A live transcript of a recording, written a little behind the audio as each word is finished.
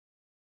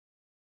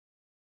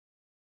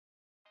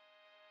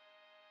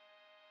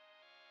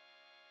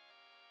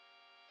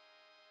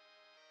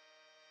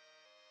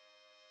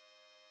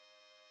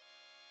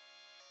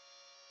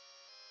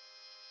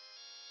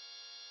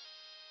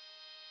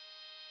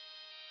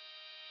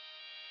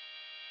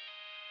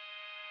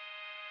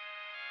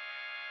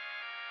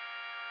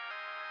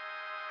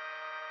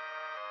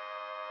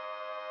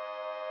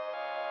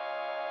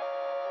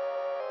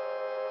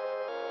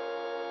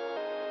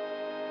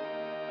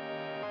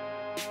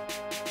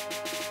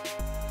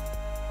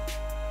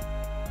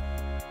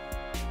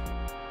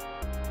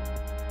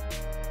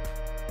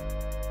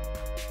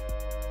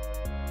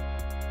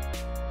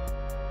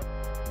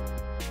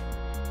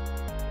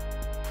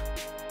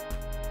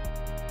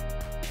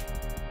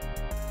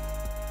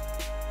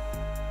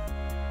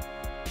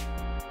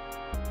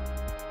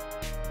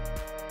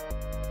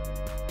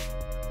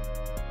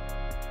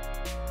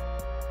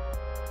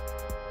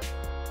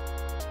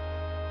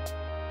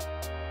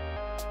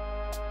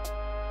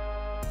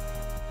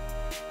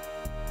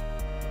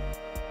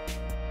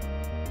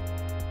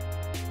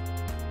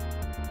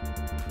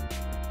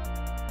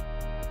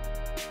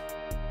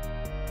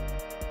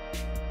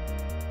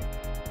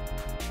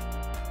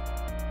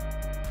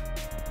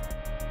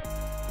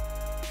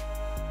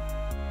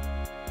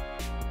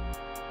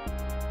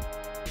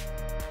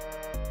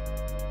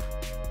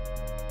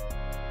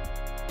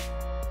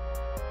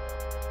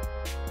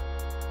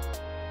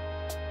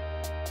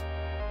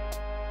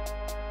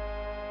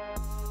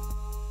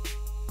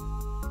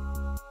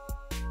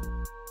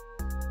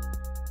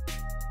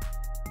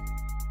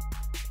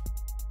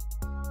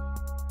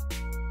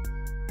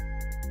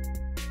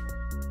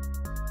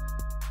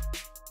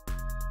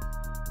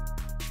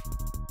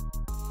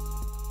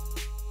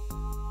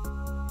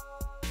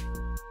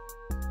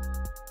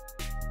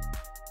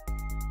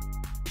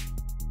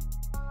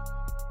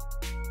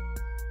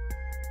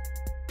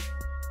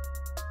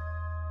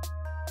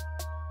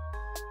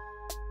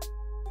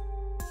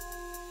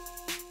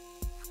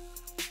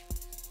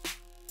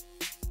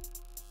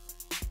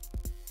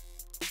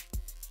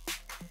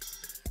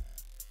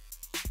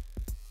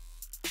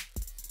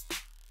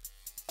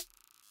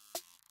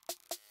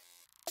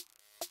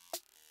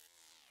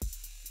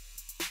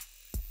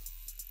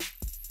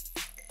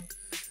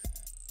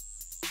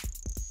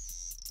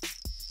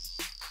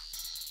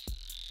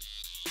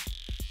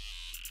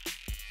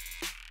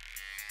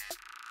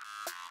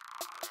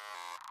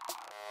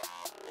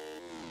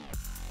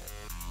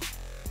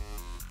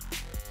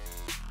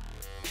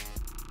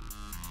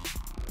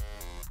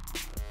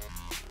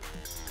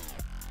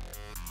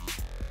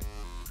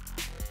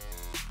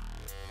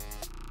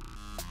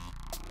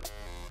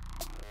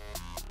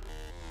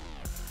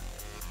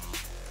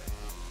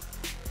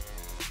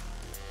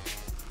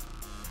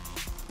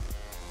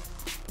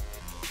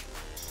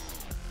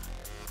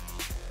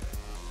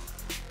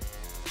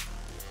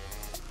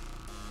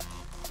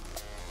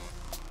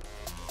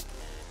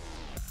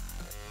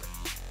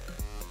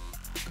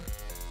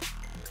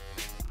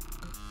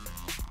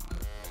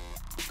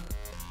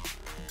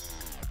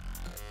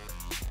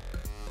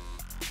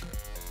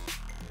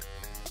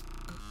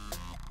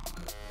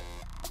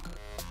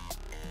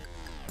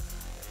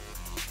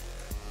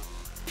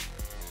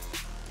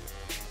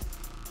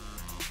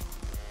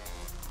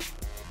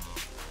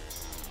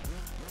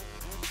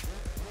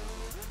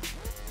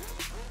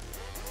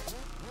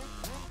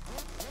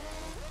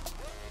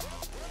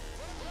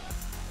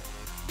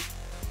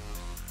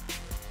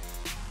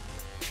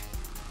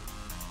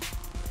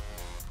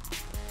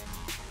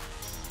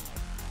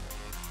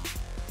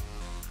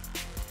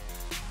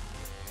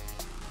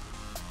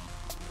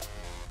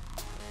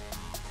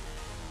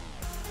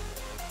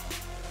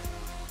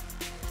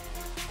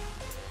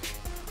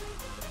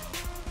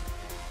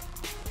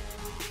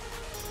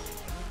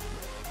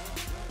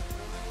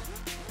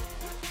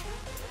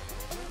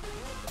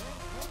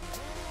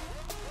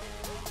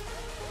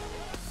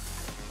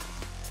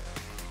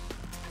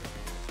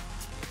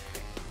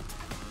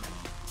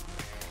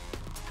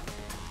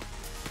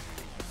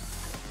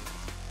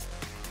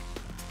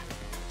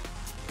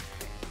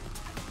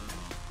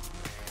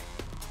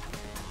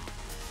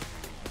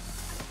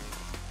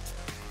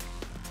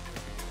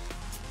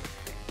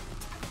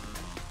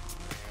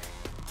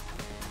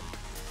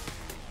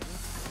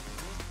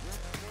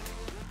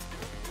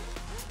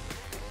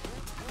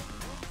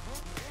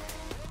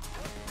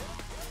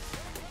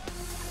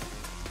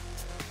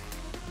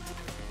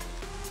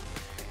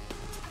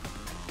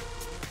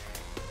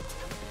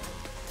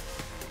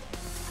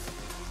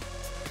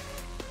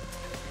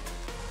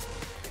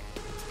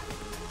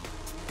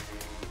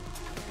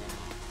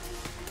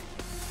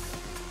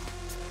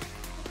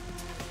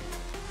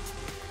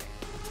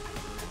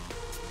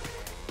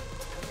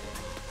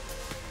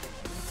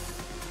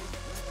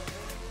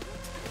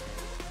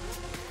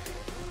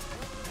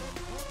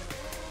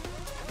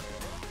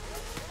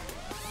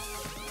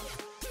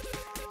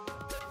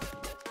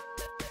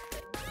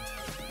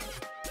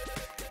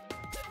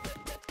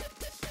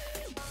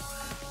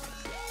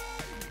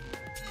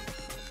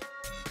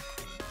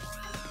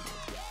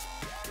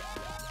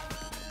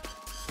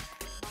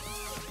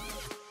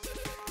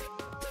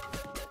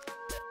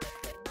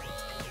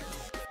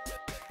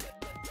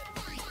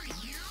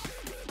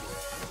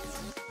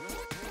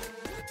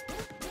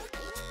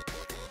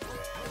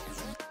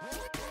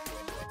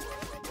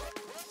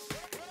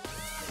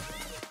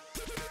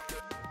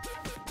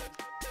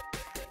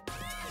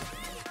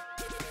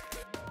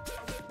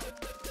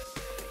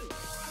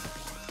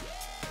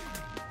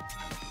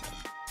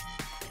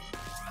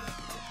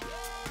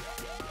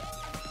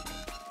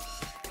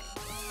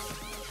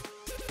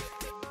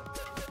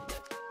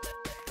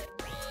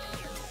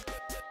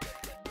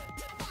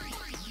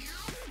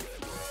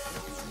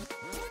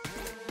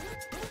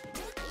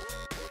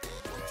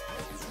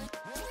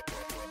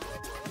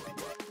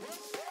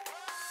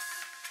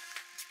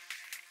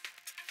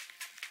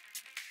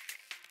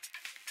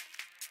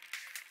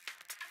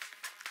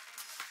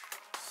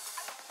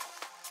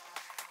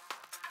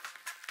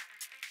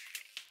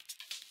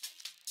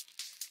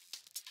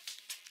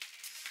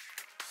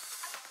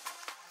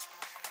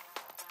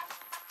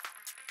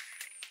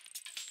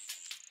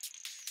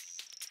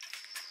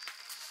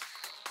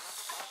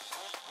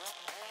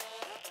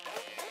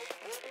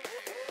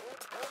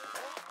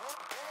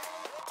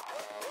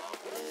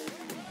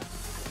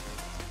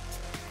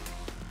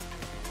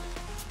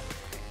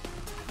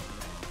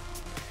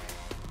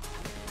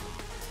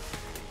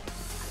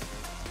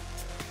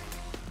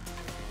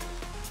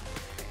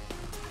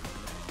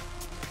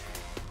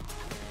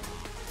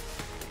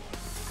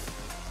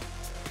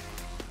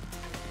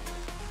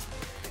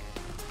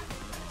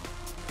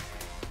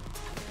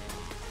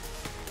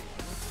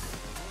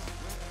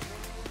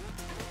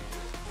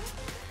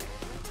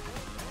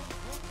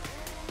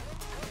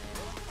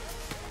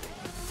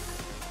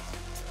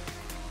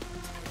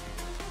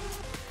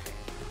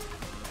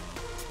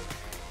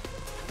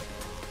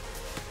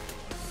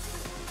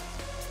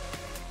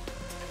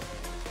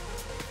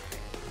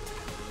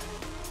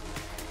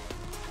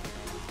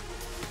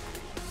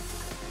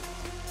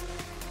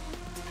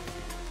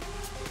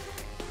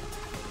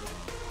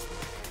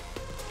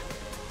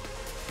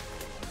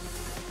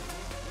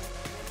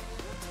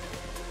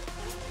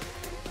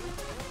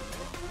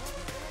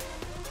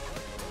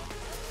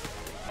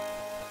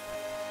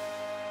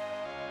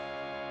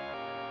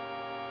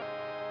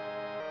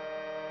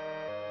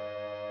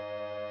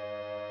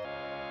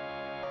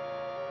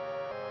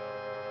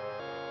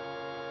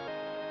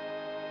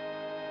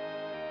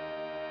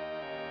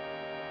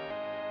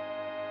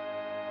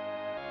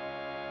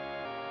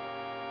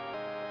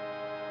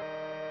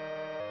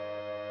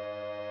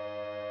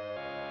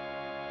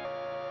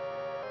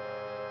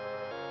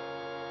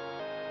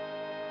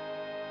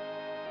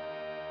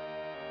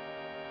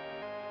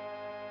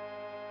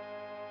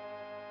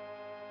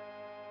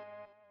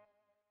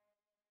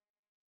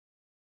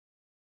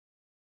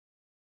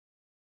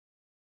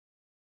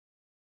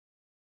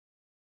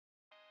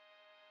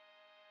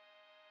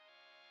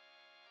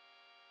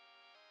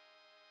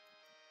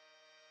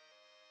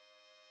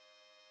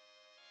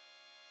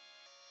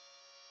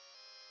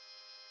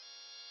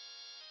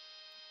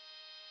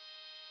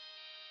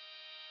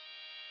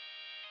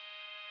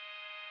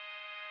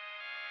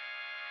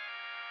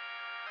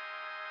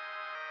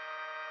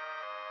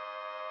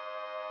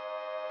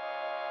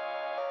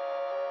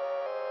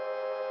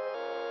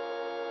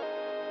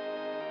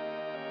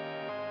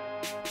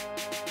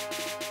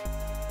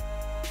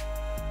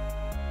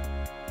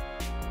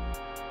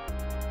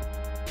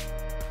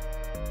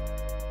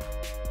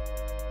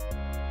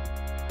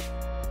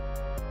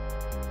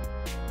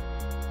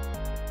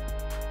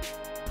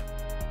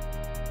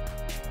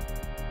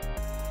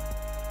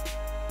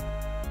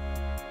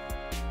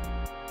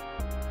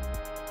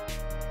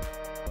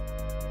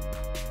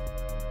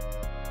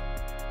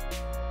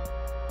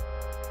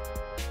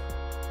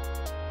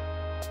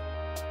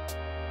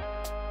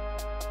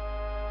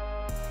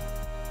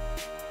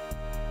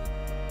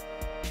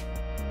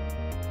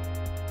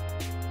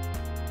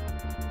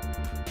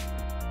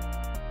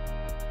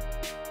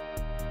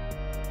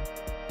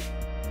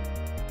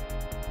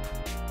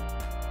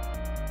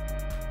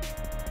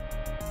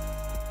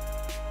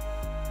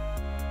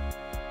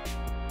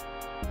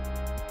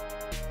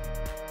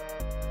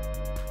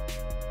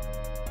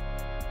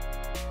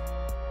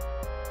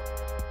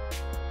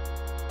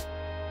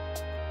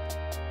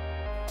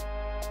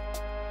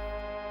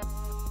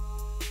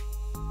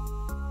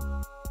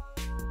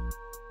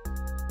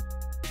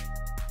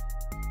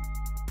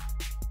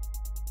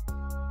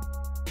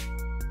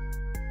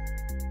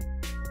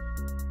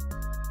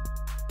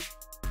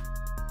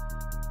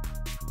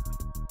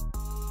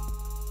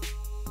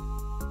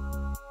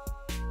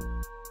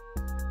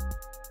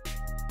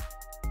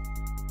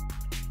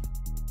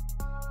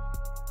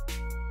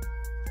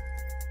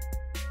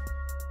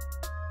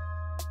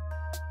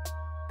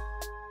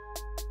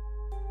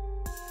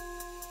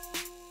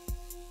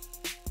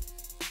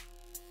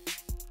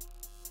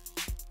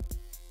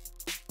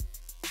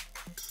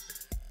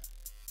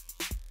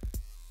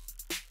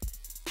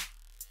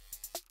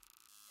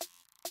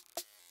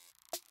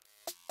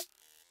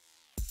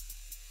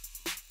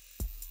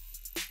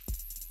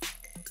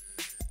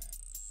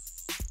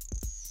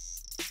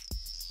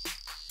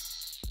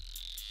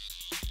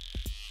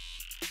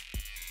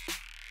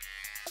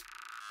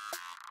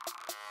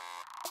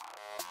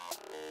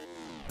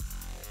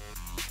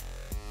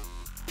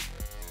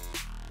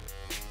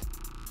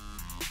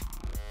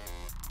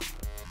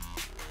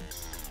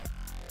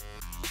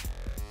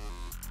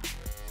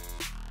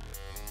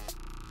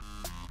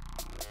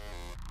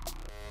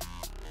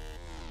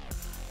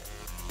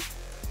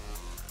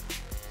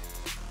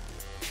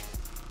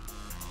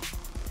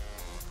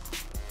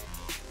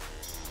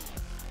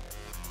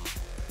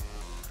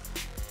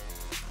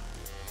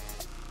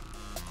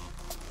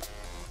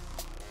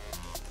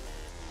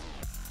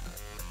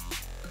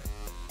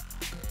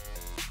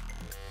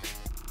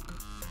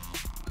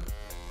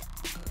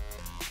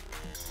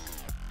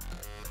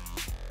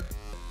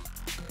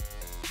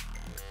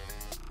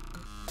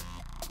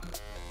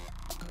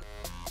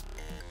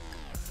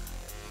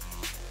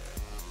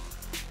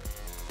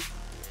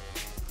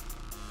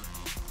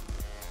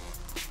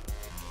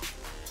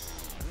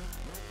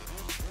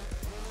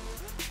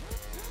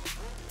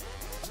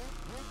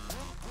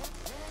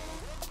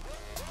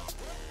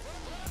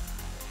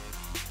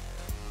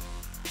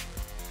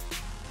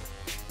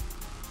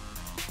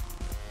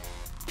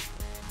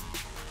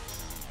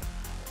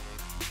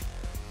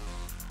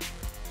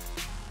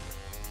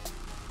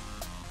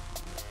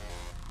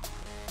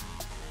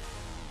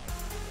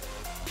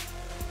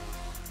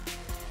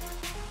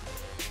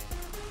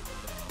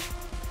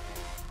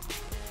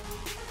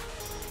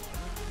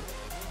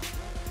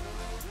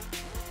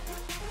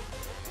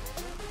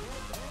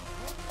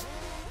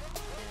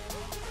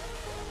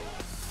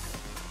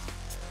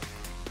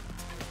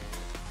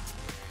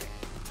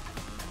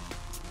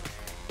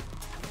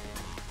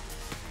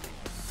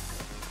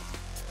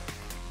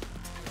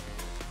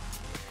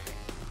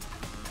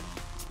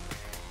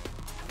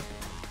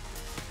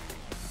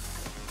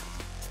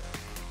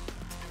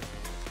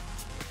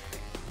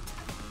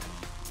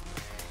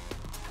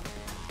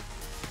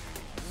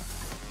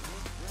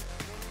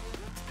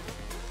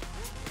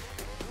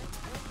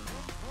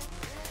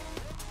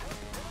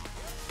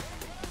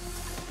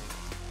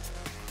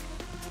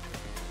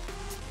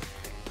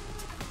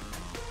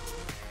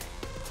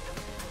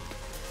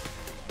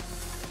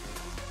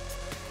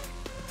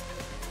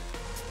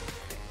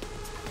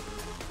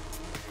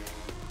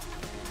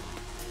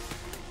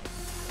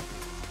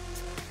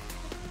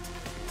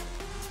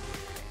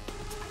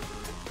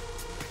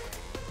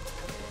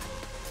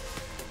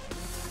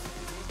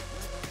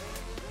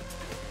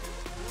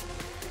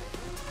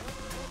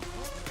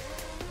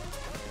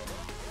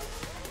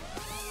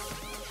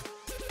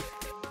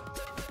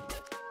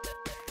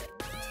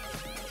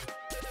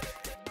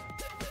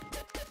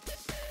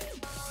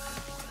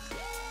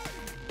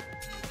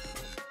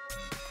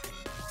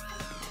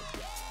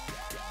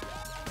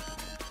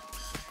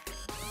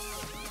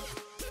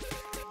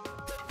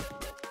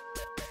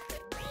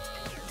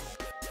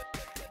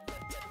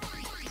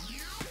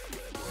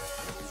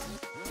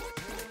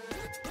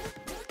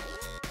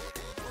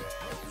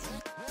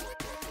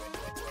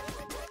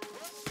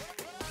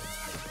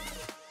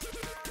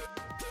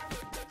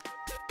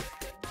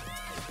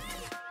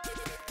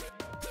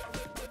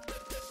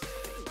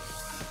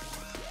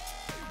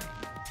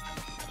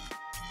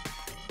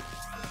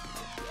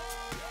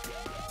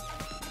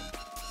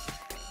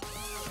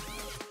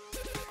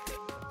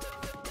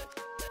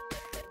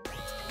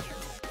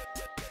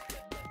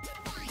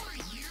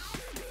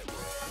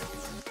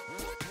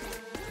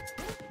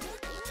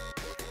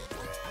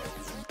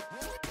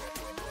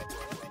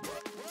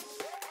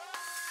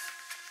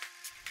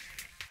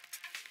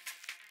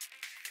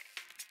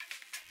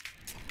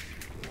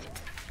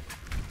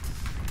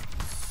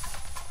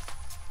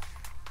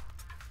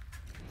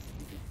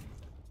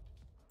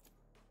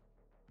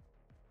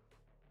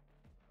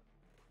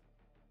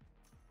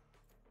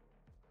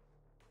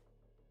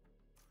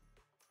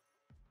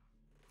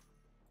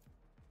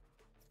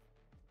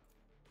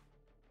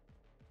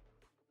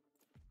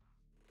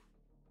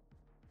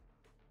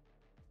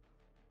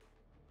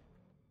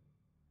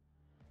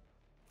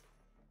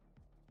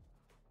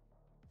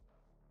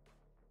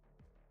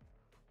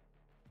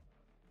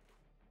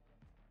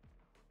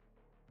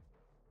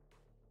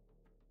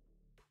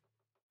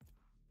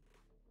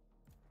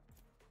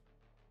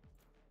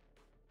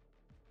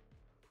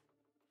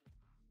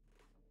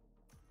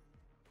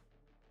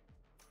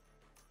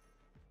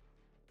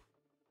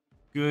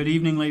Good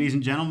evening, ladies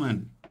and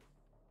gentlemen.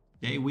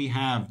 Today we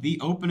have the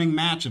opening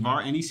match of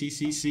our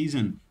NECC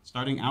season,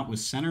 starting out with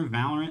Center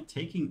Valorant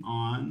taking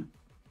on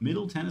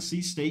Middle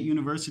Tennessee State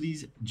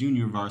University's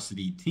junior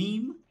varsity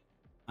team.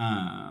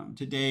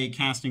 Today,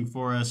 casting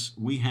for us,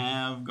 we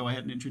have, go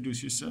ahead and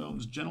introduce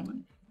yourselves,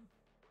 gentlemen.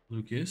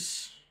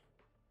 Lucas.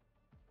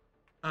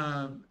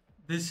 Uh,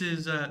 this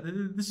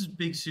is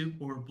Big Soup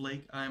or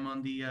Blake. I'm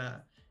on the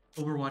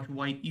Overwatch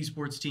White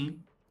esports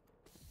team,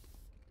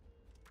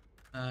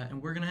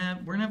 and we're gonna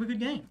have a good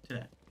game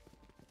today.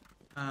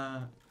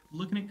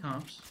 Looking at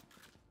comps,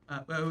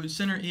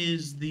 center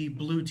is the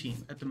blue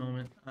team at the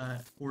moment.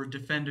 For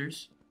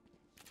defenders,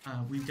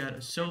 we've got a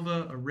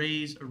Sova, a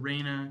Raze, a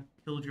Reyna,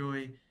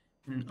 Killjoy,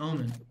 and an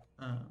Omen.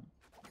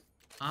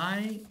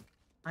 I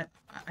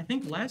I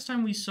think last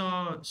time we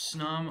saw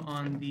Snom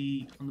on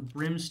the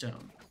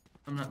Brimstone,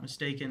 if I'm not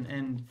mistaken,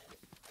 and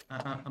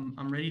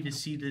I'm ready to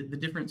see the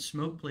different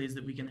smoke plays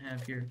that we can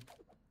have here.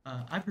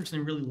 I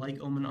personally really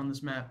like Omen on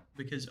this map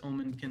because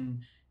Omen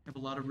can have a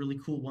lot of really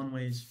cool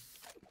one-ways.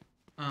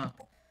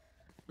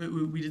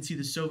 We did see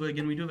the Sova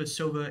again. We do have a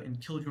Sova and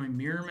Killjoy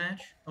mirror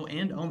match. Oh,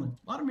 and Omen.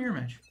 A lot of mirror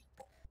match.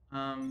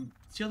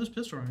 See how this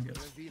pistol round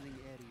goes.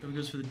 So it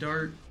goes for the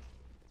dart.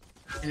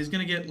 And he's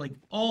gonna get like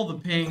all the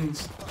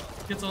pings.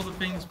 Gets all the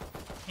pings.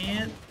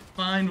 Can't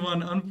find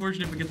one.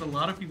 Unfortunate, but gets a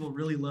lot of people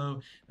really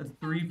low. That's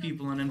 3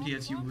 people on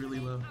MTSU really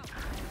low.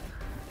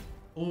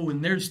 Oh,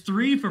 and there's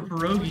 3 for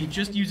Pierogi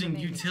just using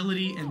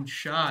utility and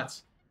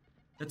shots.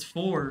 That's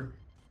 4.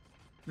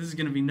 This is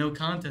gonna be no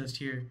contest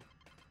here.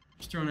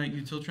 Just throwing out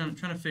util, trying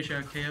to fish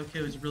out KO. KO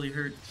is really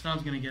hurt.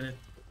 Snob's gonna get it.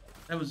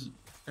 That was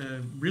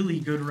a really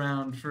good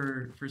round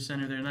for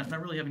center there.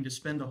 Not really having to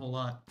spend a whole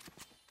lot.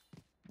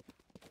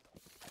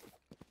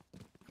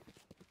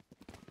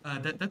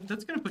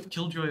 That's gonna put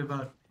Killjoy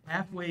about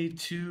halfway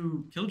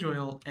to Killjoy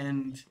ult,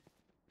 and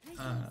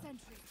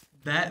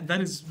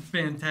that is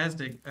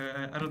fantastic.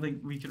 I don't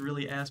think we could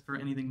really ask for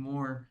anything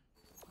more.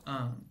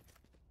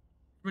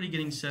 Everybody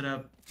getting set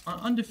up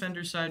on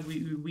defender side.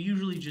 We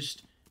usually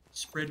just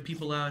spread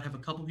people out, have a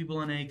couple people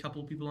on A,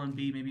 couple people on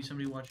B, maybe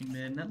somebody watching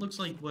mid, and that looks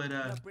like what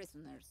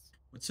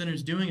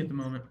center's doing at the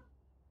moment.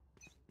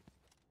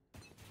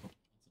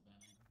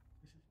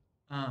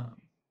 The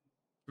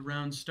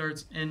round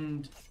starts,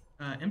 and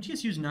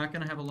MTSU is not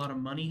going to have a lot of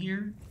money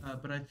here,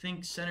 but I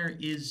think center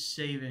is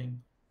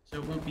saving, so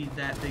it won't be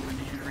that big of an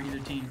issue for either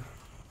team.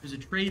 There's a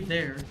trade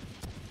there.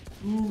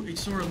 Ooh,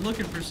 Ixora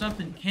looking for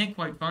something, can't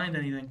quite find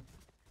anything.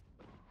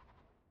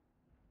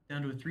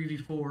 Down to a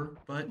 3v4,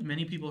 but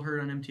many people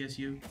hurt on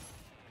MTSU.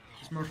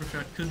 This martial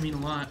shot could mean a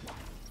lot.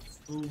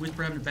 Ooh,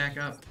 Whisper having to back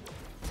up.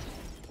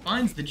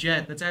 Finds the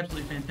jet, that's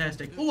absolutely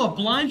fantastic. Ooh, a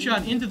blind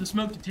shot into the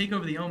smoke to take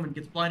over the Omen.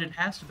 Gets blinded,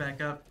 has to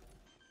back up.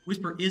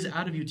 Whisper is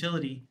out of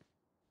utility.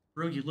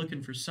 Rogue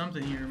looking for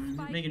something here,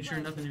 making sure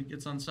nothing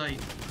gets on sight.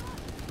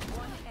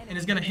 And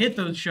is going to hit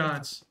those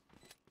shots.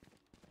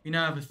 We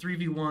now have a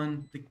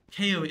 3v1. The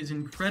KO is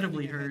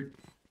incredibly hurt.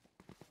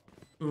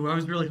 Ooh, I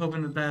was really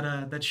hoping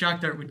that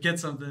shock dart would get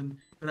something,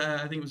 but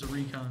I think it was a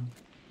recon.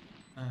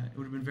 It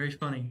would have been very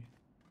funny.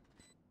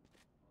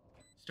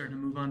 Starting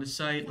to move on to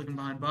site, looking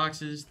behind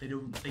boxes. They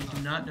do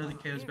not know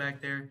that KO's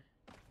back there.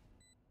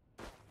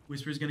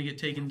 Whisper's gonna get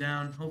taken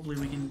down. Hopefully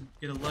we can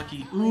get a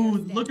lucky. Ooh,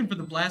 looking for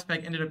the blast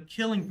pack, ended up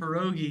killing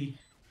Pierogi.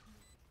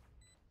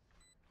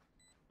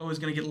 Oh, it's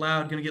gonna get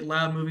loud,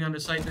 moving on to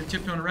site. They're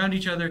tiptoeing around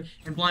each other,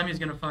 and Blimey's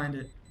gonna find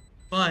it.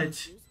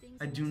 But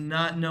I do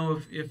not know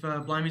if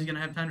Blimey's gonna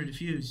have time to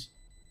defuse.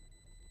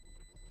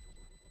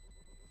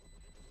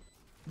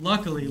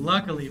 Luckily,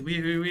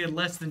 we had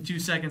less than 2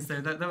 seconds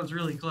there. That was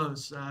really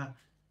close.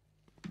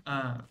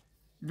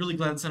 Really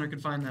glad center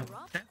could find that.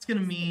 That's going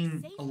to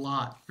mean a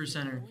lot for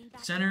center.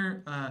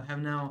 Center have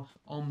now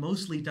all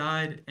mostly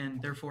died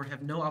and therefore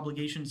have no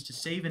obligations to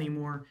save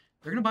anymore.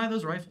 They're going to buy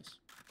those rifles.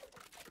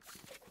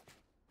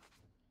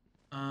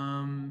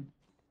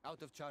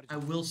 I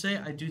will say,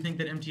 I do think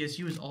that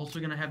MTSU is also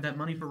going to have that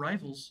money for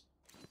rifles.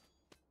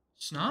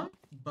 Snom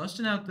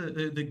busting out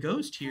the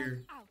ghost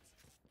here.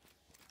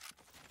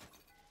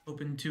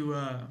 Hoping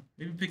to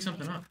maybe pick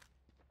something up.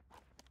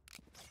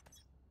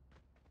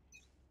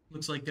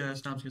 Looks like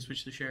Snom's gonna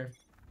switch to the sheriff.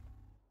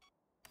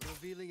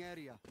 Revealing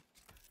area.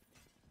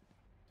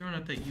 Throwing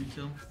out that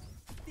util.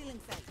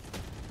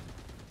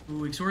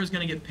 Ooh, Ixora's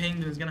gonna get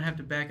pinged and is gonna have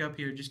to back up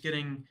here, just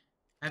getting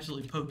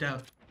absolutely poked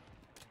out.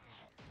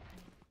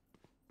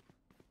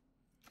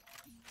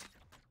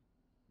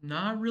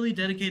 Not really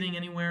dedicating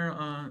anywhere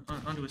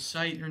onto a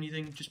site or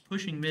anything, just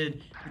pushing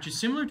mid, which is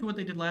similar to what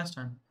they did last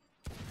time.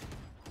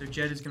 Their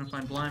jet is gonna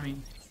find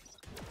Blimey.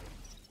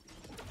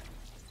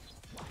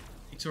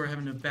 Ixora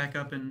having to back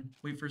up and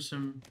wait for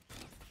some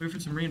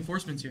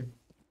reinforcements here.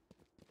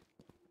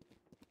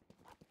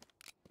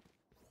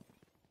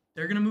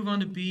 They're gonna move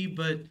on to B,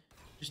 but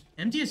just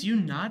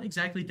MTSU not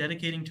exactly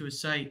dedicating to a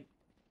site.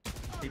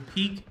 They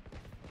peek.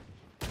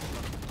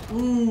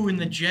 Ooh, and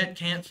the jet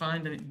can't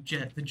find any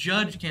the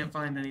judge can't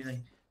find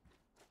anything.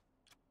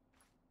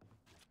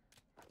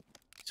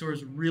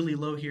 Ixora's really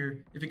low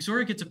here. If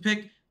Ixora gets a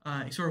pick,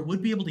 Ixora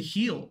would be able to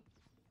heal.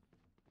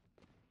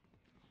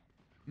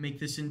 make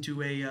this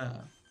into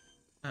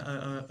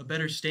a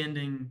better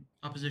standing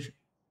opposition.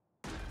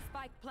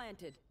 Spike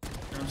planted.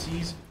 Now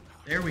sees.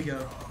 There we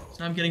go. So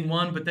now I'm getting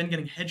one, but then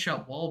getting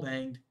headshot wall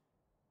banged.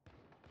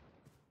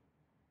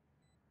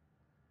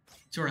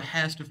 Sort of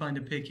has to find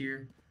a pick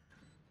here.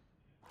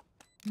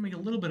 Make a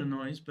little bit of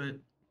noise, but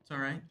it's all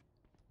right.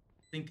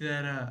 Think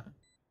that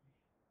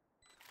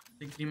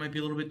he might be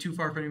a little bit too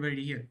far for anybody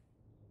to hear.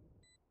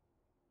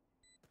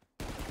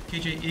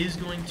 KJ is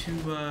going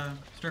to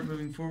start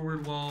moving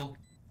forward while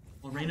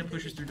Reyna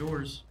pushes through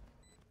doors.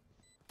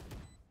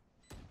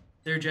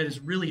 Their Jet is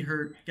really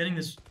hurt. Getting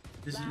this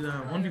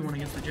 1v1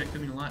 against the Jet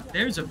could mean a lot.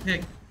 There's a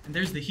pick, and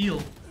there's the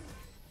heal.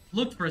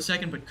 Looked for a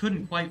second, but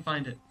couldn't quite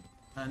find it.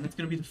 And that's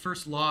going to be the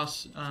first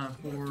loss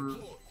for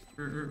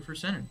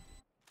center.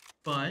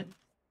 But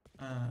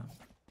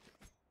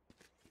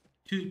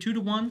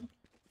 2-1.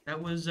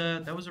 That was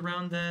a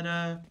round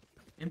that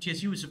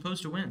MTSU was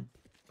supposed to win.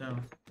 So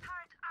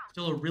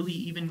still a really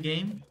even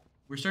game.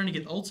 We're starting to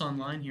get ults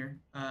online here.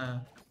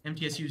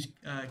 MTSU's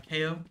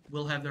KO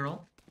will have their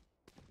ult.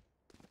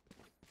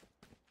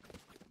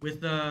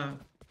 With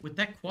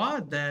that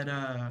quad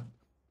that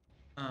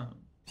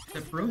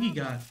Brogy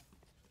got,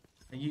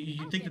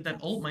 you think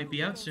that ult might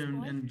be out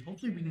soon, and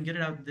hopefully we can get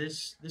it out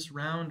this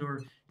round, or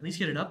at least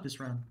get it up this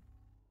round.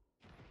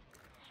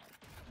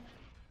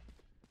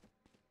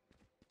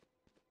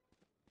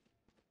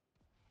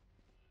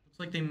 Looks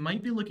like they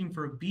might be looking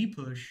for a B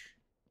push.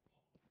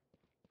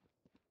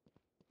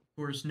 Of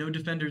course, no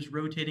defenders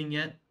rotating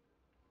yet.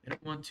 They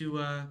don't want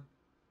to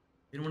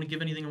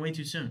give anything away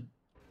too soon.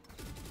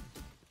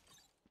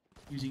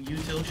 Using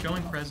util,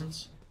 showing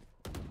presence.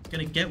 It's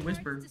gonna get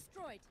Whisper.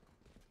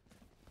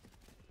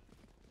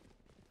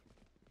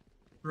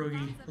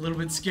 Brogy, a little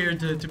bit scared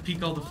to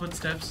peek all the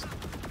footsteps.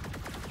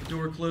 The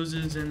door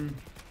closes and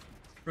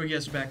Brogy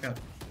has to back up.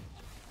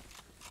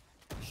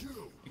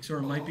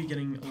 Ixora might be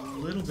getting a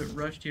little bit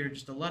rushed here,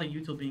 just a lot of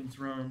util being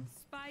thrown.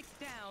 Spike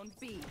down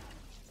B.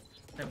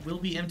 That will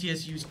be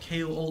MTSU's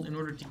KO ult in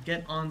order to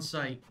get on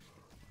site.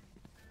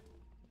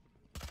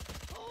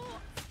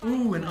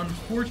 Ooh, an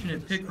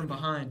unfortunate pick from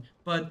behind,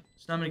 but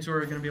Snom and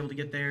Ixora are going to be able to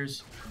get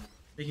theirs,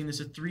 making this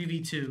a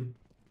 3v2.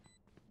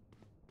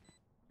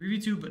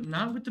 3v2, but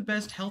not with the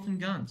best health and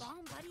guns.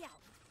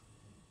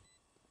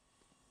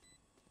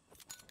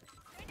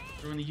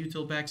 Throwing the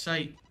util back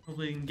sight.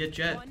 Hopefully they can get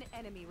Jet. One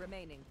enemy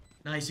remaining.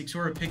 Nice,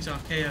 Ixora picks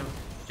off KO.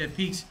 Jet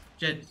peeks.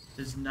 Jet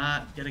does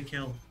not get a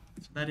kill.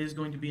 So that is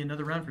going to be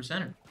another round for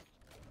center.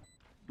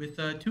 With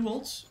two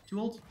ults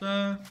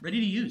ready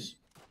to use.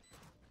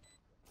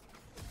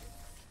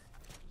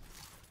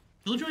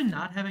 Killjoy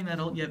not having that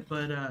ult yet,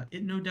 but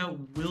it no doubt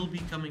will be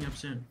coming up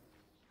soon.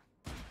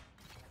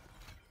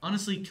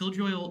 Honestly,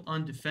 Killjoy ult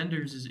on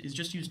defenders is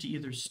just used to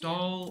either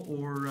stall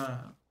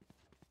or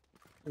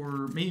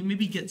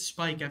maybe get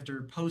spike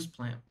after post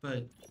plant,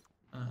 but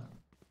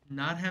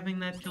not having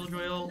that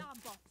Killjoy ult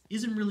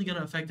isn't really going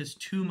to affect us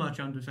too much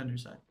on defender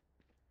side.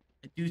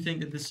 I do think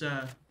that this,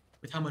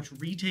 with how much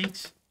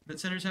retakes that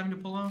center's having to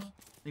pull off,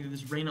 I think that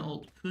this Reyna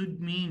ult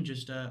could mean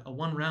just a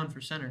one round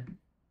for center.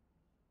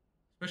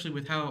 Especially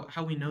with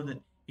how we know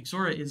that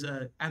Ixora is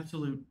an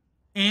absolute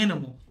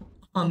animal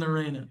on the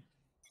Reyna.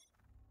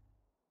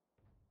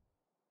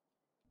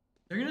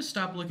 They're going to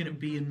stop looking at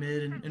B and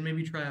mid and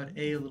maybe try out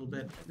A a little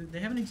bit. They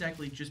haven't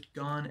exactly just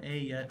gone A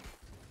yet.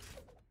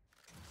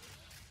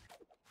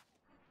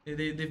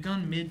 They've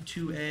gone mid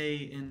to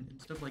A and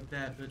stuff like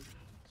that, but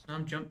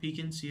Snom jump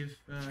peeking, see if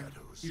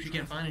you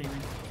can't find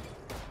anything.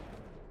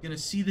 Gonna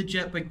see the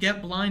Jet, but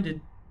get blinded.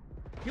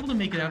 Able to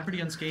make it out pretty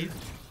unscathed.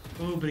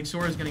 Oh, but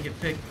Ixora's gonna get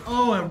picked.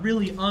 Oh, a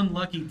really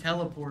unlucky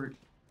teleport.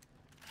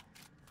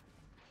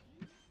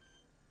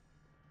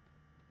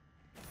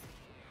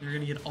 They're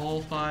gonna get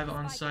all 5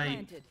 on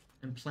site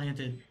and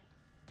planted.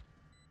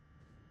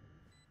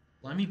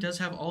 Limey does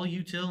have all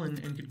util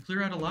and could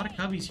clear out a lot of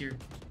cubbies here.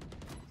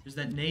 There's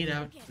that nade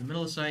out in the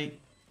middle of site.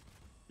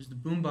 There's the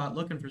boombot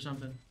looking for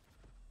something.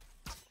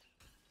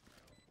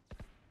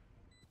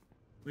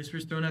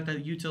 Whisper's throwing out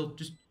that util.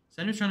 Just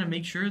center's trying to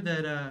make sure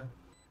that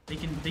they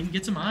can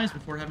get some eyes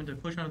before having to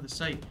push onto the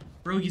site.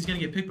 Brogy's gonna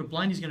get picked, but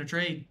Blindy's gonna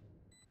trade.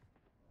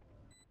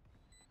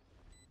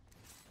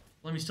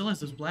 Limey still has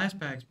those blast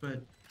packs,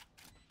 but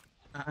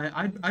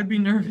I'd be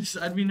nervous.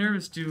 I'd be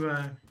nervous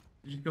to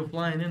just go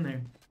flying in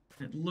there.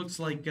 And it looks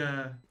like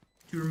 2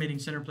 remaining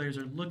center players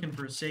are looking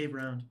for a save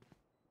round.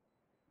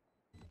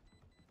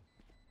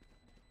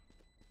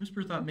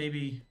 Whisper thought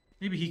maybe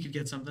he could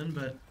get something,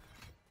 but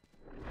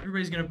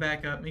everybody's gonna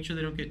back up, make sure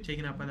they don't get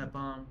taken out by that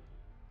bomb.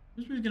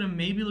 Whisper's gonna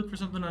maybe look for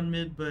something on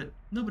mid, but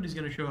nobody's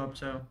gonna show up,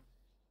 so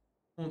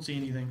won't see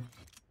anything.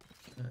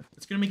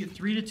 It's gonna make it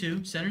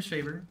 3-2, center's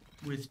favor,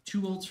 with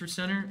 2 ults for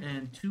center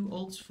and 2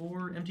 ults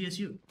for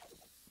MTSU.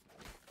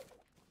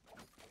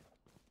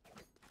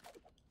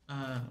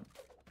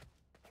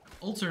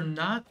 Ults are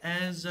not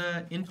as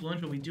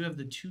influential. We do have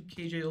the 2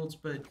 KJ ults,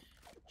 but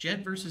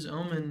Jet versus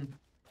Omen,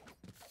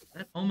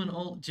 that Omen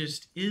ult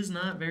just is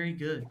not very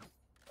good.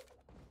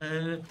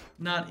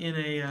 Not in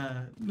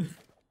a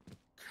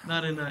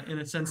Not in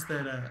a sense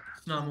that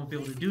Snom won't be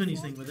able to do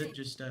anything with it.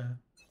 Just I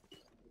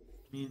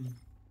mean,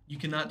 you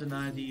cannot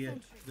deny the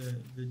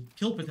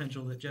kill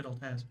potential that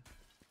Jedult has.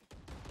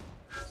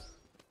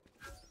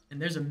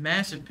 And there's a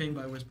massive ping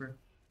by Whisper.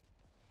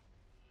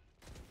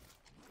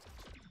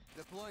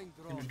 Deploying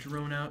Gonna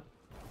drone. drone out.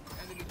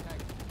 Enemy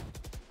tag.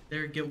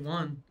 There, get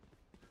one.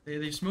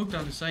 They smoked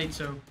onto site,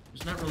 so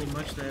there's not really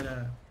much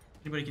that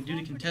anybody can do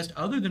to contest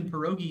other than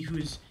Pierogi, who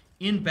is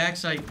in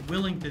backside,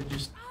 willing to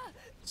just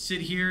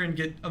sit here and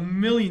get a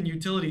million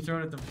utility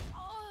thrown at them.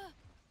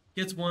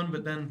 Gets one,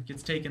 but then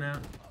gets taken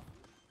out.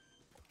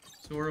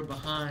 Sora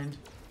behind.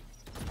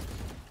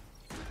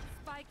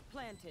 Spike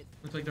planted.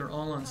 Looks like they're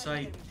all on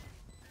site.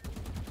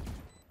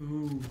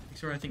 Ooh,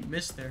 Sora I think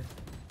missed there.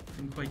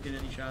 Didn't quite get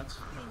any shots.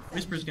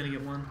 Whisper's gonna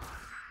get one.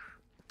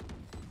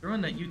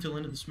 Throwing that util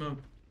into the smoke.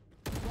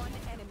 One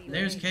enemy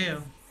There's remaining.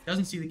 KO.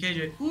 Doesn't see the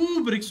KJ.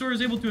 Ooh, but Ixor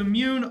is able to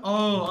immune.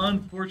 Oh,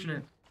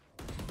 unfortunate.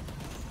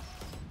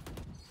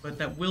 But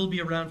that will be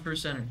around for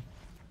center.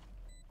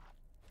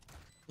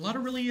 A lot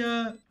of really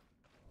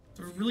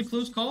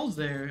close calls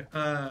there.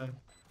 A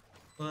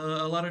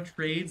lot of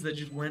trades that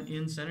just went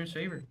in center's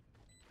favor.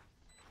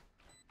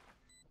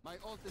 My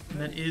ult is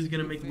And that ready. is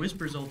going to make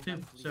Whisper's ult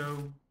too.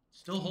 So,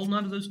 still holding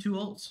on to those two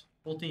ults.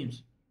 Both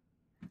teams.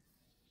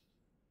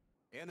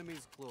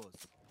 Enemies close.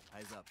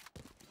 Eyes up.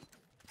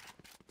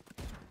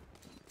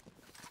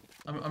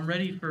 I'm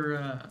ready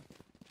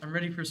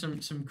for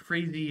some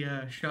crazy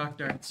shock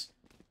darts.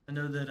 I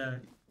know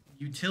that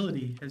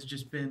utility has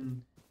just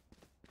been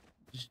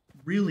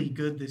really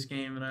good this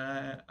game, and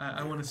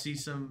I want to see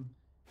some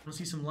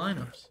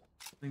lineups.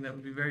 I think that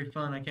would be very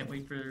fun. I can't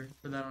wait for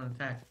that on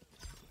attack.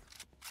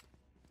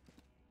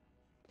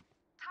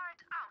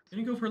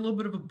 Gonna go for a little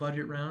bit of a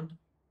budget round.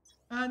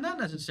 Not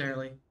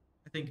necessarily.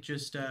 I think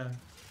just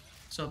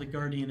saw the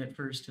Guardian at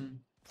first and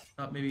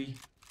thought maybe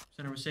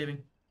center was saving.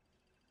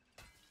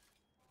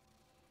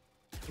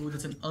 Ooh,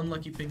 that's an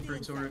unlucky ping for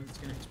Ixor. It's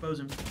gonna expose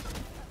him.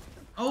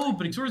 Oh,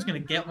 but Ixor's gonna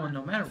get one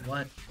no matter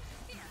what.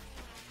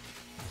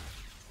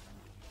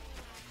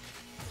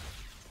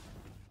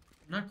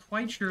 I'm not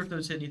quite sure if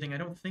those hit anything. I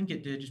don't think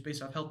it did, just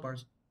based off health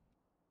bars.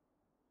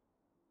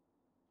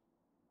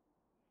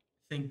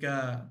 I think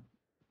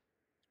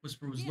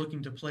Whisper was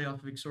looking to play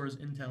off of Ixor's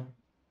intel.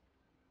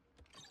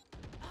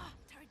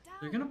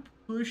 They're gonna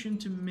push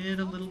into mid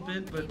a little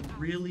bit, but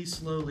really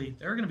slowly.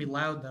 They're gonna be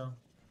loud though.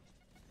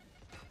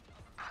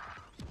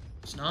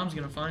 Snom's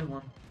gonna find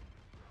one.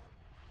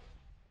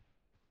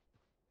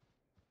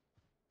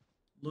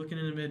 Looking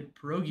into mid,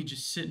 Pierogi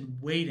just sitting,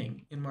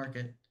 waiting in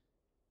market.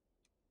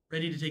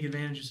 Ready to take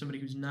advantage of somebody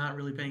who's not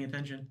really paying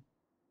attention.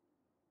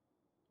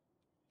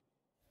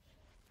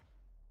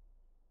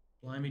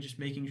 Blimey just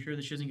making sure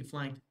that she doesn't get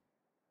flanked.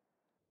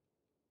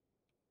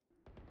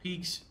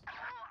 Peeks.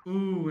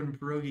 Ooh, and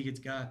Pierogi gets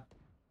got.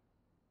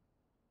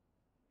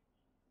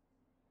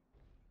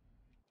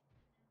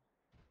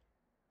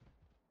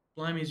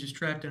 Blimey is just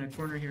trapped in a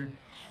corner here.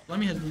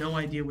 Blimey has no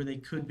idea where they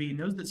could be.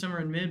 Knows that some are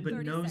in mid, but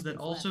 30 knows that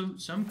seconds also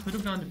some could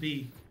have gone to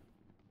B.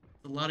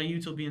 A lot of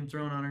util being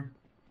thrown on her.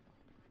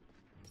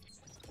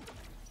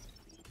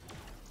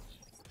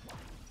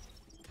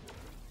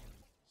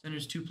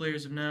 Center's two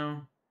players have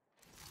now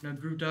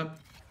grouped up.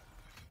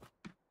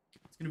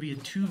 It's going to be a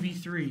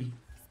 2v3.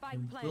 Spike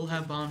And planted. we'll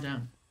have bomb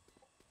down.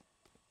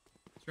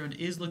 This round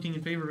is looking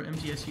in favor of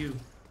MTSU.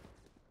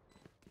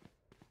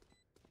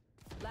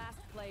 Last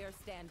player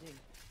standing.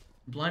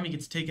 Blimey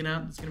gets taken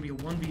out. It's going to be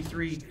a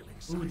 1v3.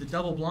 Ooh, the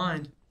double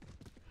blind.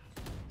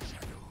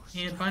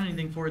 Can't find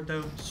anything for it,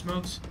 though.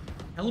 Smokes.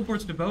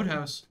 Teleports to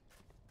Boathouse.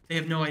 They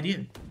have no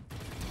idea.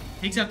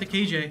 Takes out the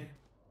KJ.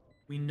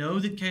 We know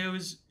that KO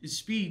is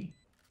speed.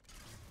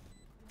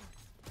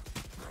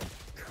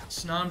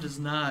 Snom does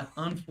not.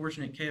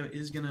 Unfortunate. KO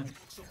is going to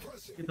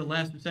get the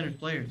last of Center's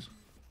players.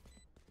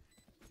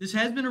 This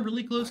has been a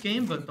really close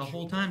game, but the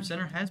whole time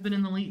Center has been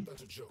in the lead.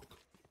 That's a joke.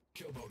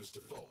 Kill mode is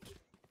default.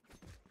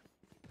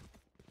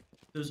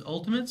 Those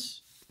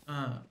ultimates,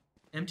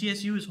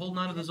 MTSU is holding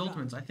on to those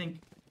ultimates. I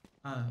think,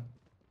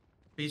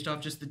 based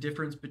off just the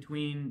difference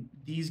between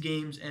these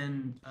games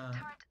and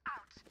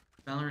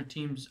Valorant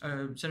teams,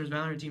 Center's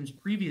Valorant team's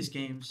previous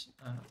games,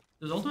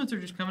 those ultimates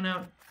are just coming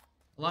out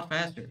a lot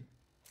faster.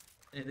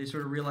 They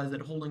sort of realized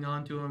that holding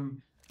on to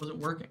them wasn't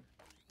working.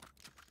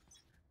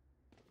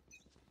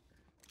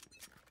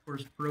 Of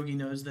course, Pierogi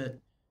knows that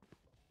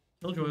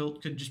Killjoy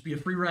could just be a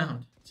free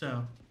round,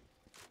 so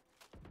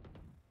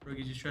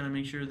Pierogi's just trying to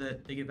make sure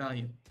that they get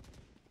value.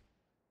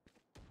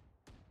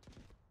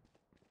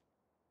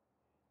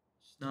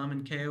 Snom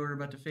and KO are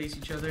about to face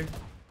each other.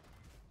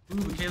 Ooh,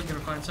 but KO's gonna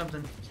find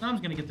something.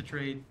 Snom's gonna get the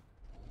trade.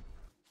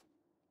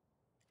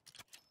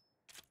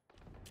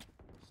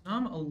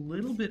 Snom a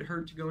little bit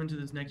hurt to go into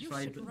this next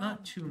fight, but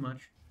not too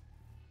much.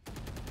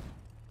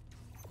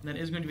 And that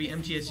is going to be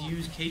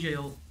MTSU's KJ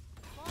ult.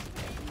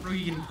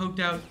 Pierogi getting poked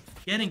out,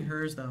 getting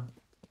hers though.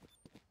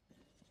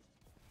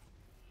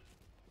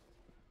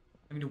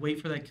 Having to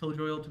wait for that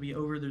Killjoy ult to be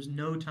over. There's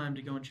no time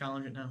to go and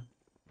challenge it now.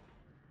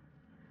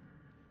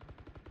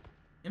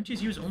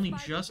 MTSU is only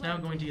just now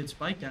going to get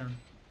Spike down.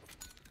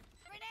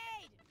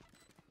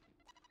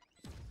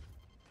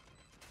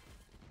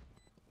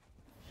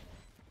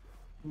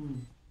 Ooh,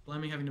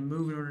 Blimey having to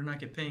move in order to not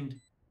get pinged.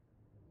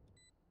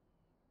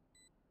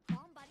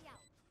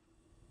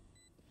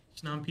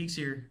 Snom peeks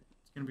here.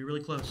 It's gonna be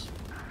really close.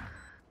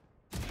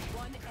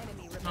 One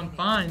enemy Snom remaining.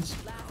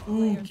 finds. Last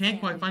Ooh, player can't quite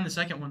standing. find the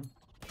second one.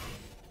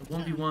 The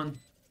 1v1.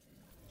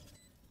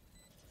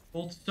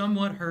 Both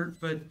somewhat hurt,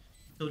 but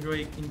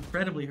Killjoy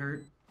incredibly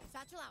hurt.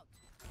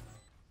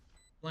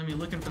 Blimey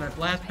looking for that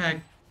blast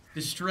pack.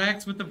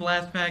 Distracts with the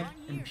blast pack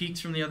and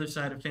peeks from the other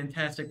side. A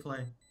fantastic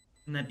play.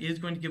 And that is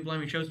going to give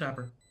Blimey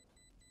showstopper.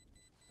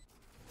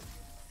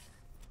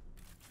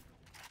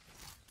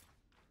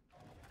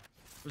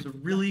 It was a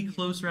really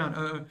close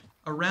round.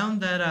 A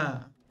round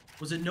that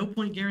was at no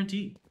point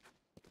guaranteed.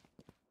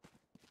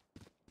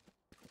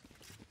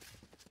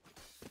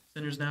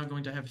 Center's now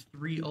going to have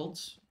 3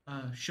 ults.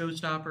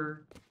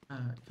 Showstopper,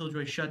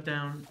 Killjoy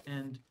Shutdown,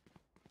 and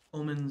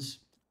Omen's,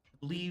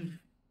 I believe,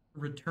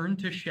 Return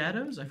to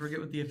Shadows? I forget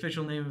what the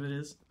official name of it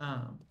is.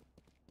 And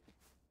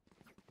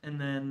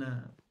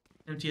then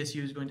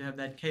MTSU is going to have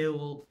that KO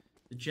ult,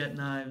 the Jet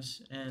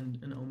Knives, and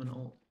an Omen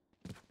ult.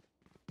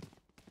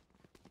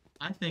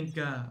 I think,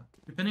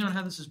 depending on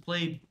how this is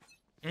played,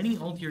 any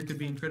ult here could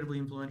be incredibly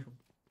influential.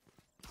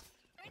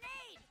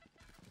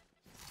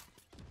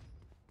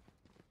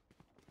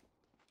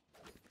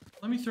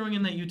 Let me throwing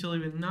in that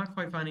utility, but not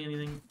quite finding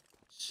anything.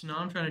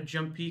 Snom trying to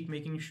jump peek,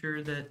 making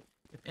sure that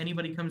if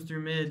anybody comes through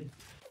mid,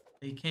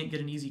 they can't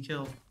get an easy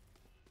kill. Looks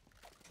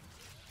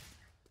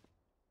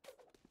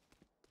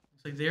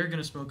like they're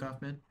gonna smoke off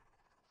mid.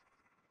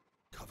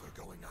 Cover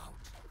going out.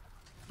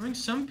 Throwing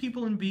some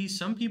people in B,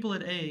 some people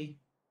at A.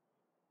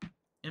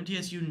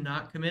 MTSU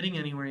not committing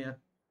anywhere yet.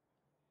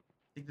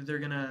 I think that they're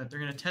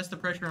gonna test the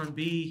pressure on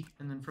B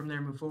and then from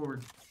there move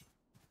forward.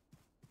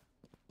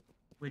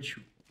 Which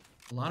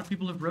a lot of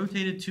people have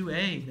rotated to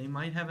A. They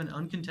might have an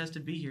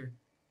uncontested B here.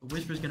 But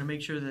Whisper's gonna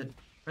make sure that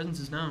presence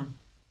is known.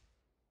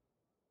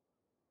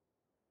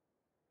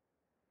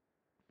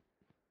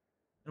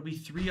 It'll be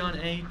 3 on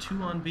A,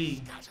 2 on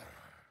B.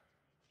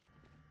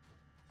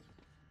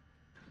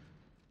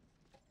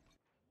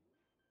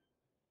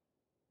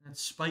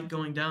 That's Spike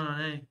going down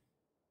on A.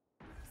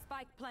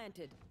 Spike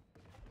planted.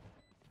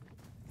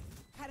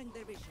 Cutting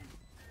their vision.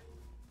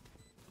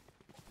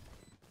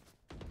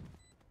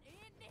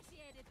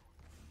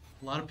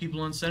 A lot of people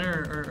on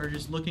center are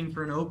just looking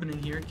for an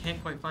opening here. Can't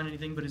quite find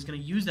anything, but is going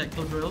to use that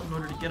Killjoy ult in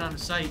order to get onto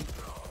site.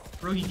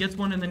 Pierogi gets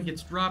one and then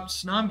gets dropped.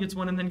 Snom gets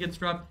one and then gets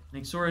dropped.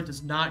 And Xora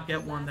does not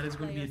get one. That is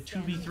going to be a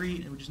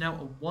 2v3, which is now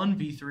a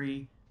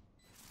 1v3.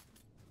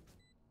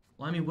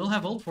 Blimey will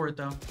have ult for it,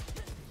 though.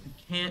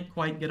 He can't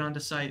quite get onto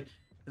site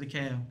for the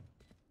KO.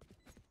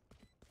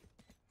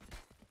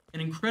 An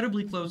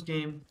incredibly close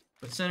game,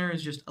 but center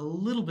is just a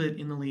little bit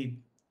in the lead.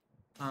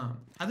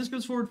 How this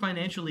goes forward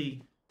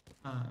financially,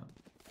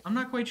 I'm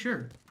not quite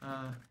sure.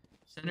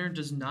 Center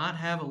does not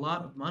have a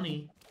lot of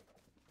money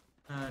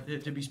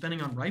to be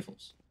spending on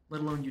rifles, let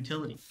alone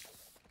utility.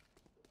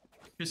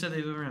 Just said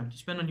they go around to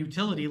spend on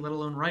utility, let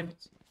alone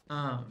rifles.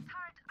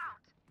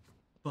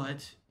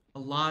 But a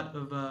lot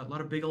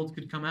of big ults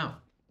could come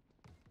out.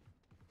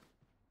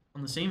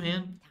 On the same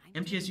hand,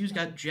 MTSU's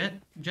got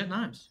Jet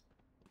Knives.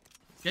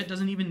 Jet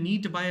doesn't even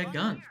need to buy a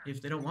gun if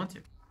they don't want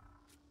to.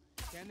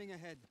 Scanning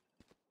ahead.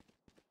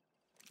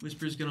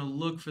 Whisper's gonna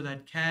look for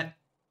that cat.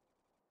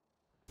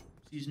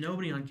 Sees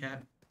nobody on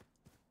cat.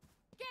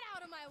 Get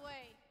out of my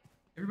way.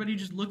 Everybody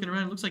just looking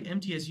around. It looks like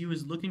MTSU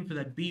is looking for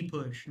that B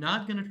push.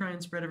 Not gonna try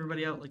and spread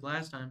everybody out like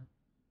last time.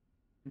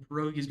 And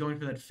Pierogi is going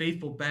for that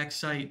faithful back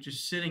sight,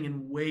 just sitting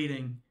and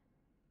waiting.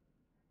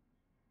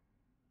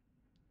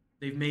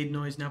 They've made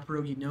noise. Now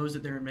Pierogi knows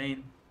that they're in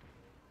main.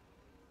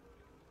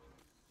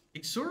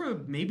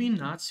 Xora maybe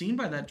not seen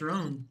by that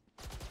drone,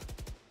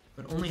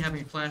 but only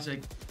having a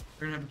classic,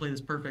 they're gonna have to play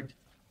this perfect.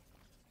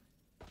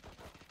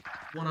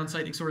 One on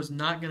site, Xora is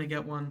not gonna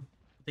get one.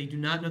 They do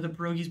not know that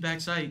Pierogi's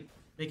back sight,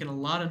 making a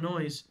lot of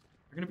noise.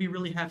 They're gonna be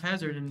really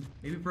haphazard, and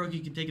maybe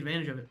Pierogi can take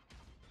advantage of it.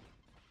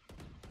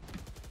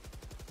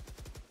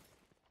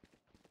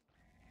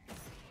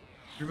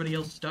 Everybody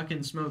else stuck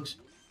in smokes.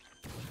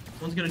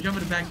 One's gonna jump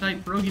into back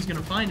sight. Pierogi's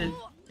gonna find it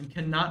and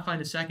cannot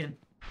find a second.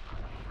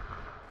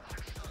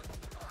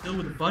 Still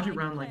with a budget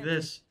round like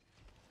this,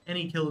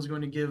 any kill is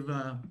going to give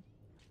a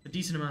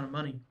decent amount of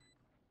money.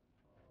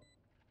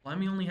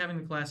 Blimey only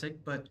having the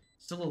classic, but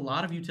still a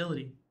lot of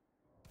utility.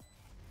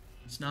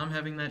 Snom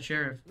having that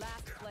sheriff.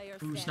 Last player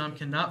Ooh, standing. Snom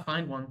cannot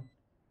find one.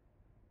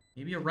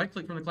 Maybe a right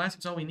click from the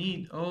classic's all we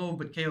need. Oh,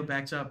 but KO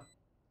backs up.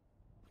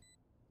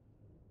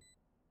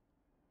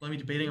 Blimey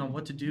debating on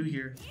what to do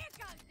here.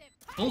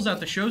 Pulls out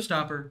the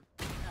showstopper.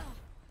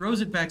 Throws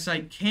it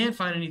backside. Can't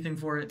find anything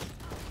for it.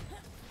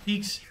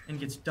 Peeks and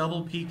gets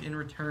double peeked in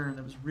return.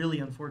 That was really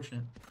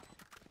unfortunate.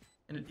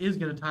 And it is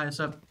going to tie us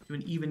up to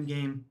an even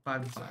game,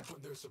 5-5.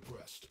 When they're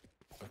suppressed.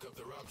 Back up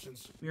their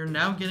options. We are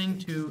now getting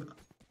to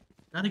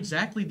not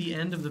exactly the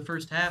end of the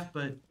first half,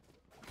 but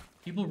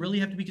people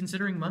really have to be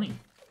considering money.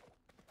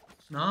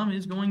 Snam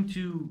is going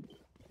to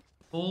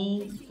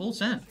full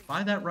send.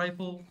 Buy that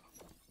rifle.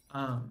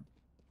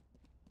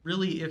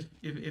 Really, if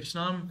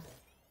Snam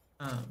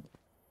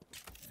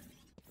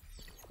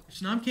if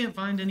Snam can't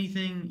find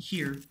anything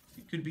here,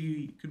 it could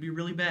be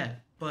really bad.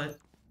 But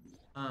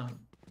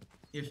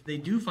if they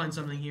do find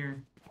something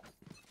here,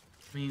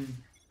 I mean,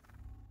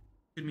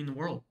 could mean the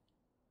world.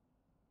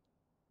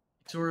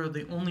 Sora,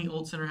 the only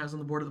ult center has on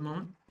the board at the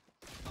moment.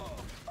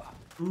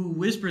 Ooh,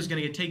 Whisper is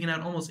going to get taken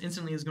out almost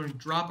instantly. Is going to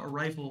drop a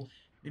rifle.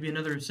 Maybe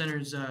another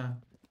center's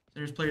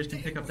players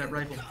can pick up that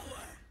rifle.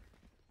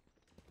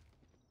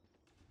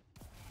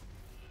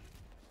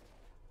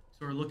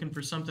 Sora looking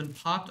for something.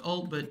 Popped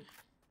ult, but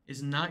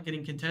is not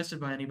getting contested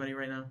by anybody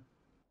right now.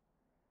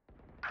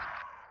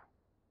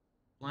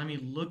 Blimey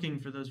looking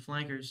for those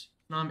flankers.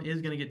 Nam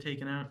is going to get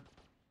taken out.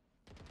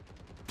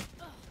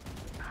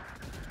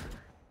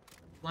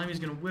 Blimey's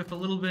going to whiff a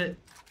little bit.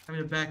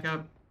 Having to back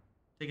up.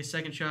 Take a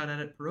second shot at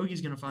it. Pierogi's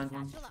going to find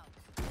one.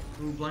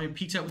 Ooh, Blimey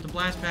peeks out with the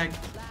blast pack.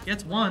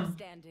 Gets one.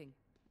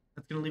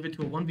 That's going to leave it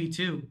to a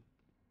 1v2.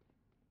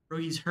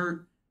 Pierogi's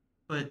hurt,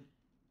 but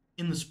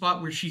in the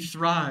spot where she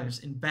thrives,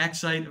 in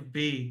backside of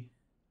B.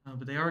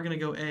 But they are going to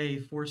go A,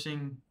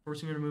 forcing her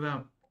to move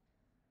out.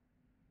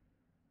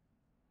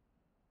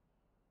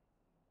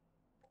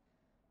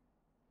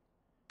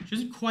 She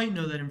doesn't quite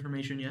know that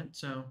information yet,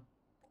 so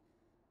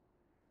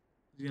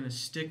she's going to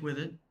stick with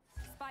it.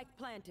 Spike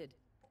planted.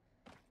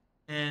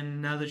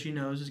 And now that she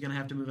knows, is going to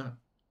have to move out.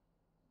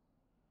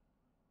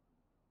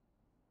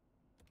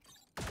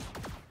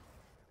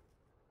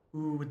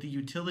 Ooh, with the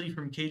utility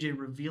from KJ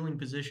revealing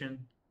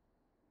position.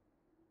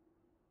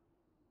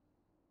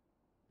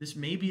 This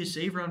may be a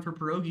save round for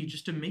Pierogi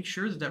just to make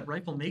sure that that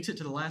rifle makes it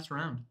to the last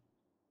round.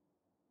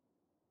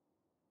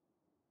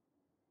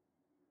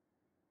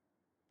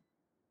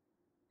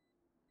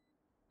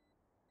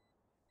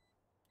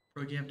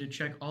 Pierogi having to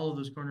check all of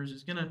those corners.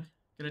 Is gonna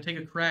take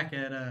a crack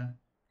at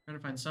trying to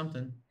find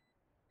something.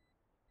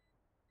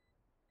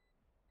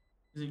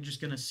 Is he just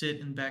gonna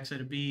sit in the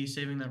backside of B,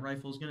 saving that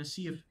rifle? Is gonna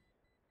see if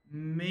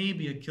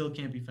maybe a kill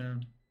can't be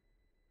found.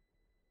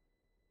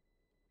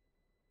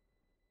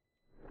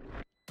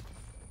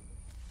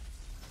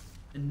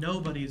 And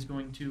nobody is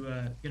going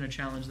to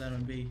challenge that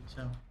on B.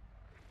 So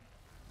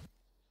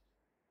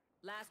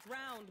Last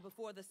round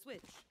before the switch.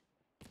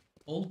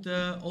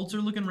 ults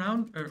are looking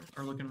round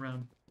are looking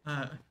round.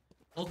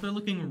 Ults are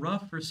looking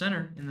rough for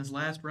center in this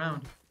last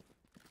round.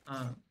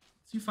 Let's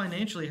see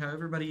financially how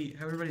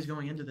everybody's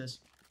going into this.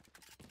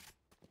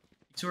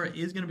 Sora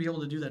is going to be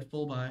able to do that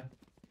full buy,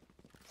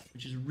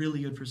 which is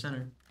really good for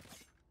center.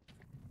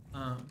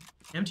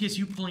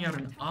 MTSU pulling out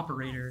an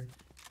operator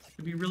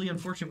could be really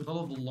unfortunate with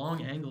all of the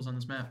long angles on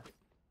this map.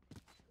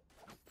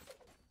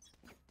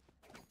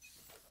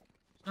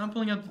 So I'm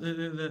pulling out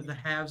the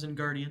halves and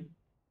Guardian.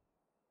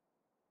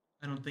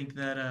 I don't think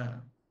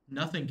that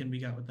nothing can be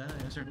got with that.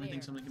 I certainly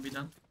think something can be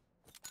done.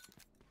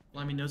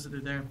 Blimey knows that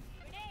they're there.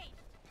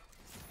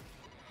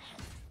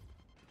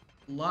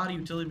 A lot of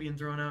utility being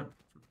thrown out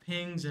for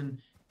pings and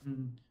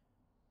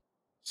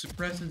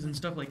suppressants and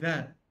stuff like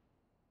that.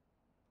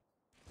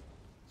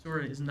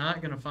 Sora is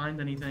not going to find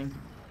anything.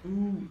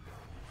 Ooh.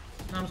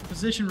 Snam's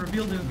position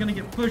revealed and is going to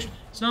get pushed.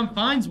 Snam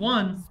finds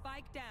one.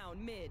 Spike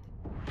down mid.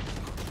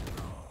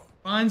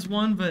 Finds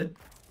one, but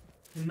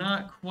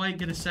cannot quite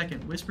get a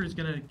second. Whisper's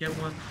going to get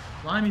one.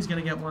 Blimey's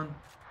going to get one.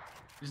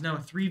 There's now a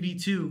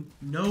 3v2.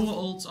 No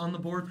ults on the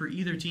board for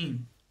either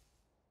team.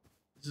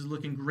 This is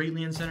looking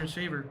greatly in center's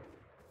favor.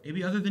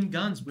 Maybe other than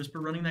guns. Whisper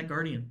running that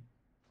Guardian.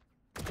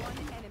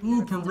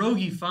 Ooh,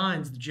 Pierogi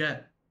finds the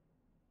Jet.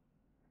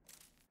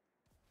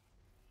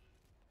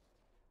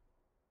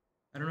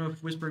 I don't know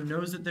if Whisper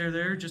knows that they're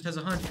there, just has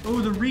a hunch.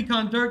 Oh, the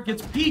recon dart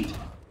gets peeked.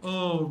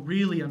 Oh,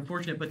 really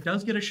unfortunate, but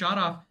does get a shot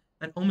off.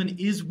 That Omen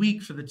is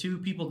weak for the two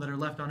people that are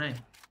left on A.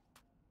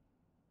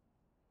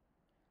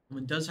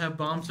 Omen does have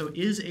bomb, so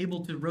is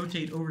able to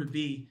rotate over to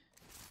B.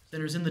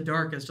 Center's in the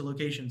dark as to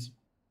locations.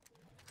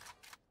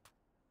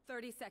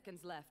 30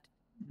 seconds left.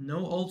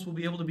 No ults will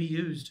be able to be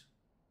used.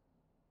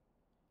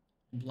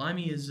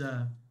 Blimey is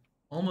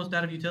almost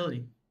out of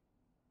utility.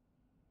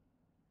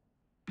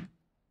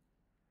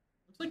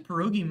 Looks like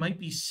Pierogi might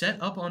be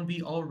set up on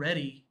B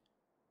already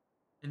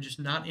and just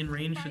not in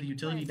range for the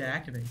utility to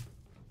activate.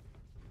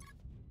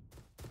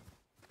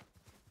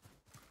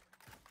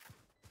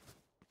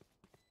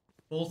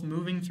 Both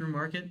moving through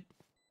market.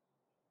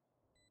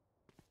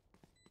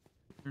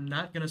 They're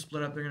not going to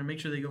split up. They're going to make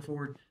sure they go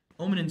forward.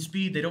 Omen and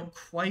Speed, they don't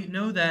quite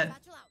know that.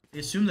 They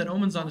assume that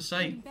Omen's on a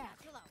site.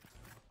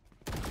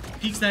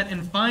 Peeks that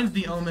and finds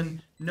the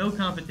Omen. No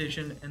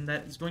competition. And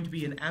that is going to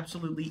be an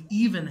absolutely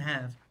even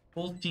half.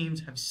 Both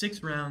teams have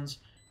 6 rounds.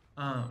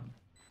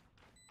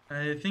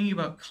 Thinking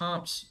about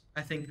comps,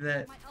 I think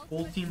that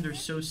both teams are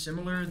so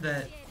similar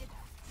that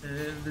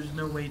there's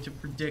no way to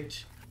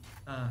predict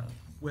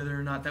whether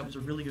or not that was a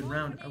really good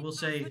round. I will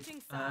say,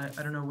 I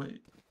don't know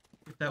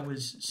if that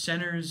was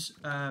center's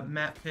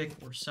map pick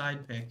or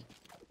side pick.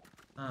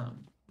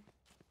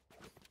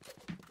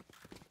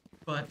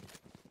 But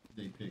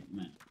they picked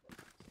map.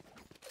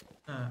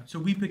 So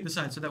we picked the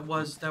side. So that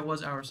was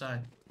our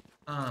side.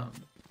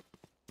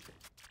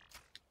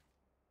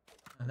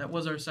 That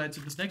was our side.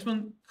 So this next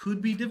one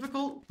could be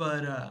difficult,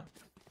 but I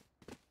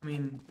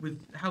mean, with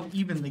how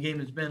even the game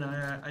has been,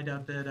 I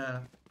doubt that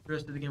the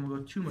rest of the game will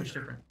go too much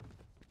different.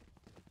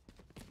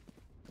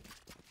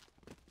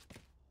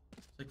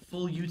 It's like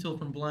full util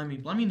from Blimey.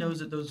 Blimey knows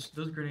that those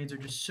grenades are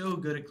just so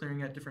good at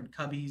clearing out different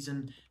cubbies,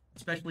 and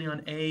especially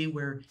on A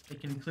where it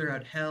can clear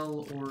out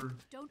hell or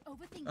Don't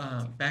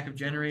overthink backup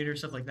generator,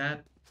 stuff like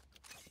that.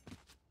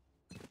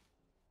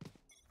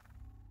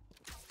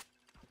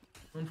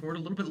 Going forward, a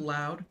little bit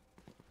loud.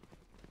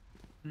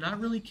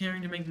 Not really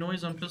caring to make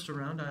noise on pistol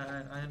round.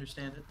 I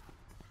understand it.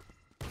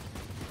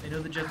 They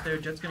know the Jet's there.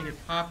 Jet's gonna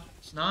get popped.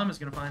 Snam is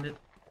gonna find it.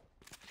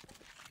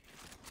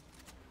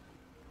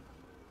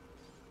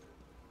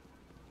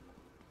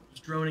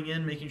 Just droning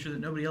in, making sure that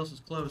nobody else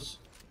is close.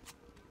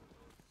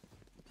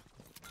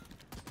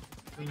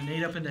 Throwing the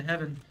nade up into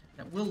heaven.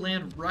 That will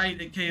land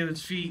right at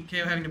KO's feet.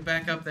 KO having to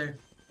back up there.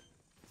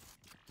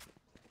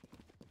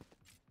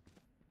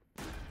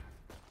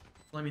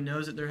 Blimey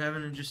knows that they're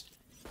heaven and just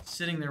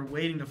sitting there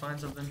waiting to find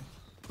something.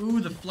 Ooh,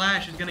 the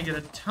flash is going to get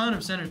a ton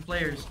of center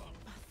players.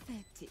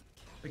 Pathetic.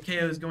 But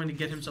KO is going to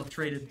get himself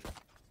traded.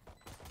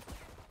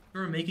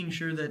 We're making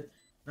sure that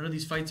none of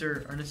these fights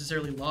are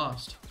necessarily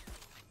lost.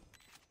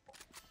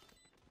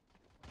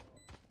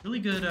 Really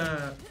good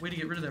way to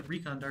get rid of that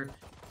recon dart.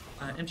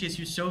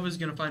 MTSU Sova is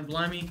going to find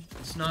Blimey,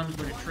 and Snam is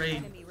going to trade.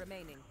 Enemy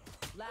remaining.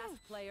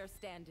 Last player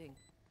standing.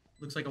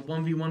 Looks like a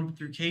 1v1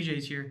 through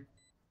KJ's here.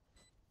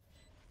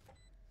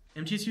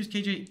 MTSU's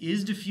KJ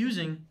is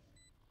diffusing,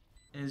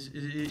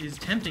 is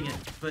tempting it,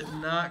 but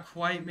not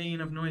quite making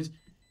enough noise.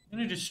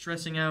 Kind of just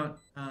stressing out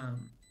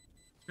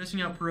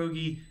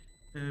Pierogi,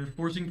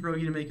 forcing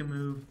Pierogi to make a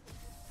move,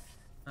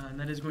 and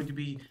that is going to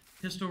be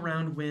pistol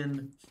round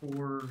win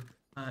for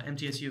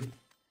MTSU.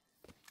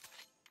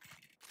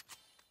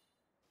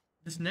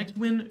 This next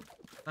win,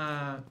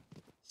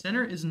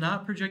 Center is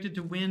not projected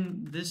to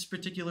win this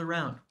particular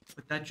round,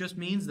 but that just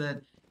means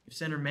that if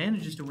Center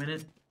manages to win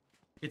it,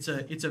 it's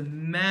a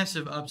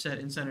massive upset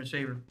in Center's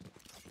favor.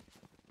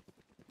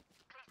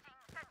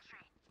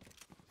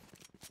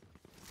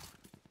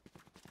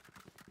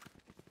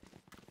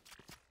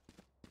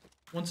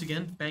 Once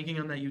again, banking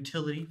on that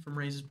utility from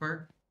Raze's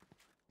part.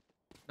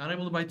 Not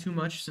able to buy too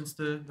much since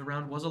the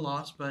round was a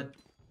loss, but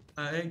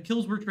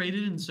kills were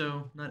traded, and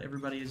so not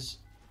everybody is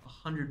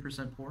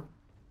 100% poor.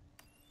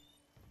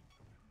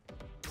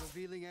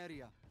 Revealing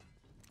area.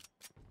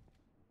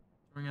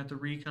 Throwing out the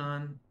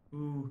recon.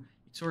 Ooh,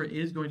 Sora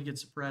is going to get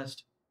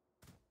suppressed.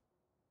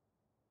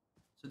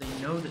 So they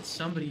know that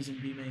somebody's in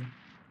B main.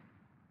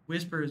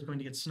 Whisper is going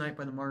to get sniped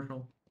by the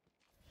Marshal.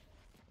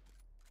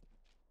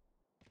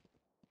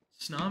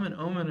 Snam and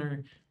Omen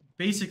are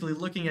basically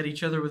looking at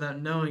each other without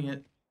knowing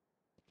it.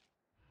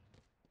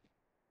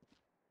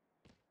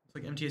 Looks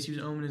like MTSU's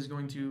Omen is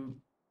going to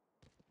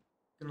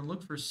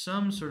look for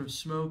some sort of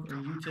smoke or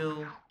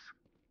util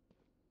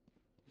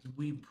as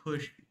we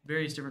push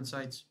various different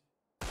sites.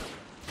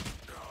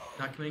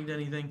 Not committing to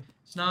anything.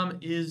 Snam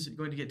is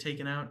going to get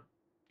taken out.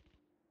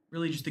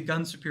 Really just the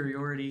gun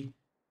superiority.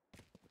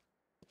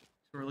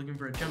 So we're looking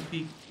for a jump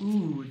peek.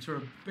 Ooh, it's sort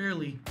of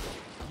barely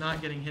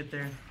not getting hit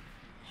there.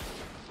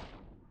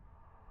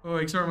 Oh,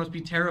 Xora must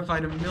be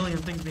terrified of a million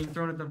things being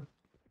thrown at them.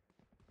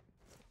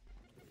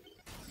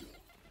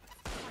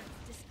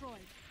 destroyed.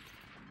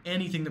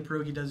 Anything that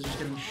Pierogi does is just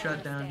getting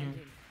shut down here.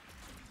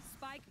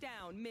 Spike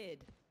down mid.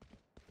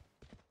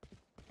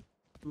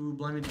 Ooh,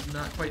 Blimey does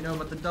not quite know,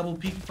 but the double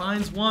peek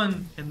finds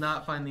one,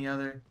 cannot find the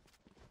other.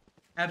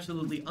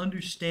 Absolutely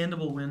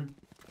understandable win.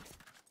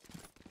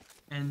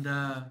 And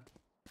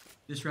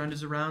this round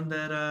is a round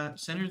that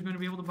Center is going to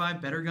be able to buy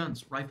better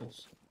guns,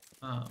 rifles.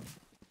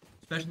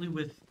 Especially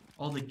with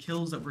all the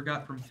kills that were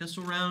got from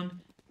pistol round,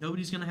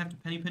 nobody's going to have to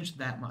penny pinch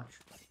that much.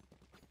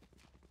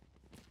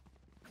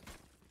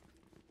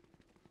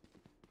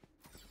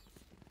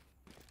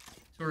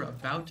 So we're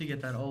about to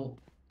get that ult.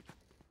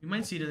 We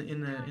might see it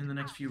in the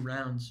next few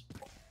rounds.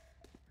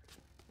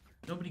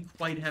 Nobody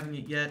quite having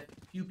it yet.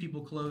 Few people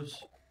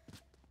close.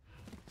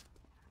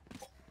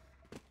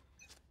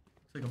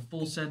 Looks like a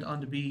full send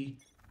onto B.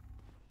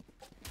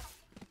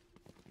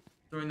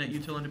 Throwing that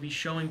util onto B,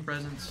 showing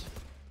presence.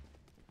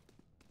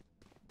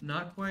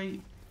 Not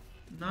quite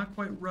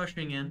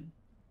rushing in,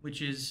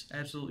 which is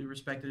absolutely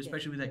respected,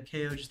 especially with that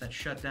KO, just that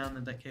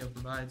shutdown that KO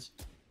provides.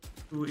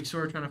 Ooh,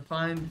 Xora trying to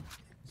find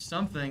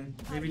something.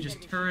 Maybe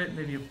just turret,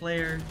 maybe a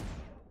player.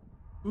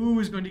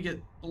 Ooh, is going to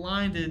get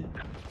blinded.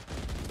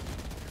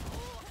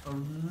 A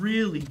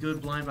really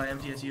good blind by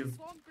MTSU.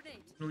 Swarm grenade.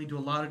 It's going to lead to a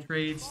lot of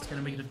trades. It's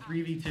going to make it a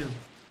 3v2.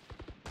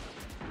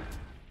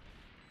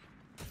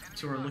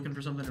 Xora looking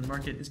for something to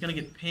market. It's going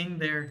to get pinged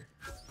there.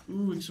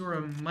 Ooh,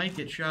 Xora might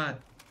get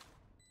shot.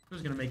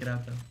 Who's going to make it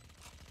out, though?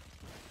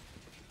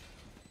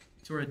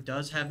 Xora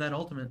does have that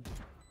ultimate.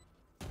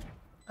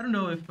 I don't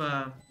know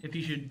if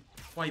he should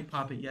quite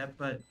pop it yet,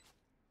 but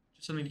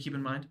just something to keep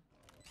in mind.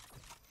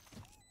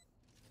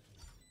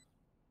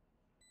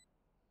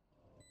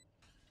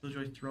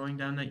 Killjoy throwing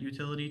down that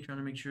utility, trying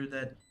to make sure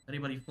that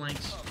anybody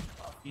flanks,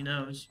 he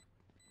knows.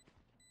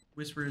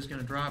 Whisper is going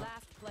to drop.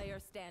 Last player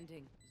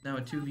standing. Now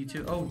a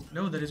 2v2. Oh,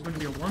 no, that is going to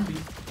be a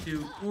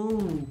 1v2.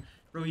 Oh,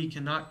 Rogi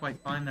cannot quite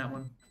find that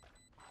one.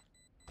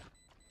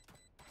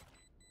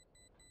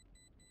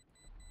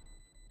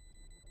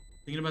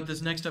 Thinking about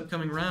this next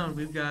upcoming round,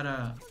 we've got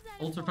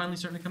ults are finally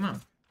starting to come out.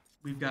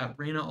 We've got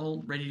Reyna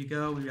ult ready to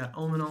go. We've got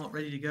Omen ult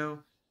ready to go.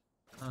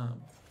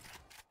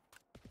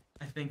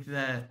 I think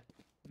that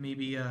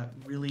maybe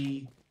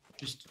really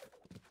just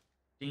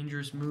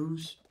dangerous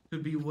moves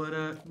could be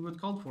what's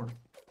called for.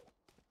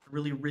 A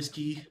really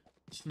risky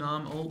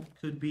Snom ult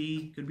could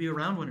be a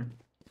round winner.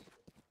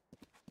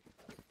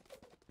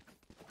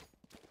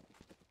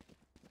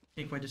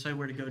 Can't quite decide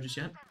where to go just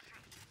yet.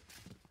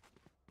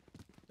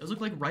 Does look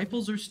like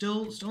rifles are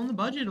still in the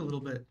budget a little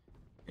bit.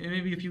 And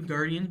maybe a few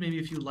guardians, maybe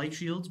a few light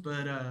shields,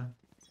 but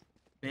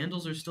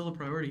vandals are still a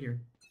priority here.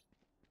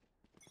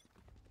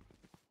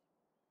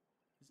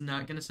 It's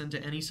not going to send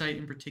to any site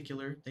in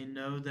particular. They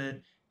know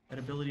that that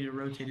ability to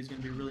rotate is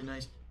going to be really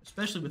nice,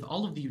 especially with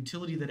all of the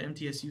utility that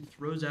MTSU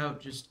throws out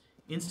just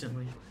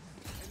instantly.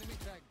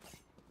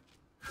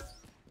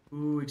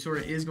 Ooh,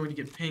 Ixora is going to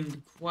get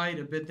pinged quite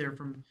a bit there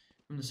from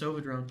the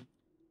Sova drone.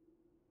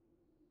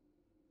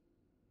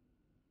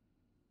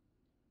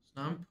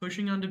 So now I'm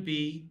pushing onto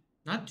B.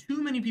 Not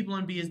too many people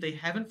on B as they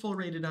haven't full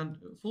rotated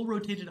onto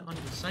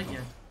the site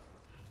yet.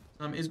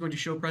 Is going to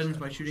show presence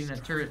by shooting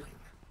that turret.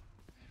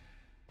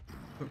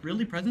 But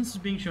really, presence is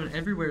being shown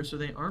everywhere, so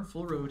they aren't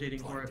full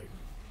rotating for it.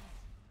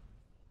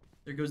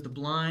 There goes the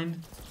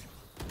blind.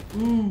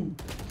 Ooh!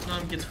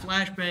 Snom gets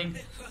flashbang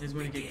and is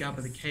going to get got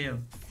by the KO.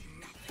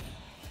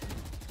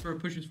 Sora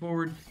pushes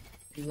forward,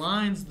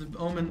 blinds the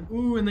Omen.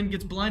 Ooh, and then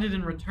gets blinded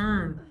in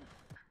return.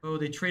 Oh,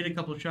 they trade a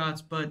couple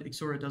shots, but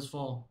Ixora does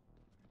fall.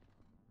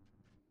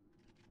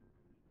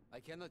 I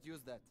cannot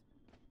use that.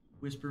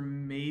 Whisper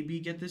maybe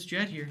get this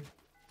jet here.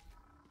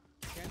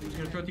 He's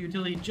going to throw out the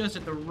utility just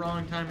at the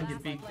wrong time and get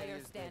Last beat. player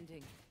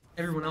standing.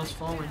 Everyone else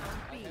falling.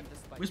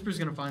 Whisper's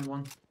going to find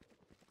one.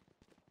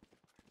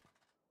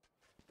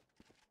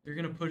 They're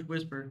going to push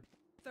Whisper.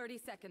 30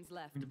 seconds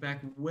left. Going to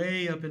back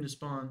way up into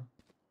spawn.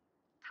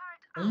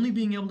 Only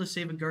being able to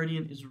save a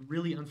Guardian is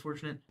really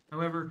unfortunate.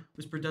 However,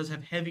 Whisper does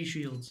have heavy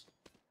shields.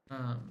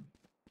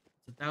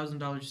 It's a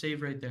 $1,000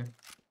 save right there.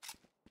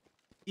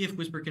 If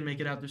Whisper can make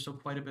it out, there's still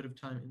quite a bit of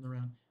time in the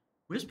round.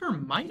 Whisper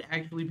might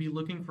actually be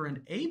looking for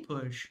an A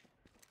push.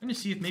 I'm going to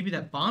see if maybe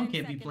that bomb 10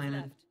 can't be seconds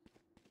planted. left.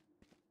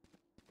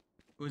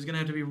 But he's going to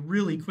have to be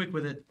really quick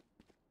with it.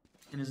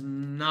 And is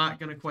not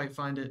going to quite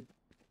find it.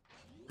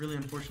 Really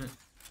unfortunate.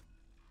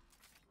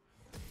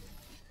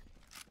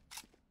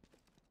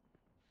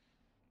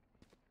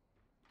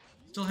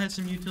 Still has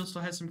some util,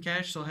 still has some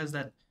cash, still has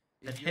that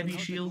heavy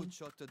shield.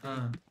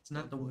 It's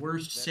not the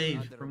worst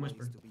save from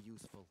Whisper.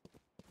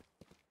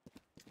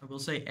 I will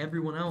say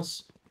everyone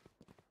else,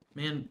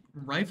 man,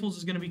 rifles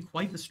is going to be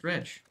quite the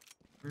stretch.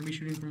 We're going to be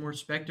shooting for more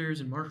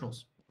Spectres and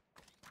Marshals.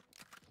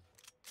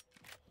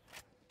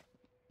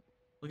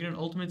 Looking at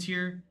ultimates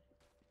here,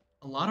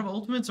 a lot of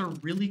ultimates are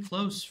really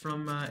close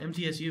from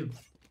MTSU.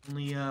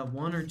 Only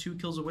 1 or 2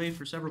 kills away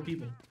for several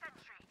people.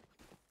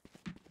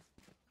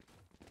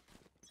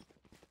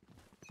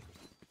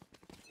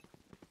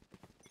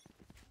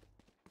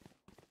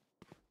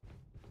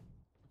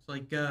 Looks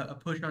like a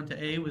push onto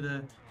A with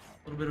a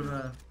little bit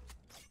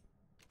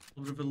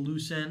of a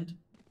loose end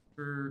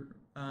for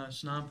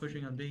Snom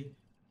pushing on B.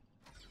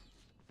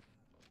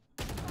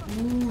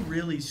 Ooh,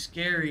 really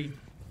scary.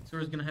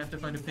 Ixora's gonna have to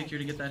find a picture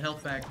to get that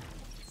health back.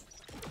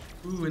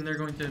 Ooh, and they're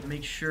going to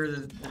make sure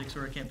that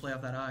Ixora can't play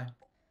off that eye.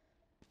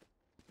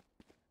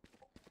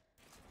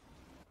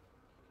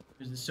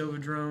 There's the Sova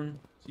drone.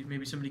 See if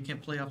maybe somebody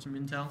can't play off some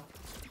intel.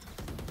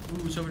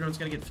 Ooh, Sova drone's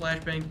gonna get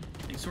flashbang.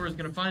 Ixora's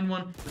gonna find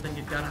one, but then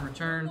get got in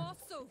return.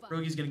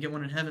 Rogi's gonna get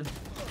one in heaven.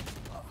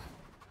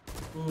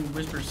 Ooh,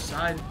 Whisper's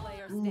side.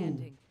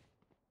 Ooh.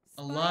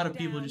 A lot of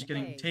people just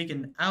getting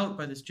taken out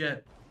by this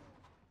jet.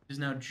 It is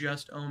now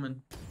just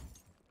Omen.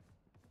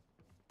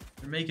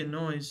 They're making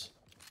noise.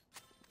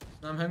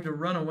 So I'm having to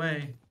run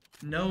away,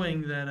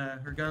 knowing that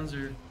her guns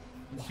are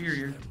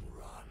inferior.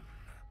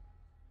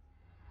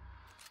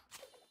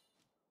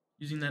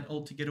 Using that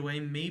ult to get away.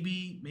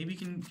 Maybe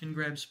can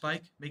grab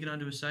Spike, make it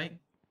onto a site.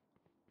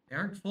 They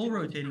aren't full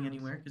rotating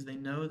anywhere because they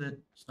know that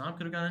Snom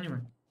could have gone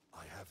anywhere.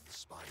 I have the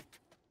spike.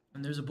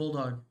 And there's a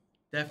Bulldog.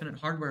 Definite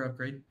hardware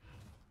upgrade.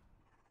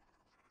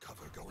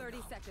 Cover going 30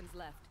 out. seconds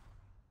left.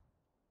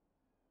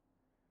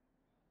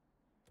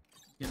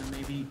 Gonna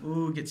maybe,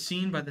 ooh, get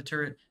seen by the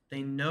turret.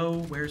 They know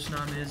where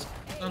Snom is.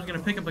 Snom's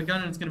gonna pick up a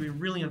gun and it's gonna be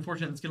really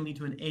unfortunate. It's gonna lead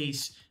to an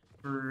ace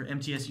for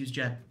MTSU's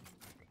jet.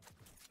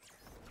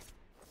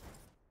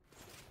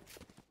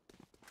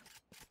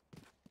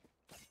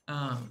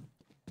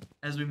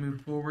 As we move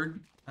forward,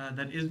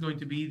 that is going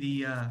to be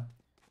the,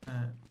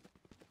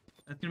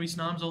 that's gonna be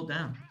Snom's ult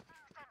down.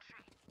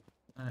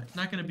 It's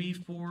not gonna be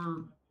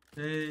for,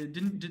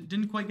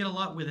 didn't quite get a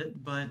lot with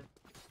it, but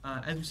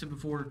as we said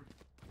before,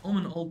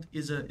 Omen ult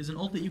is an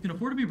ult that you can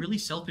afford to be really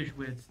selfish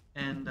with,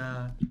 and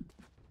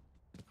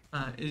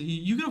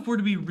you can afford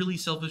to be really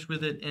selfish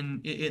with it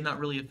and it not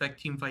really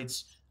affect team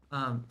fights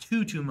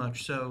too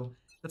much. So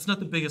that's not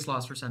the biggest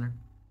loss for center.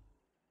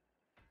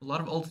 A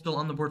lot of ult still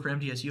on the board for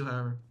MTSU,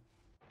 however.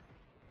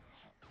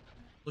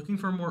 Looking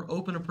for a more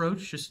open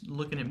approach, just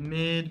looking at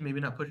mid,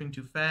 maybe not pushing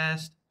too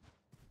fast.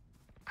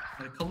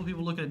 Got a couple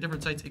people looking at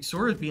different sites.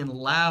 Ixora is being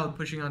loud,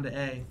 pushing onto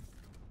A.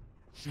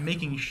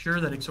 Making sure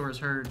that Ixora is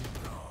heard.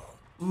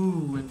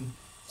 Ooh, and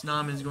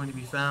Snam is going to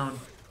be found.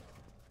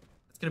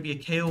 It's going to be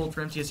a KO ult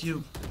for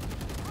MTSU.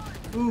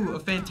 Ooh, a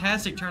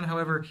fantastic turn,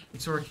 however,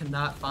 Ixora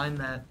cannot find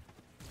that.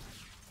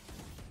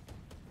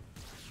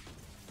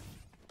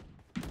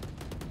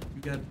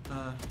 You got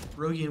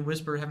Rogi and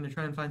Whisper having to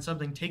try and find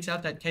something. Takes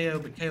out that KO,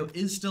 but KO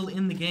is still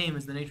in the game,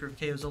 as the nature of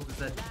KO's ult is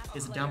that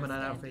it's a down but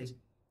not out phase.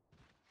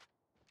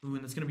 Ooh,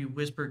 and that's going to be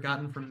Whisper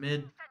gotten from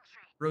mid.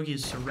 Rogi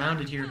is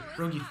surrounded here.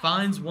 Rogi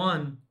finds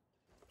one.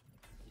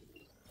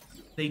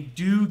 They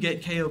do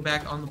get KO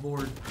back on the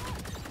board.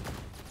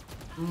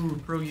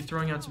 Ooh, Rogi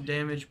throwing out some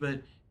damage,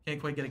 but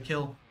can't quite get a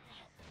kill.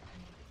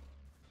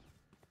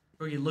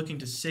 Rogi looking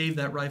to save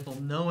that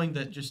rifle, knowing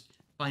that just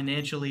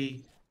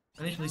financially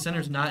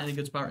Center's not in a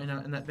good spot right now,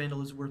 and that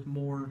Vandal is worth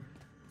more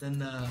than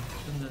the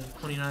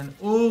 29.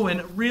 Oh,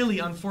 and really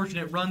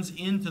unfortunate runs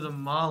into the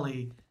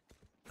Molly.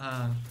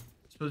 I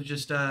suppose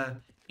just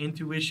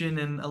intuition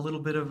and a little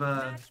bit of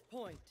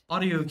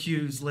audio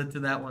cues led to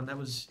that one. That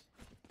was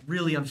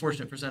really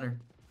unfortunate for Center.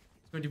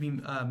 It's going to be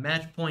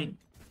match point.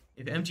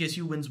 If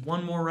MTSU wins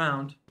one more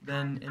round,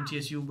 then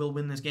MTSU will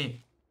win this game.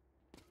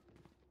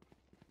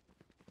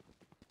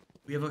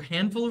 We have a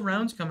handful of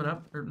rounds coming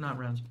up, or not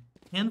rounds,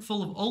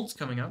 handful of ults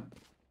coming up.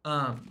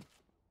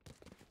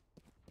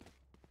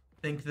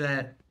 Think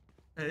that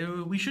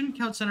we shouldn't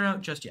count Center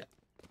out just yet.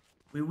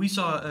 We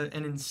saw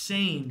an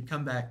insane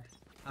comeback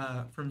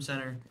from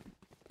Center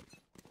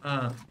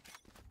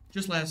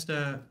just last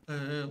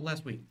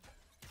week.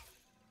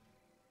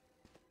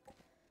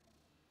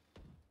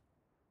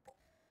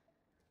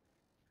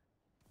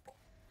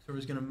 So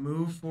we're going to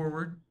move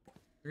forward.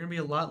 They're going to be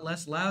a lot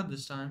less loud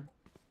this time.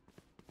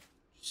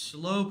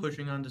 Slow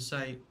pushing onto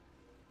site.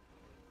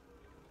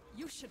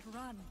 You should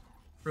run.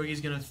 Rogi's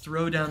going to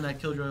throw down that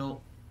Killjoy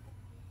ult.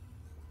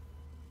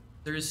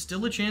 There is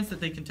still a chance that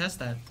they contest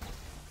that.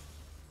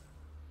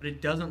 But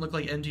it doesn't look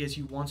like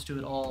MTSU wants to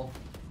at all.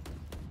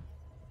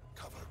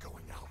 Cover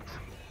going out.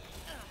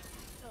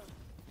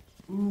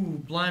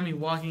 Ooh, Blimey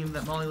walking into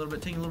that Molly a little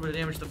bit, taking a little bit of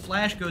damage. The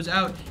flash goes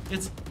out.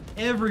 It's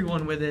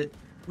everyone with it.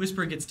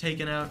 Whisper gets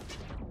taken out.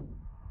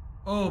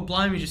 Oh,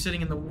 Blimey just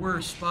sitting in the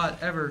worst spot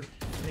ever.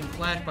 Getting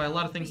flashed by a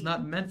lot of things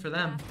not meant for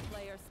them.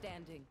 Player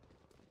standing.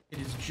 It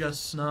is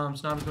just Snom.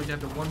 Snom is going to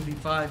have to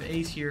 1v5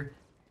 Ace here.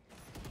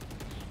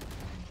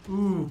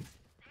 Ooh,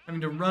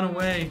 having to run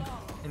away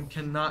and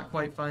cannot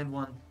quite find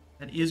one.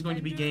 That is going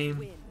to be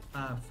game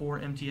for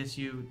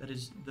MTSU. That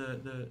is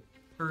the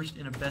first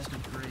in a best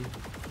of 3.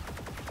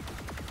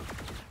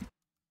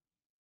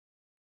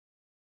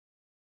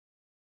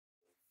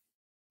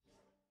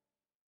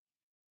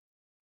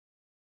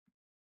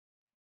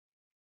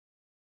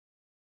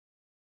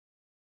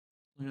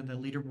 Look at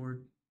that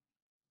leaderboard.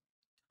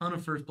 Ton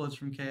of first bloods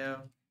from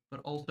KO,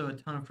 but also a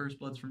ton of first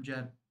bloods from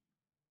Jet.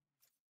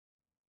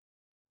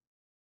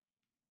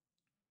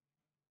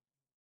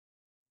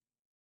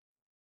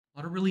 A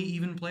lot of really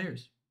even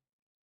players.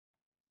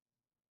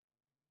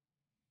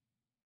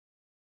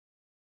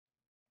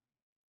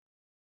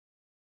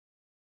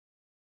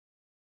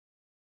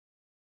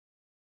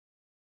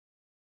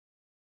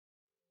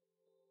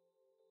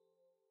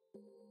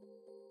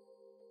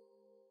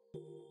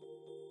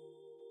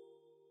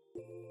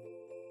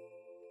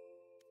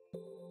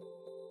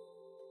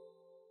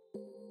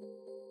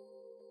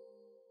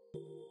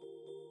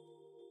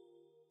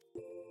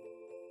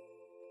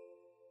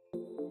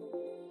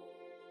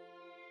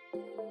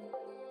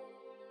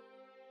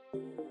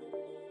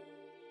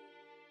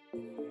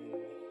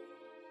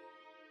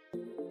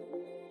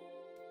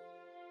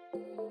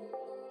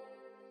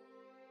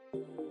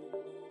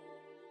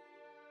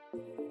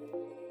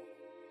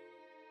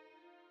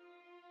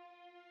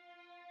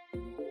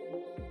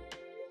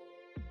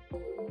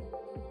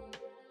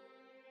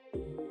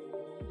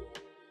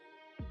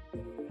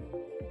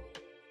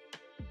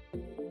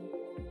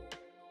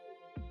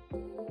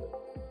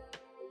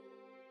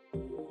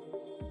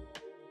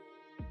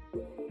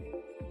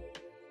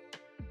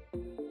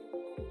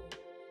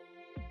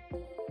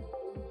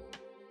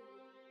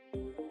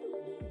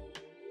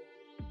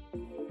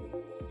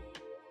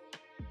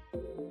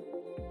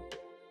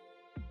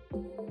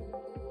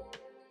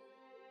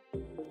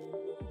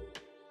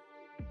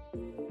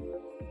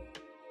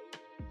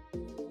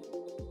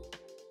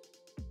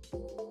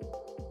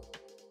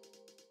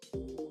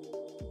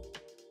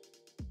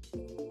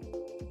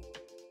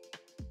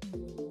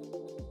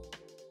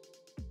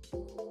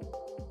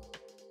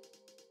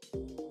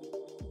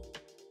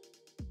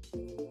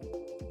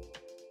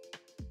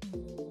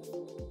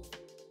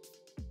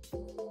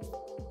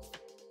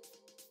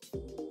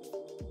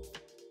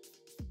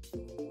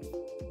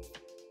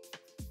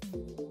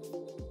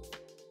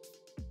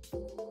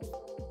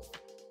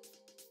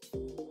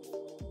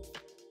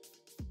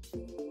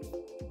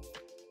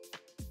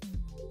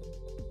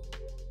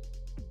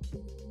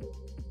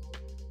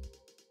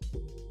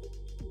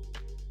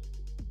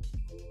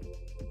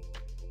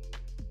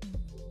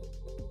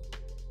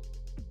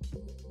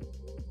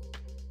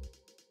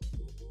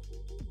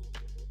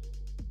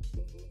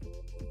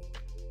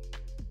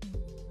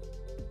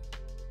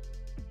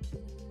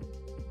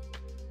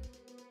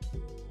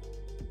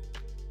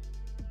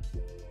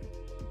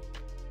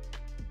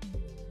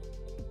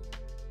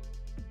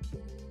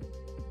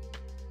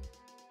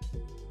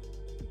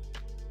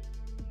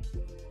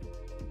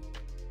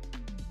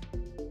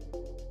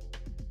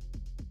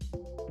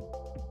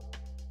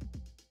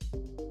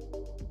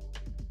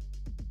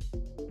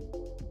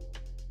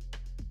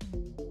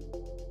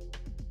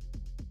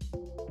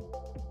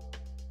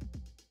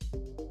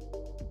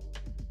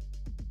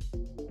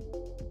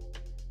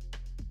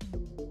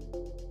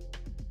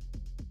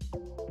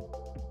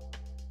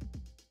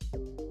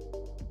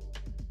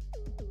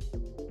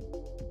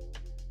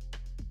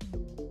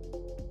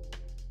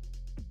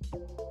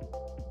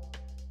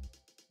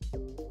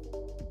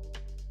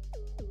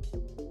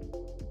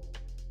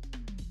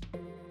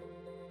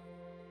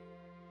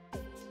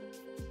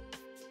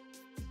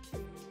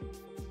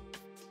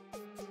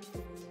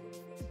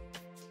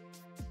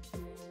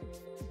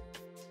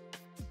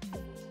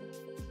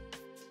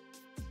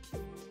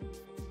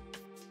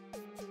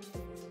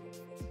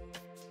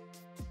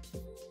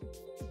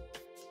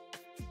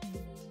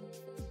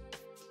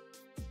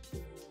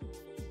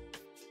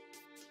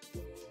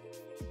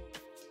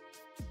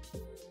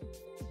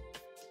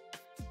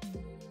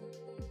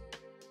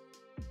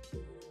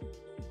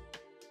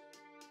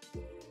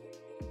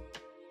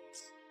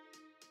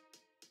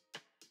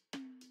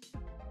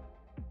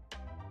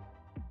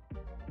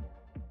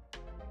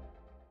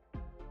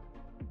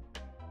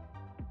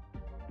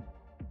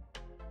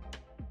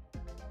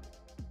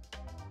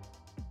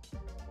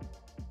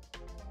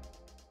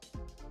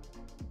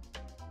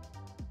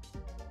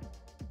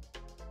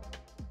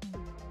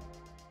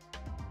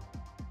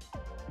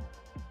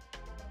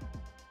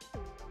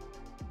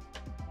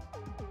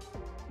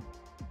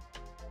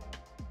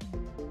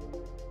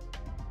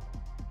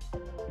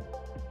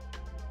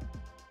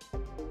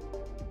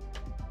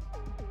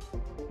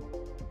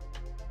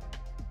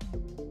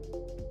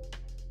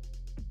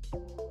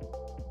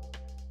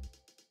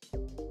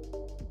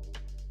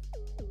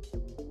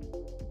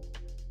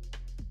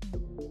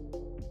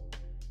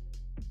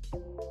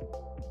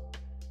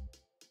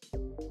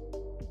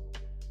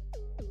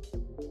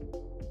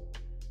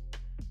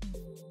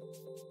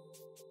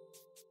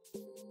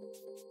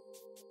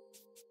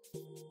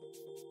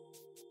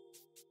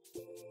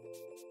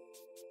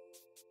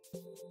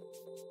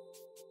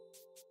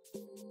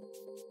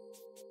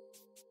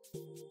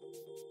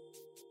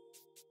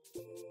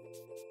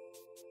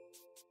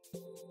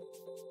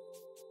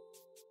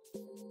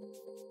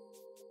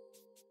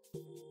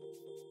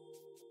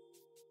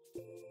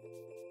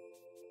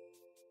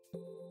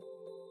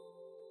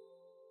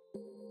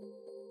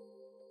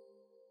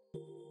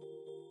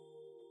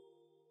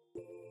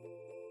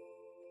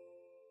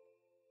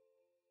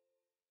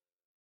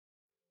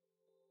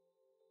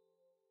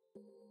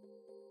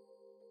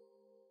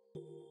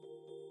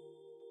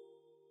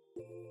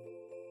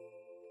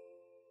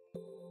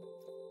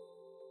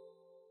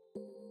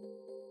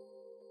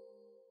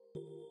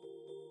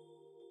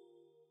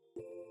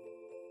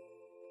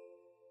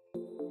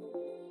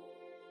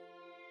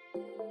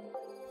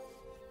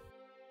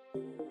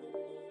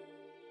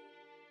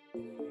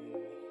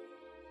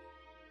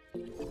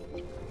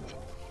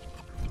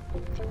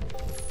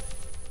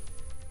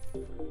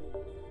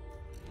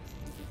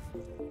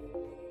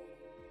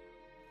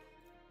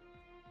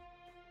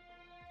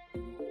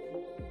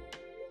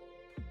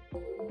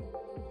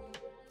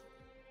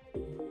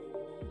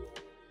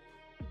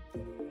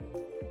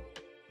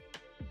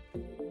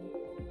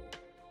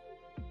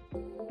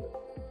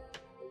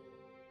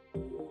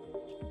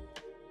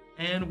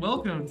 And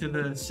welcome to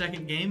the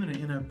second game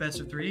in a best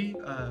of three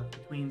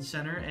between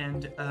Center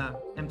and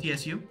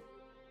MTSU.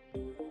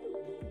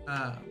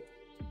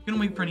 Gonna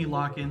wait for any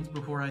lock-ins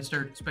before I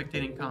start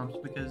spectating comps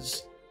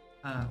because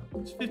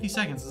it's 50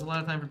 seconds. There's a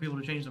lot of time for people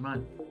to change their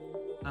mind.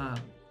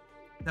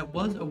 That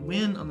was a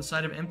win on the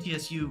side of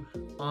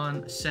MTSU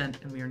on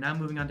Ascent, and we are now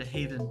moving on to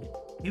Haven.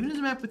 Haven is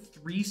a map with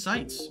 3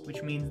 sites,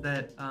 which means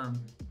that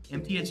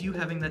MTSU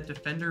having that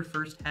defender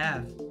first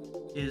half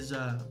is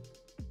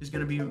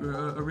going to be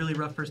a really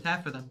rough first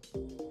half for them.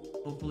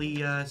 Hopefully,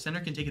 Center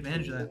can take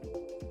advantage of that.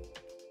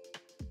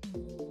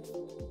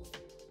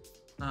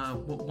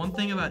 One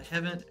thing about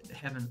Haven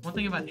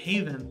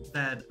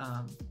that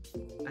I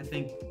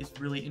think is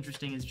really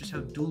interesting is just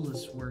how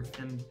duelists work,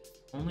 and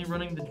only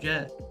running the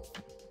jet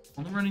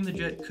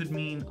could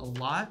mean a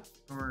lot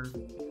or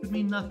it could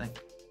mean nothing.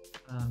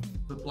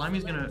 But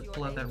Blimey's gonna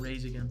pull out that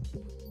raise again.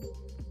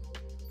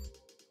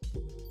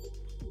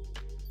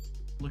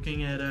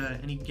 Looking at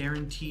any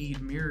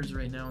guaranteed mirrors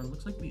right now, and it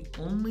looks like we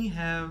only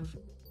have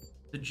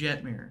the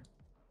jet mirror.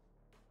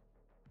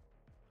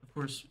 Of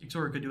course,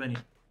 Ixora could do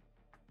anything.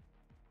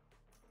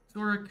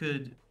 Ixora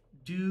could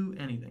do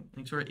anything.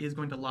 And Ixora is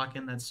going to lock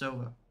in that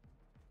Sova.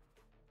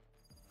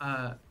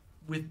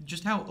 With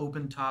just how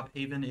open top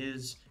Haven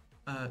is,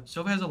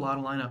 Sova has a lot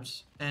of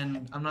lineups,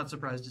 and I'm not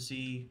surprised to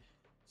see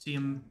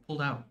him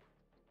pulled out.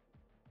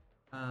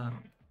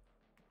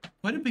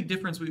 Quite a big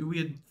difference. We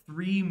had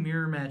 3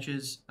 mirror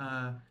matches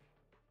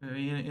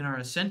in our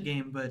Ascent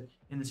game, but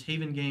in this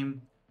Haven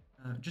game,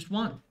 just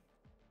 1.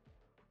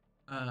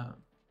 I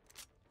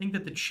think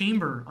that the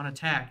chamber on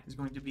attack is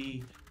going to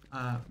be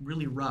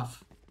really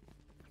rough,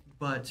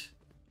 but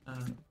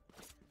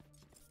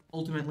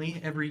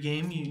ultimately, every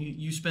game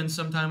you spend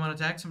some time on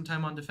attack, some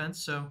time on defense,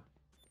 so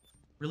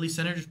really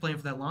Center just playing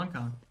for that long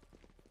con.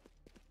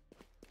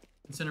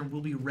 And Center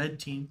will be red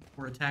team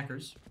for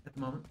attackers at the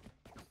moment.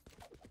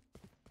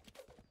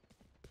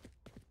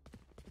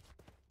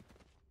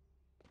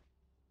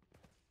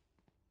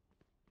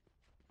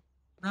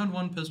 Round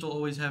 1 pistol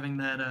always having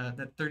that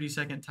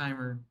 30-second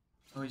timer.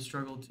 Always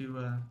struggle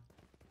to.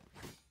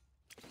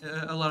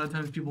 A lot of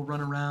times people run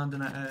around,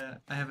 and I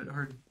have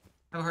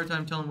a hard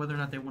time telling whether or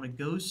not they want to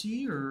go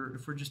C or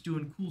if we're just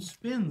doing cool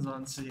spins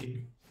on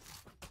C.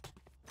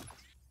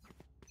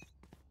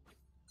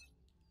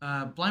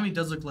 Blimey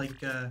does look like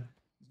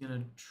he's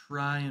gonna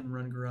try and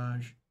run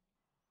garage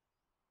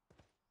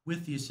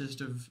with the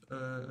assist of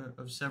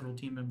several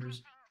team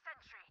members.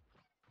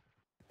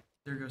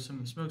 There goes some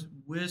of the smokes.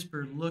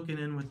 Whisper looking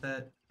in with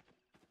that,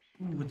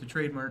 with the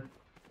trademark.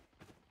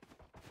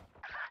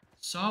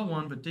 Saw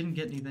one, but didn't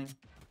get anything.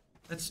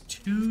 That's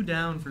 2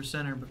 down for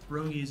Center, but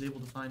Brogy is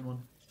able to find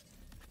one.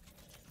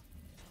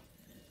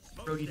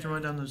 Brogy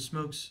throwing down those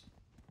smokes.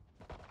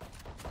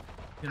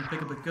 Gonna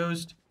pick up a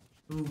ghost.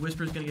 Ooh,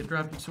 Whisper's gonna get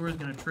dropped. Sora's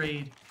gonna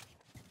trade.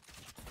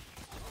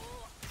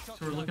 So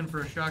we're looking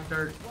for a shock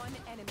dart.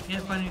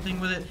 Can't find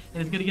anything with it,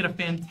 and it's gonna get a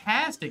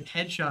fantastic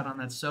headshot on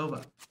that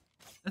Sova.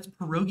 That's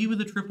Pierogi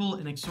with a triple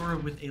and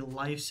Ixora with a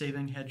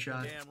life-saving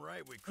headshot.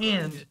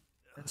 And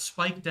that's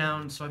spiked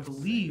down, so I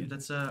believe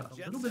that's a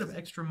little bit of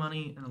extra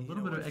money and a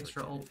little bit of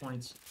extra ult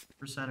points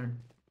for Center.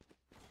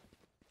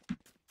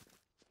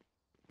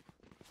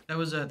 That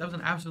was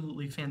an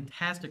absolutely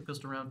fantastic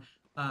pistol round.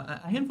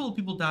 A handful of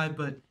people died,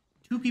 but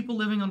 2 people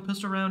living on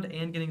pistol round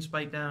and getting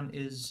spiked down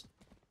is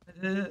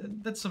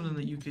that's something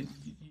that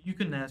you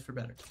couldn't ask for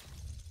better.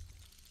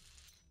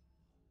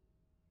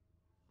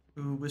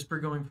 Ooh, Whisper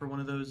going for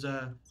one of those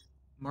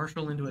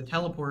Marshall into a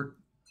teleport.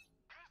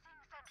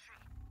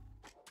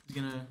 He's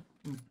gonna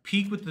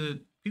peek with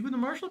the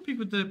Marshall, peek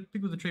with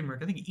the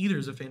trademark. I think either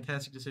is a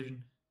fantastic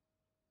decision.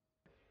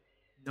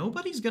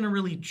 Nobody's gonna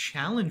really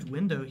challenge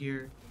window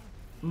here.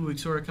 Ooh,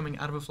 Ixora coming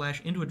out of a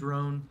flash into a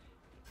drone.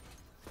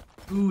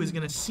 Ooh, is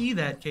gonna see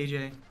that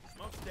KJ.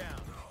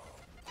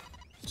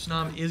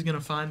 Snom is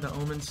gonna find the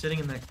Omen sitting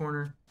in that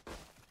corner.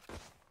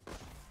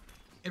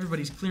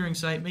 Everybody's clearing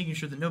sight, making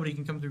sure that nobody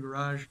can come through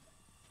garage.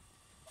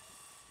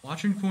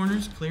 Watching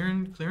corners,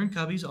 clearing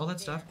cubbies, all that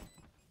stuff.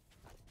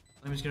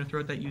 I'm just gonna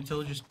throw out that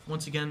utility, just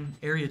once again,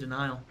 area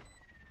denial.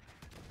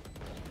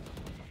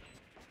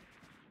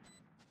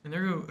 And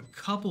there go a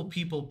couple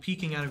people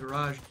peeking out of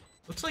garage.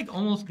 Looks like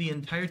almost the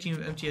entire team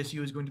of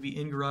MTSU is going to be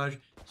in garage.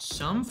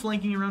 Some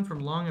flanking around from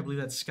long, I believe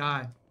that's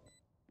Sky.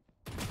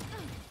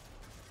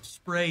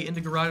 Spray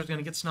into garage is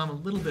gonna get Snom a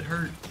little bit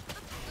hurt.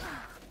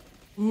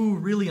 Ooh,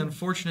 really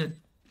unfortunate.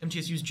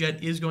 MTSU's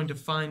jet is going to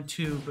find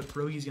 2, but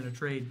Pierogi's going to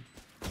trade.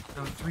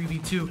 Now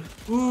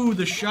 3v2. Ooh,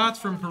 the shots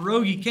from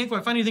Pierogi. Can't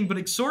quite find anything, but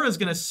Ixora's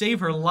going to save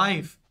her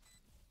life.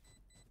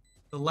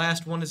 The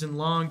last one is in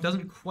long.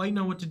 Doesn't quite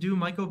know what to do.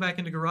 Might go back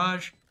into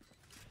garage.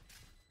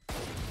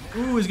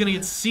 Ooh, is going to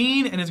get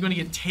seen and is going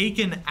to get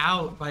taken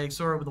out by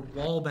Ixora with a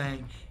wall bang.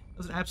 That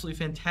was an absolutely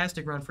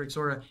fantastic round for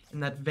Ixora.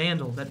 And that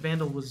Vandal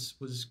was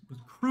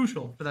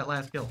crucial for that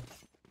last kill.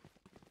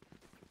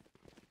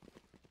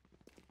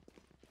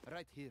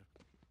 Right here.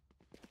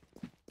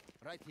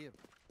 Right here.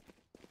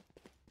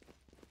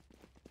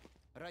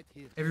 Right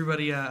here.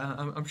 Everybody,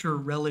 I'm sure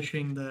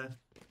relishing the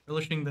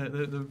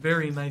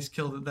very nice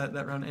kill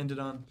that round ended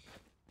on.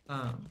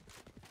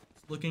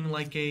 It's looking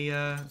like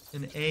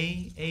an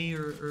A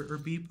or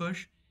B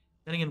push.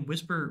 Then again,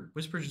 Whisper's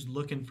just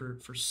looking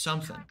for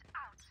something,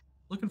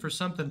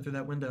 through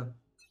that window.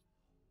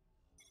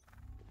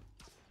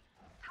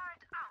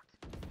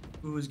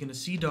 Ooh, is gonna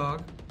see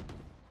dog.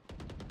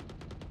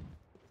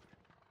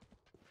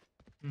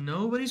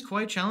 Nobody's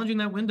quite challenging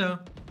that window,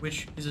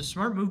 which is a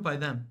smart move by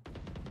them.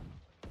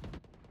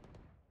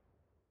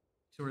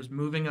 So we're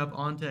moving up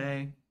onto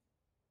A.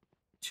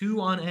 2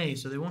 on A,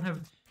 so they won't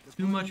have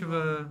too much of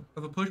a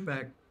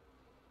pushback.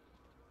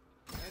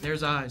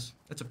 There's eyes.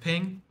 That's a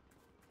ping.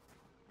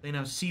 They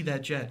now see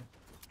that jet.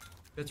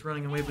 Jet's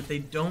running away, but they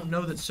don't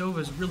know that Sova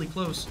is really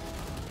close.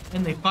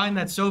 And they find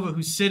that Sova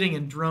who's sitting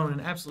in drone. An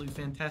absolutely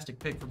fantastic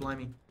pick for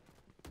Blimey.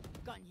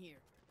 Gun here.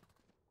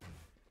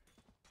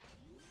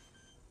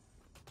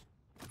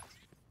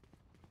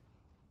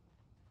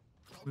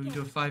 Moving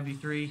to a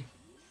 5v3.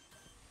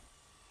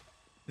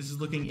 This is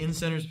looking in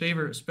Center's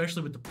favor,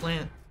 especially with the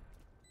plant.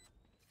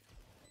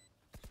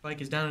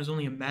 Spike is down. It's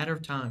only a matter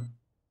of time.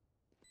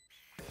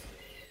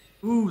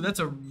 Ooh, that's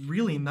a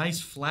really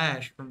nice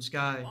flash from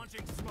Sky.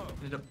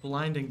 Ended up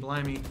blinding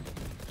Blimey.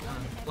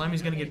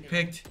 Blimey's going to get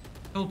picked.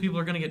 A couple people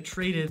are going to get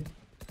traded.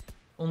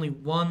 Only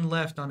one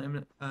left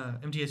on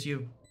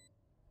MTSU.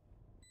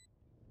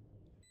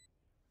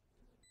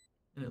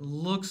 And it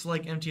looks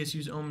like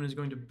MTSU's Omen is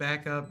going to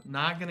back up.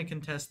 Not going to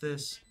contest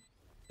this.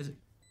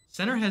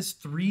 Center has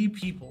 3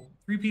 people.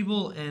 3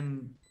 people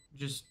and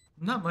just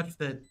not much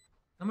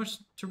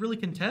to really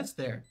contest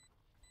there.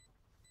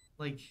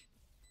 Like,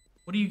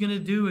 what are you going to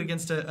do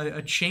against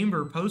a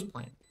chamber post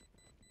plant?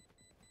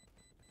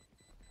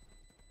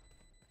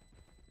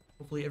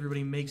 Hopefully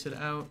everybody makes it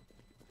out.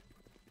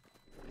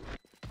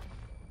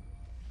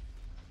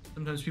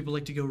 Sometimes people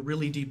like to go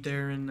really deep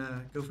there and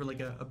go for like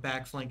a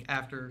back flank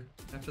after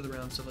the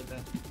round, stuff like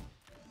that.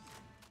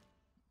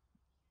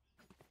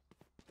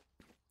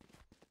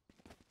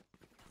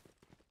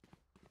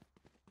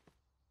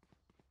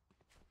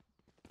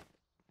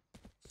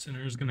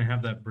 Center is going to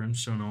have that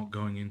Brimstone ult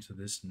going into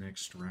this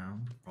next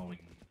round. Probably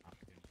not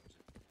going to use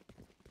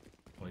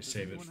it. Probably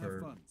save it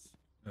for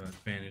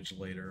advantage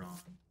later on.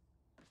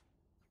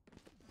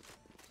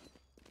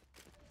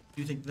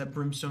 Do you think that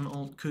Brimstone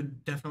ult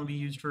could definitely be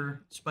used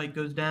for Spike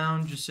goes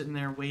down, just sitting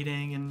there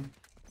waiting and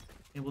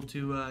able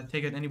to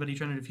take out anybody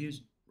trying to defuse?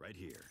 Right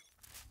here.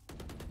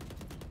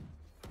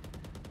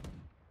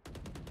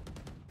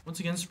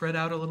 Once again, spread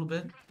out a little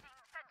bit.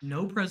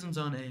 No presence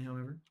on A,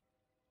 however.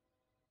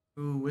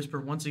 Ooh, Whisper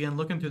once again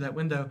looking through that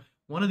window.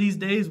 One of these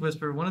days,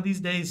 Whisper, one of these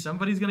days,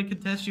 somebody's going to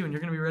contest you and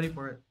you're going to be ready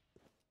for it.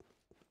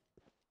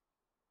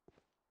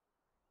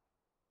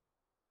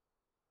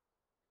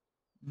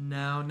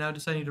 Now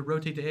deciding to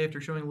rotate to A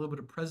after showing a little bit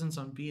of presence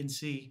on B and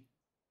C.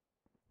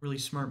 Really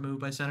smart move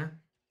by Center.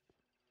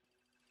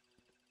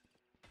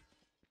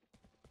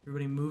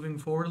 Everybody moving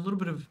forward. A little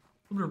bit of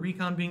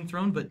recon being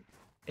thrown, but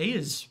A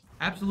is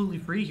absolutely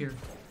free here.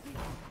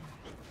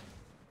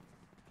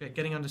 Okay,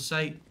 getting onto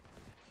site.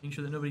 Making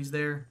sure that nobody's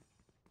there.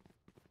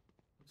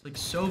 Looks like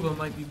Sova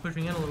might be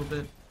pushing in a little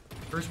bit.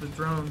 First with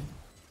drone.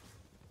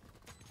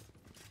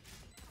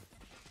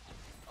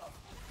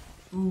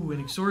 Ooh,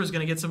 and Ixora's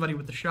going to get somebody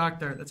with the shock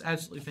there. That's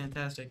absolutely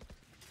fantastic.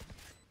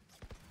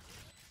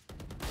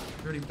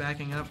 Already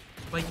backing up.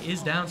 Spike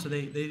is down, so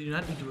they do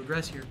not need to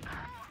regress here.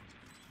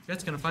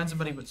 Jet's going to find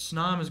somebody, but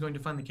Snom is going to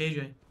find the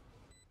KJ.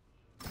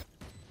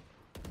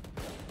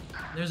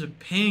 There's a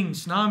ping.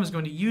 Snom is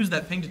going to use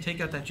that ping to take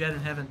out that Jet in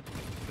heaven.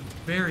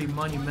 A very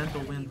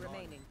monumental win.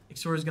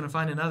 Ixora is going to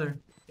find another.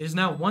 It is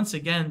now once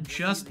again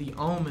just the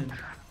Omen.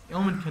 The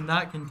Omen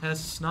cannot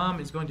contest. Snom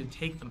is going to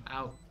take them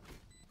out.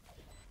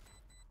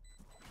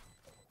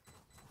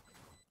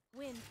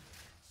 Win.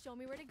 Show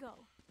me where to go.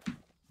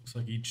 Looks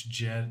like each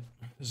jet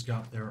has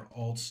got their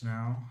ults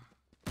now.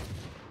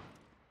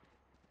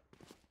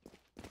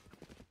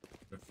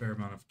 A fair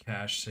amount of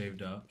cash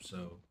saved up,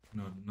 so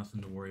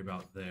nothing to worry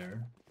about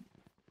there.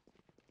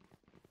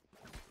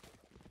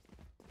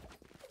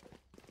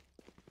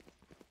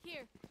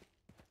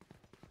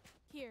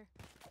 Here.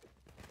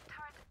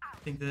 I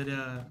think that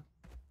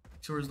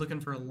Ixora's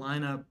looking for a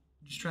lineup.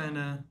 Just trying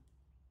to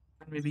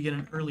maybe get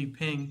an early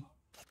ping.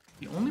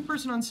 The only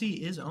person on C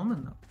is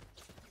Omen, though.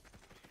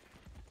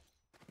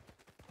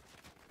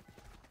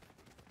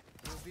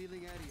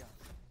 Revealing area.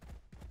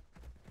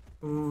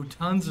 Ooh,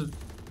 tons of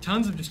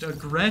just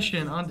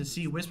aggression onto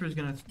C. Whisper's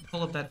gonna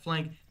pull up that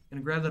flank,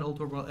 gonna grab that ult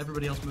orb while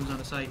everybody else moves on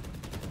to site.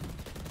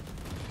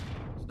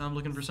 So now I'm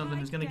looking for something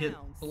who's gonna get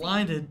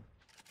blinded.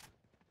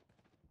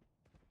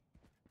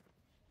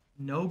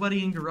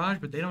 Nobody in garage,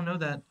 but they don't know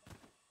that.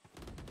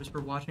 Whisper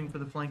watching for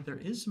the flank. There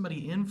is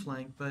somebody in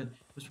flank, but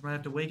Whisper might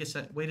have to wait a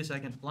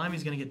second.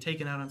 Blimey's going to get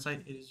taken out on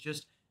site. It is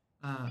just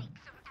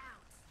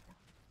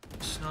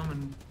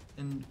Snum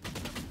and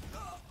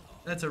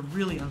that's a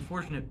really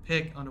unfortunate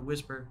pick onto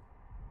Whisper.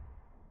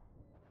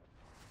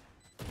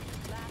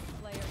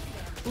 Last player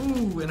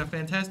standing. Ooh, and a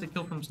fantastic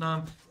kill from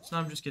Snom.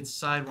 Snom just gets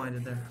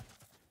sidewinded there.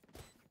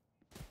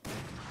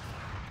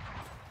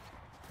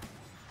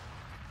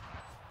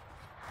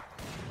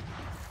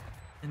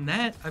 And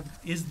that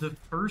is the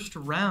first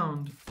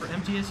round for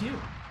MTSU.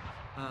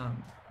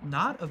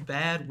 Not a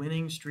bad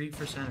winning streak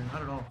for center,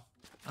 not at all.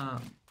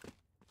 I'm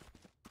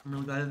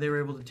really glad that they were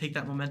able to take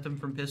that momentum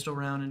from pistol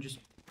round and just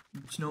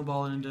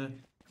snowball it into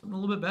something a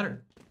little bit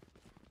better.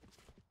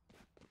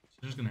 So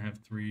they're just gonna have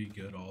 3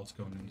 good alts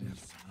going into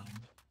this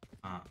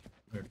round.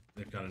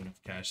 They've got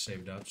enough cash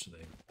saved up, so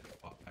they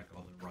bought back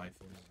all their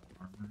rifles and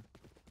armor.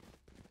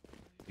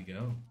 There we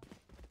go.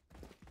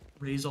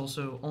 Ray's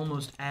also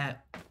almost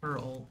at her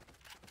ult.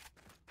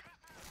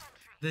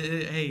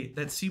 Hey,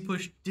 that C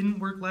push didn't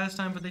work last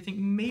time, but they think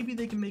maybe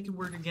they can make it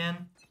work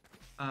again.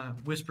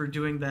 Whisper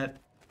doing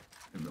that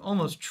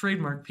almost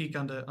trademark peek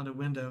onto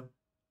window.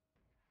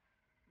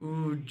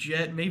 Ooh,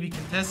 Jet maybe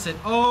contests it.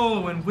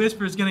 Oh, and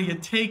Whisper's gonna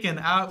get taken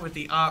out with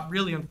the op.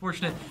 Really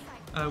unfortunate.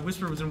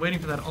 Whisper was waiting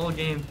for that all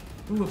game.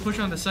 Ooh, a push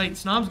on the site.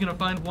 Snob's gonna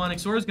find one.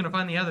 Xora's gonna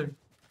find the other.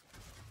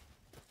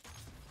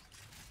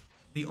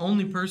 The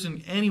only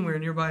person anywhere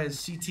nearby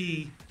is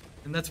CT,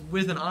 and that's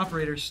with an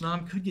operator.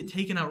 Snom could get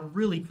taken out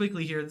really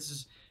quickly here. This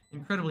is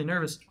incredibly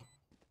nervous.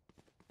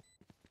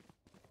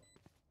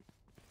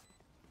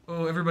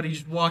 Oh, everybody's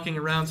just walking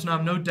around.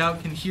 Snom, no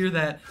doubt, can hear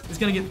that. He's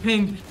going to get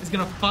pinged. He's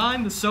going to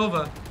find the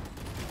Sova.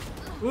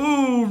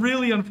 Ooh,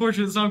 really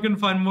unfortunate. Snom couldn't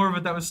find more,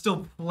 but that was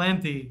still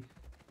plenty.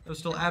 That was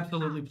still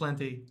absolutely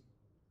plenty.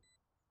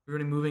 We're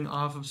already moving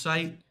off of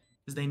site,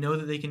 because they know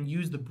that they can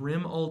use the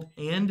Brim ult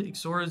and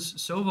Xora's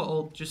Sova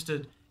ult just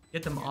to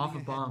get them off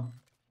of bomb.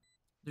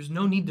 There's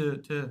no need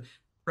to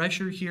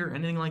pressure here or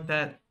anything like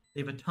that. They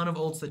have a ton of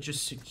ults that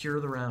just secure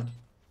the round.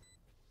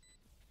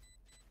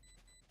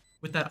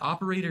 With that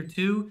operator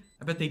too,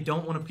 I bet they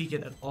don't want to peek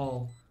it at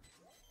all.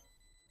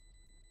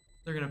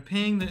 They're going to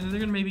ping, they're going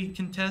to maybe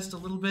contest a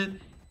little bit,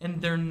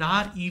 and they're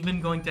not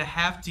even going to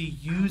have to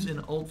use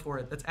an ult for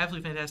it. That's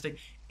absolutely fantastic.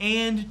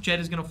 And Jet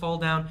is going to fall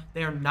down.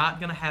 They are not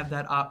going to have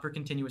that op for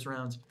continuous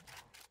rounds.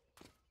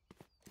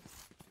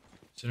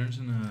 Center's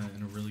in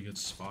a really good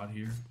spot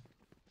here.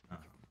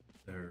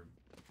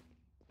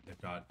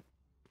 They've got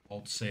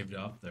ult saved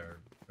up. They're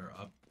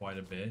up quite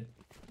a bit.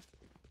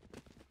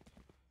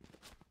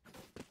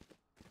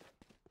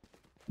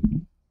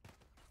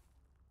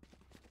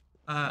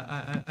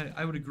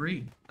 I would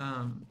agree.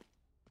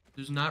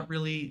 There's not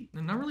really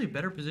a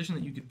better position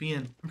that you could be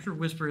in. I'm sure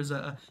Whisper is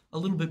a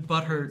little bit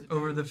butthurt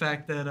over the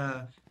fact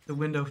that the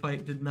window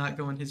fight did not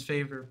go in his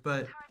favor,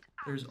 but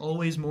there's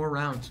always more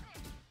rounds.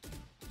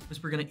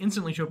 Whisper gonna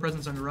instantly show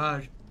presence on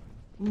Garage.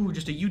 Ooh,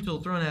 just a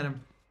util thrown at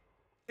him.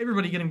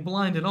 Everybody getting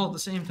blinded all at the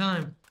same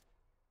time.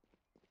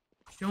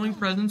 Showing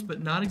presence,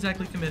 but not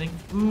exactly committing.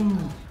 Ooh,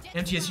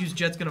 MTSU's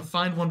Jet's gonna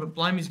find one, but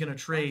Blimey's gonna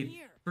trade.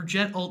 For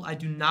Jet ult, I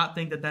do not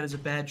think that is a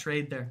bad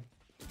trade there.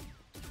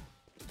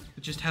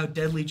 But just how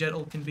deadly Jet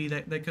ult can be,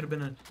 that could have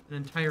been an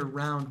entire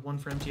round one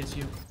for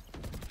MTSU.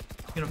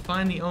 Gonna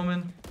find the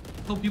Omen.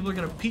 Hope people are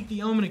gonna peek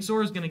the Omen.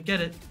 Xora's gonna get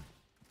it.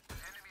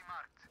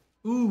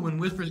 Ooh, and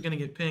Whisper's gonna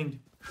get pinged.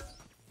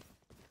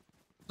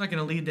 It's not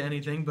gonna lead to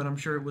anything, but I'm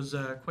sure it was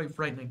quite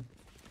frightening.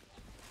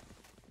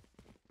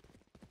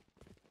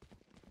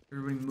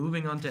 Everybody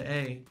moving on to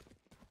A.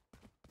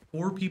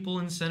 4 people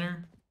in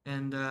center,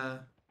 and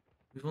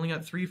we've only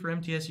got 3 for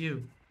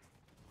MTSU.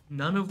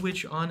 None of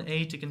which on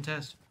A to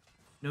contest.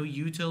 No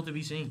util to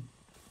be seen.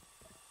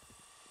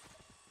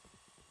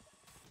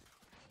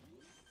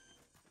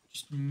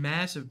 Just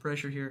massive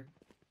pressure here.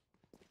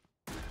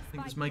 I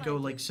think this might go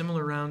like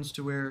similar rounds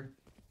to where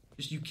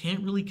just you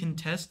can't really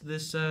contest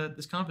this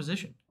this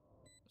composition. I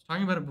was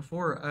talking about it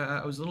before.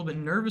 I was a little bit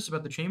nervous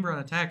about the chamber on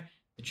attack.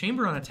 The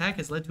chamber on attack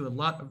has led to a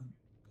lot of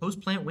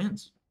post-plant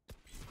wins.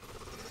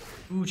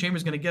 Ooh,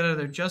 Chamber's gonna get out of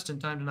there just in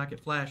time to not get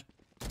flashed.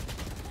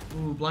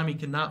 Ooh, Blimey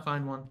cannot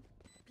find one.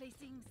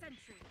 Placing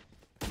sentry.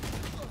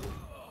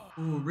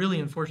 Ooh,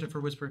 really unfortunate for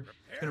Whisper.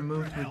 Gonna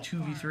move to a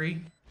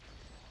 2v3.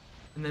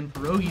 And then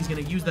Pierogi's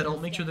gonna use that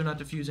ult, make sure they're not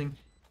defusing.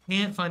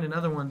 Can't find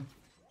another one.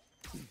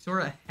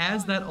 Xora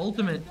has that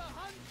ultimate.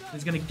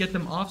 He's gonna get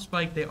them off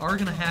spike. They are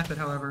gonna half it,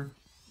 however.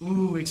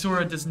 Ooh,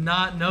 Xora does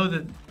not know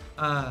that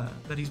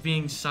that he's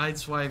being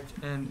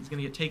sideswiped and he's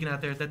gonna get taken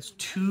out there. That's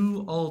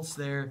 2 ults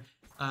there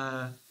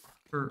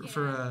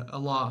for a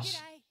loss.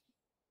 G'day.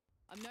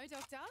 I'm no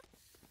doctor,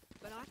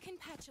 but I can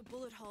patch a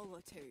bullet hole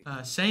or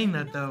 2. Saying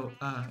that though,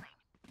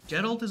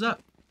 Jet ult is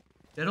up.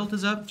 Jet ult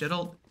is up. Jet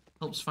ult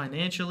helps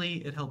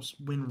financially. It helps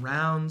win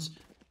rounds.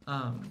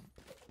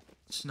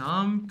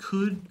 Snom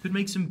could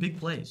make some big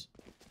plays.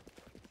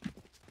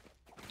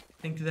 I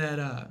think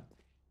that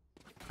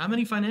how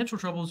many financial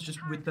troubles just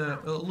with a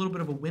little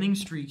bit of a winning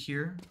streak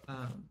here.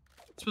 I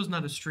suppose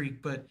not a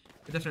streak, but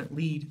a definite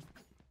lead.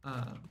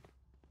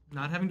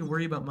 not having to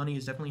worry about money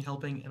is definitely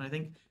helping, and I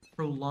think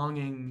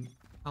prolonging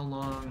how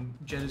long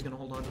Jet is going to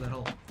hold on to that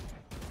ult.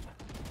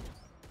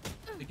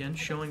 Again,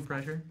 showing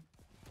pressure.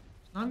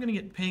 So now I'm going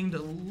to get pinged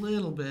a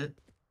little bit.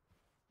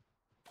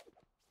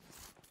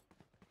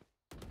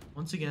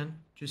 Once again,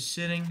 just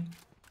sitting,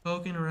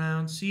 poking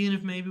around, seeing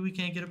if maybe we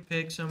can't get a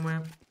pick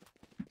somewhere.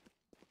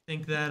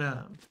 Think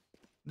that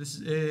this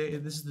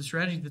is the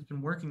strategy that's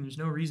been working. There's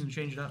no reason to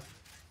change it up.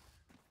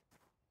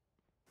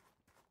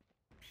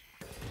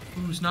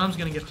 Ooh, Snom's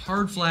gonna get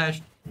hard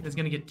flashed and is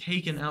gonna get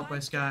taken out by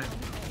Sky.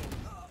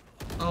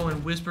 Oh,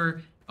 and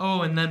Whisper.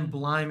 Oh, and then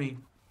Blimey.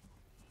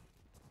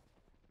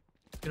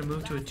 Gonna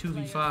move to a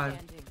 2v5.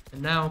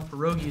 And now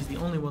Pierogi is the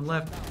only one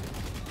left.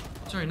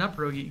 Sorry, not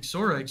Pierogi,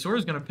 Ixora.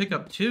 Ixora's gonna pick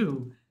up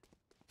 2.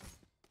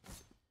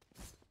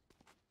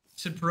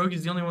 Said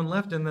Pierogi's the only one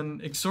left, and then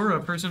Ixora, a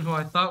person who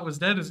I thought was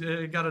dead,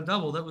 got a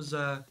double. That was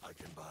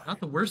not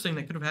the worst thing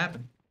that could have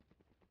happened.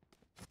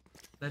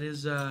 That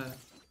is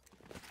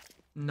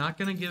not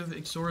going to give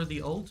Ixora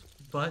the ult,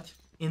 but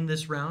in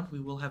this round, we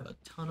will have a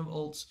ton of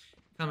ults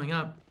coming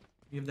up.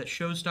 We have that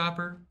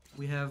Showstopper,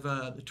 we have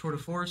the Tour de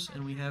Force,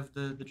 and we have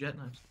the Jet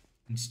Knives.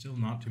 And still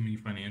not too many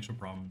financial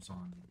problems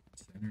on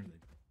center.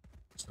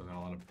 They still got a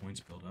lot of points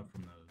built up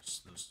from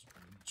those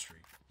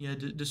streak. Yeah,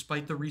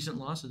 despite the recent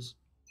losses.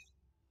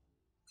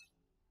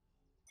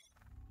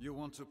 You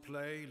want to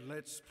play?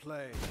 Let's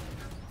play.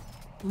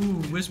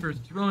 Ooh, Whisper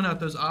throwing out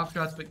those off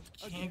shots, but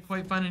can't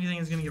quite find anything.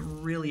 Is going to get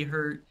really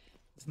hurt.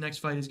 This next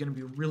fight is going to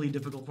be really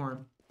difficult for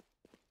him.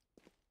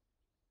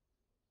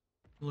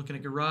 Looking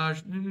at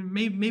Garage.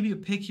 Maybe a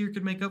pick here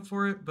could make up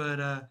for it,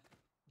 but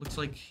looks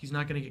like he's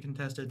not going to get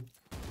contested.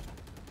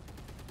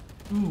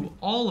 Ooh,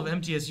 all of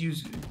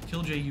MTSU's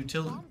Killjoy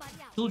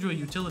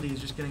utility is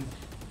just getting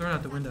thrown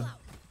out the window.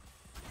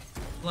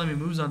 Blimey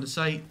moves onto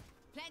site.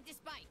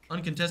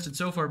 Uncontested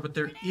so far, but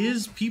there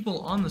is people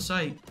on the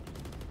site.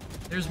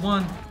 There's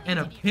one, and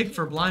a pick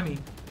for Blimey.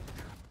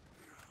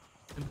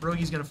 And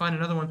Pierogi's going to find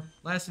another one.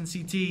 Last in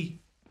CT.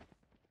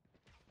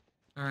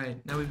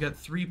 Alright, now we've got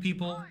 3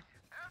 people.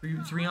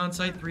 3 on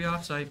site, 3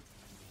 off site.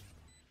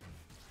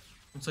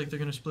 Looks like they're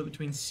going to split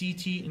between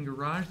CT and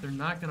Garage. They're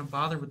not going to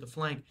bother with the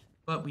flank,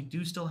 but we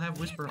do still have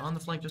Whisper on the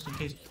flank just in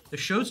case. The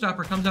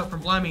Showstopper comes out from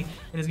Blimey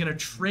and is going to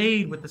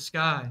trade with the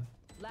Sky.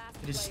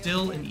 It is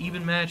still an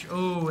even match.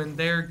 Oh, and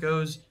there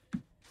goes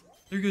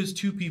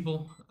 2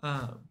 people.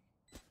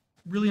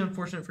 Really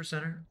unfortunate for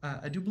center.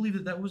 I do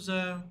believe that was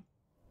a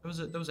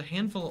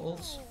handful of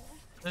ults.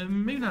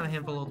 Maybe not a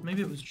handful of ults.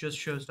 Maybe it was just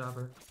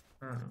Showstopper.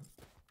 I don't know.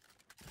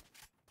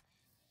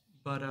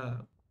 But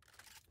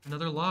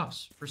another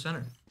loss for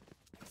center.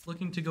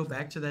 Looking to go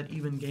back to that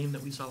even game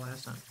that we saw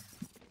last time.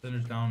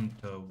 Center's down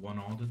to 1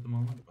 ult at the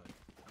moment, but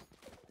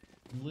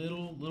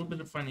little bit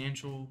of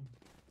financial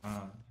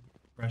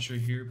pressure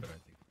here, but I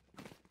think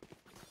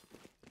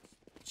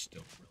it's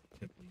still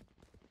relatively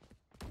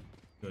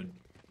good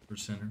for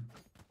center.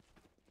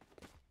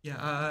 Yeah,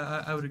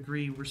 I would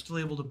agree. We're still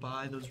able to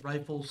buy those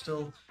rifles,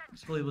 still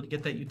able to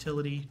get that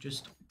utility.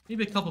 Just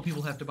maybe a couple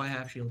people have to buy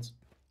half shields.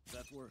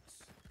 That works.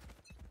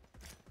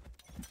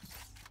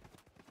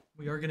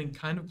 We are getting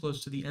kind of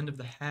close to the end of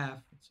the half,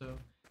 so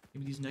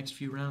maybe these next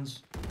few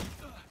rounds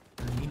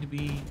need to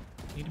be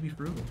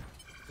frugal.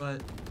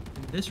 But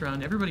in this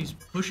round, everybody's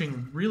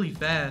pushing really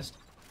fast,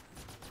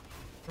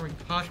 throwing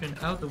caution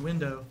out the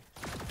window,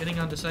 getting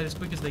onto site as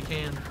quick as they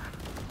can.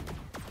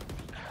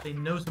 They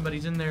know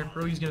somebody's in there.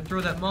 Pierogi's gonna throw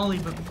that molly,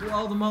 but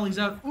while the molly's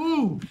out,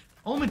 ooh!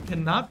 Omen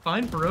cannot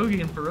find Pierogi,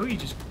 and Pierogi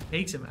just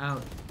takes him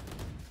out.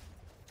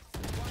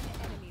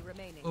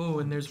 Oh,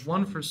 and there's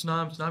one for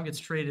Snom. Snom gets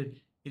traded.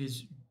 It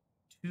is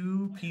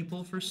 2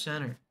 people for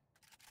center.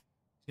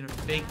 He's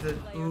gonna fake the.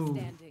 Ooh.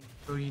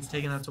 Pierogi's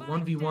taken out to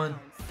 1v1.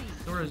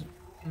 Sora's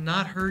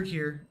not hurt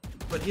here,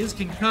 but is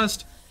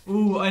concussed.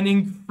 Ooh, an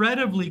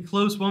incredibly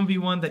close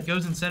 1v1 that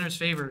goes in center's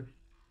favor.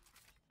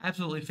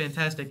 Absolutely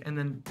fantastic. And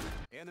then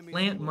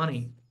plant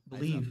money.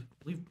 Believe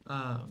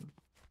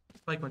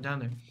Spike went down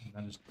there.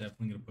 That is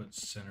definitely going to put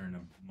center in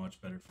a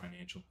much better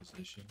financial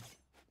position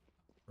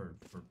for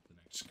the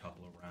next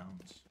couple of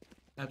rounds.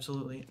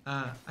 Absolutely.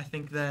 I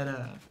think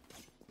that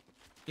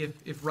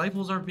if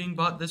rifles aren't being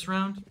bought this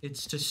round,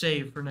 it's to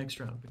save for next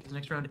round, because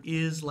next round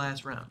is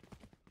last round.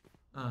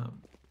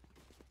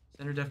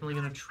 Center definitely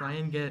going to try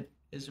and get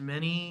as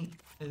many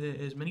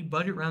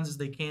budget rounds as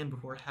they can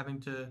before having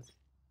to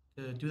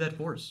do that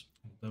force.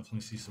 We'll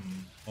definitely see some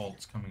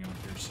ults coming out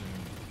here soon.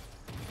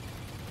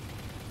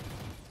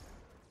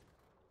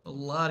 A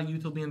lot of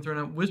util being thrown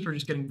out. Whisper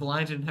just getting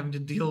blinded and having to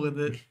deal with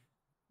it.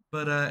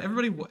 But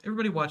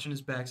everybody watching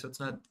his back, so it's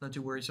not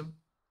too worrisome.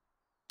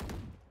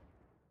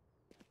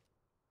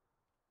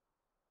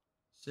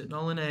 Sitting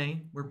all in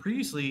A, where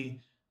previously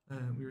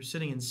we were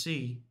sitting in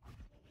C.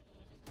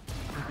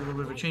 Maybe a little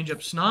bit of a change up.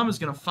 Snom is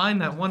going to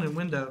find that one in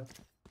window.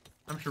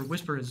 I'm sure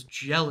Whisper is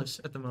jealous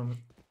at the moment.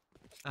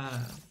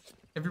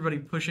 Everybody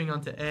pushing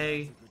onto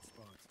A.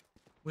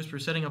 Whisper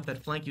setting up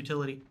that flank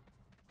utility.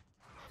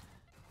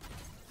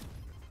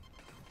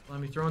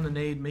 Blimey throwing the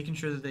nade, making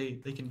sure that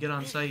they can get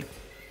on site.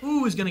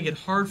 Ooh, is gonna get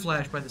hard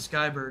flashed by the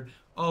Skybird.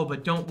 Oh,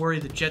 but don't worry,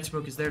 the jet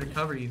smoke is there to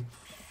cover you.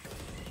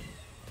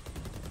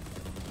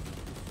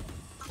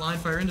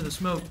 Blind fire into the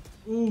smoke.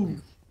 Ooh,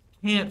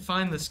 can't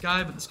find the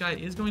Sky, but the Sky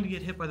is going to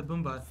get hit by the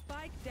Boombot.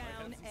 Spike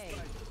down A.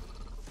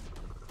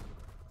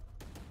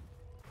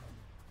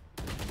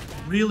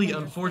 Really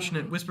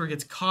unfortunate. Whisper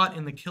gets caught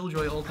in the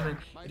Killjoy ultimate.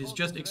 It is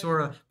just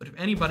Ixora, but if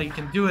anybody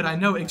can do it, I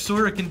know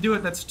Ixora can do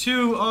it. That's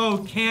 2.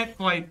 Oh, can't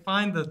quite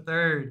find the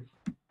 3rd.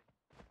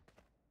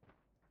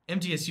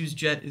 MTSU's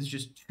Jet is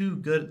just too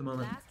good at the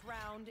moment. Last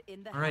round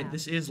in the All right, half.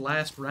 this is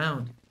last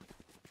round.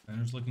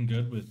 Center's looking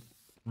good with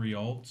 3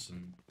 ults,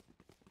 and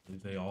I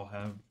believe they all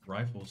have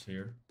rifles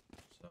here.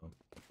 So,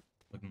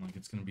 looking like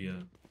it's going to be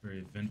a very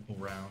eventful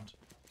round.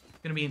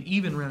 It's going to be an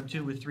even round,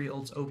 too, with 3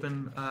 ults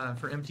open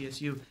for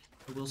MTSU.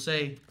 I will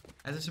say,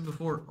 as I said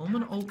before,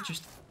 Omen ult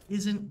just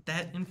isn't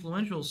that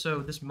influential, so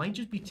this might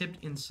just be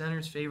tipped in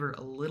Center's favor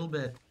a little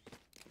bit.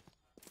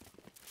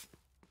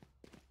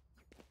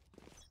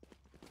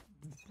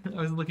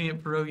 I was looking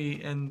at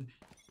Pierogi and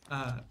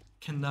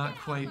cannot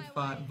quite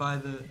buy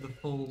the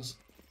fulls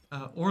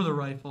or the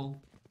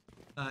rifle,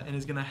 and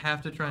is going to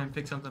have to try and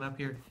pick something up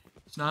here.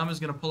 Snam is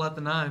going to pull out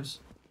the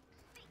knives.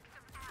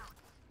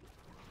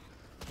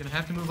 Going to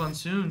have to move on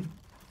soon.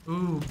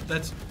 Ooh,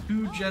 that's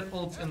 2 jet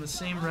ults in the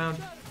same round.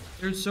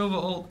 There's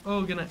Sova ult.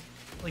 Oh, gonna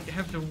like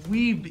have to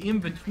weave in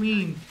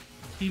between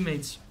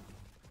teammates.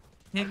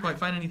 Can't quite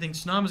find anything.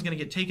 Snam is gonna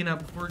get taken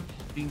out before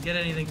he can get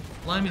anything.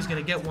 Blimey's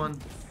gonna get one.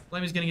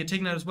 Blimey's gonna get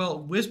taken out as well.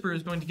 Whisper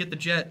is going to get the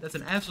jet. That's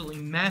an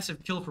absolutely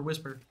massive kill for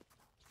Whisper.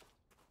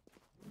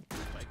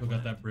 Still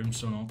got that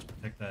Brimstone ult to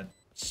protect that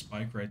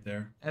spike right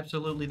there.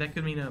 Absolutely, that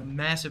could mean a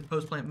massive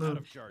post-plant move.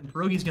 And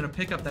Pierogi's gonna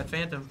pick up that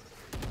Phantom.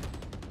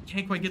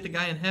 Can't quite get the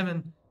guy in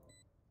heaven.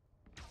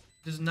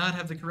 Does not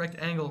have the correct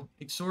angle.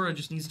 Ixora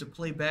just needs to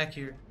play back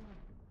here.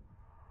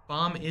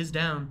 Bomb is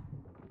down.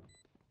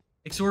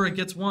 Ixora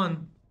gets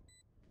one.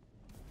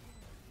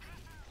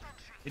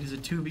 It is a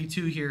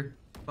 2v2 here.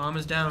 Bomb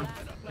is down.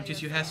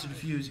 MTSU has to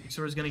defuse.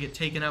 Ixora's going to get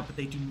taken out, but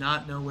they do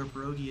not know where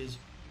Pierogi is.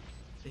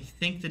 They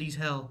think that he's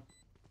hell.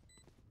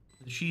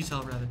 Or she's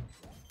hell, rather.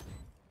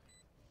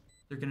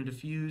 They're going to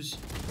defuse.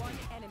 One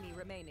enemy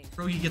remaining.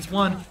 Pierogi gets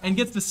one and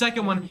gets the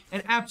second one.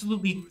 An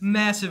absolutely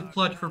massive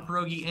clutch for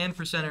Pierogi and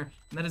for Center.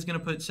 And that is going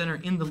to put Center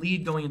in the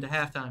lead going into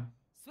halftime.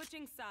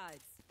 Switching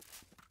sides.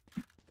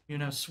 You're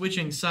now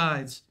switching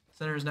sides.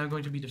 Center is now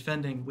going to be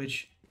defending,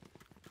 which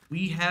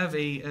we have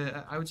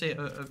I would say,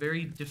 a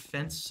very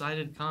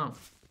defense-sided comp.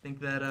 I think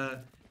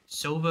that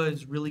Sova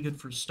is really good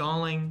for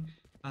stalling,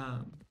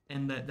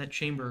 and that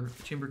chamber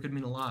could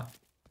mean a lot.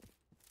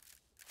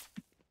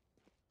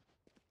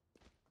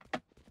 I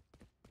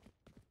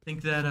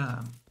think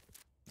that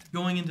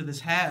going into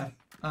this half,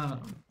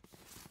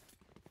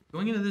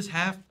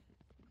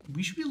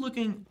 we should be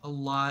looking a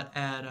lot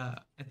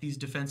at these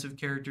defensive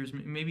characters.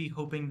 Maybe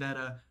hoping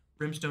that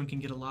Brimstone can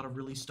get a lot of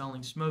really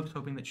stalling smokes,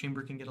 hoping that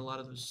Chamber can get a lot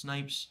of those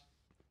snipes.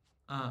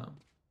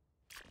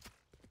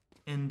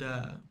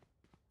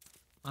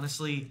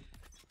 Honestly,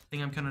 the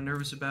thing I'm kind of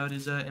nervous about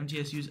is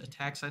MTSU's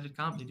attack-sided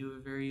comp. They do a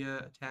very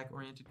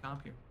attack-oriented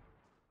comp here.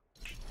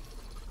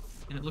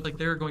 And it looked like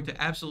they're going to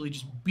absolutely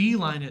just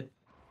beeline it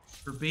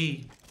for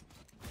B.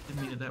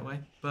 Didn't mean it that way.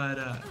 But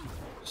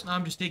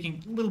Snam just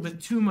taking a little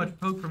bit too much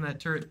poke from that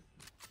turret.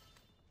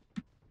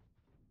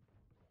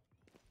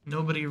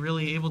 Nobody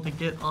really able to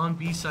get on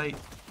B site.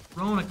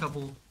 Throwing a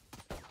couple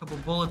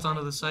bullets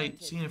onto the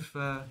site, seeing if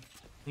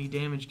any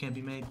damage can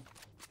be made.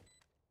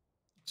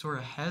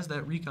 Sora has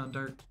that recon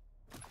dart.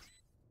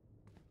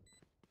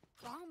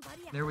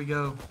 There we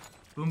go.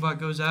 Boombot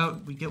goes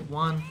out. We get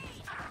one.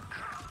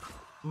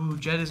 Ooh,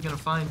 Jet is going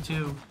to find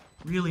two.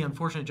 Really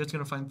unfortunate. Jet's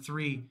going to find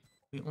three.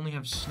 We only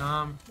have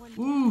Snom.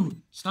 Ooh,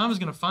 Snom is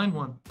going to find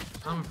one.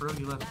 Snom and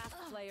Pierogi left.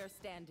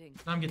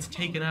 Snom gets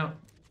taken out.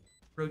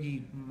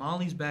 Pierogi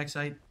mollies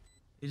backside.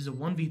 It is a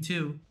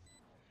 1v2.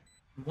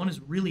 One is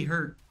really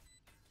hurt.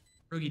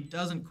 Pierogi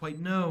doesn't quite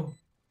know.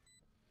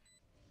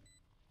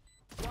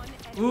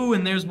 Ooh,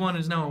 and there's one.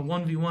 It's now a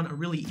 1v1, a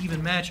really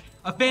even match.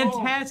 A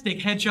fantastic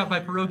headshot by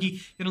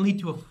Pierogi. Going to lead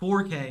to a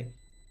 4K.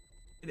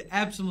 An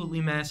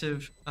absolutely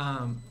massive,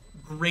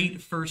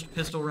 great first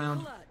pistol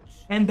round.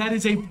 And that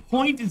is a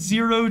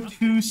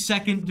 0.02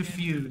 second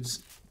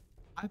defuse.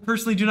 I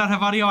personally do not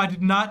have audio. I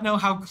did not know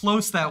how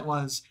close that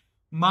was.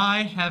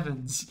 My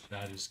heavens.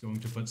 That is going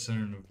to put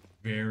Center in a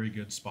very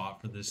good spot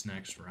for this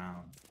next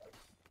round.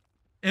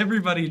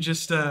 Everybody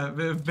just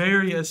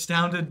very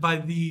astounded by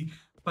the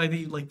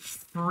like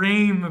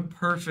frame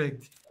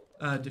perfect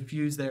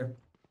defuse there.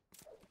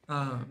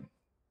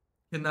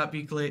 Cannot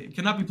be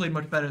played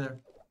much better there.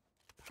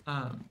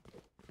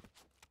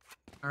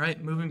 All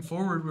right, moving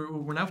forward,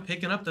 we're now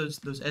picking up those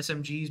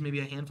SMGs, maybe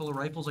a handful of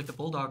rifles like the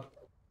Bulldog.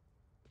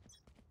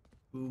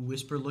 Ooh,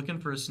 Whisper looking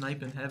for a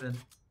snipe in heaven.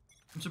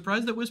 I'm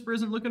surprised that Whisper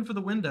isn't looking for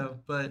the window,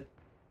 but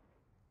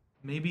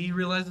maybe he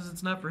realizes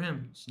it's not for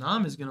him.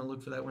 Snom is going to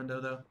look for that window,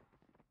 though.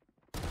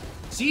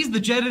 Sees the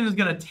jet and is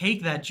going to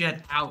take that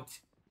jet out.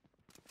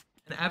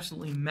 An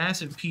absolutely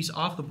massive piece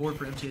off the board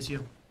for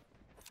MTSU.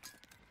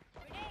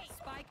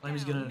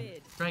 Blimey's down gonna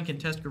mid. try and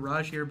contest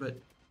garage here, but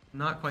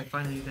not quite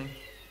find anything.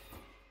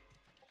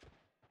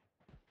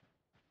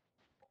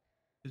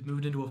 He's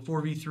moved into a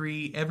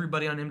 4v3.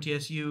 Everybody on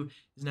MTSU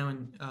is now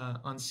in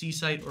on C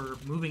site or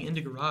moving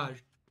into garage.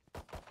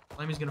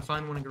 Blimey's gonna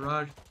find one in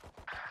garage.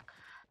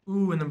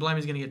 Ooh, and then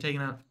Blimey's gonna get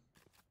taken out.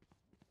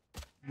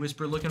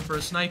 Whisper looking for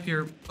a snipe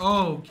here.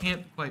 Oh,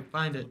 can't quite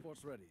find it.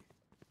 Reports ready.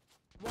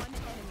 One enemy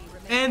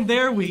remaining. And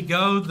there we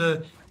go.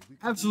 The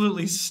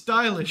absolutely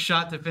stylish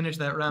shot to finish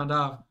that round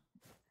off.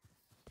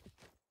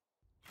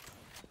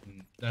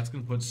 And that's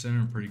going to put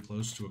center pretty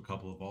close to a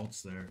couple of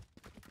ults there.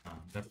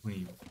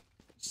 Definitely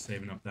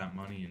saving up that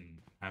money and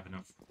have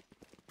enough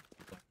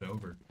left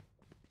over.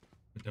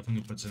 But definitely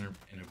going to put center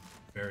in a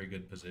very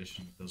good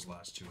position with those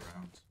last 2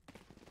 rounds.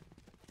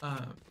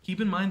 Keep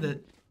in mind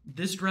that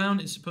this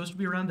round is supposed to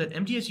be a round that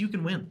MTSU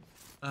can win.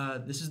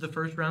 This is the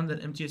first round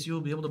that MTSU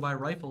will be able to buy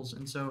rifles,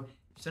 and so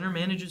if center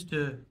manages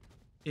to,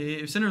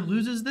 if center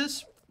loses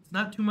this, it's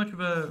not too much of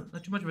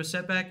a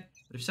setback.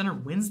 But if center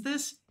wins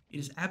this, it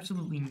is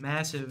absolutely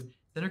massive.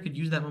 Center could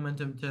use that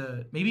momentum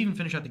to maybe even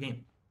finish out the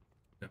game.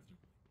 Definitely.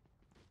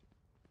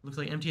 Looks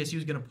like MTSU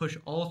is going to push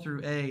all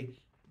through A.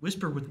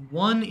 Whisper with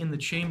 1 in the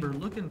chamber,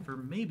 looking for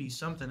maybe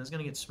something. Is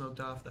going to get smoked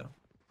off though.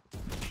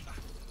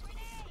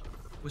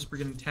 Whisper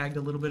getting tagged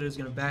a little bit, is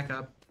going to back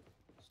up.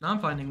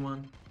 Snom finding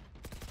one.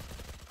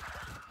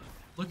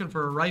 Looking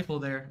for a rifle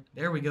there.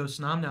 There we go.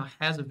 Snom now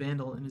has a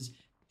Vandal and is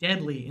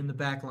deadly in the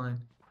back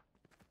line.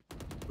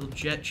 Little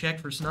jet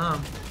check for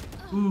Snom.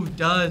 Ooh,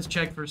 does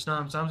check for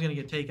Snom. Snom's going to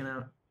get taken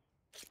out.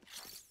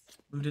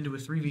 Moved into a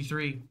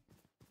 3v3.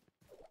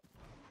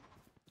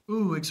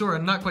 Ooh,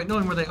 Ixora not quite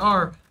knowing where they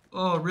are.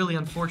 Oh, really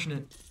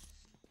unfortunate.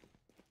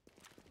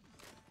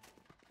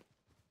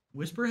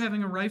 Whisper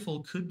having a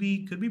rifle could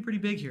be pretty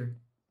big here.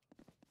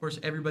 Of course,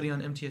 everybody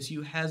on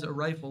MTSU has a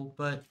rifle,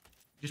 but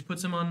just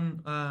puts them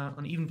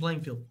on even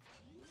playing field.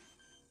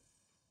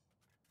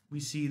 We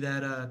see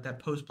that that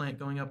post plant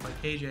going up by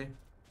KJ.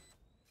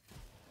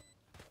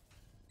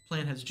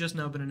 Plant has just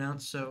now been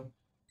announced, so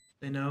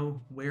they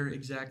know where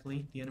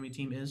exactly the enemy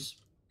team is.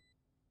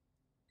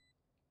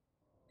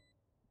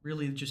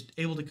 Really just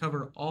able to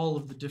cover all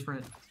of the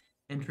different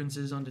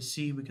entrances onto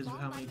C because of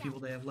how many people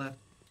they have left.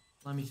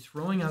 Let me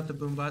throwing out the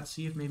boombot,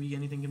 see if maybe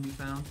anything can be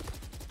found.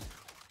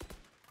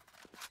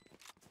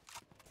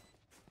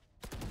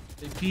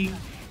 They peek.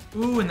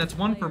 Ooh, and that's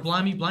 1 for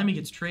Blimey. Blimey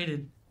gets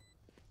traded.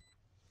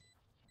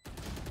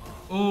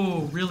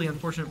 Oh, really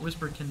unfortunate.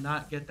 Whisper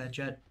cannot get that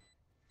jet.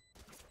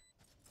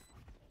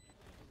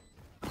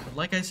 But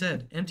like I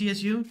said,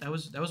 MTSU, that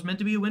was meant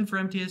to be a win for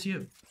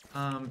MTSU.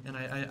 And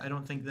I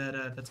don't think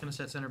that that's going to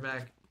set center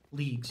back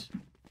leagues.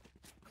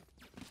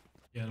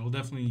 Yeah, it'll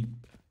definitely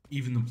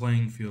even the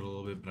playing field a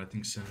little bit, but I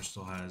think center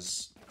still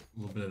has a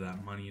little bit of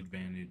that money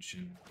advantage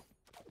and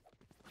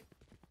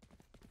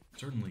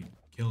certainly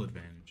kill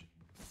advantage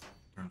in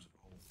terms of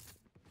hold.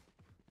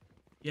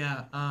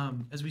 Yeah,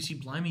 as we see,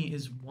 Blimey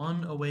is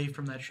 1 away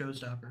from that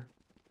showstopper.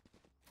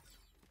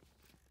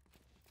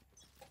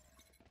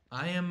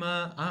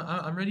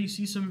 I'm ready to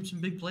see some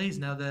big plays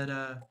now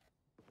that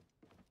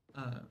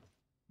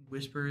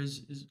Whisper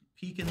is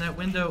peeking that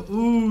window.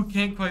 Ooh,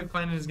 can't quite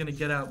find it. Is gonna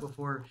get out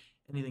before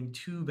anything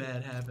too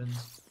bad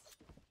happens.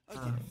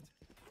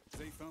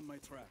 They found my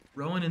trap.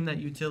 Rowan in that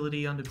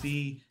utility onto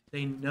B.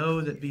 They know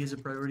that B is a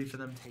priority for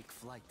them. Take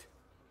flight.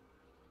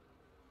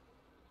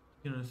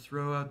 Gonna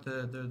throw out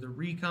the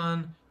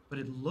recon, but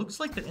it looks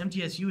like that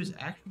MTSU is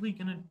actually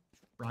gonna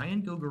try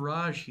and go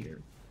garage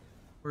here,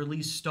 or at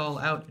least stall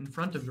out in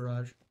front of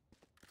garage.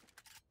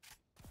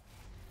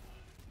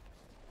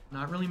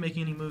 Not really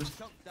making any moves.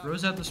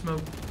 Throws out the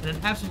smoke, and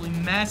an absolutely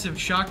massive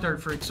shock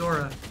dart for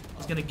Ixora.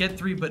 Is gonna get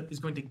 3, but is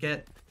going to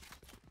get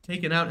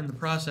taken out in the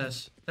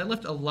process. That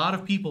left a lot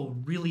of people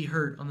really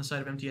hurt on the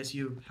side of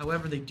MTSU.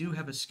 However, they do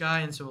have a Sky,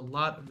 and so a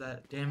lot of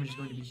that damage is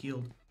going to be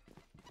healed.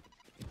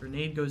 The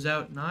grenade goes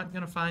out, not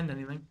gonna find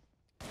anything.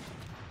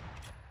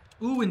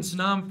 Ooh, and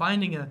Snom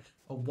finding a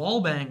wall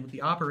bang with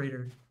the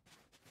operator.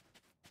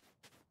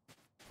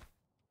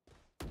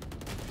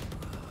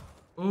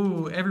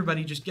 Ooh,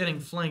 everybody just getting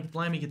flanked.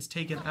 Blimey gets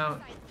taken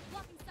out.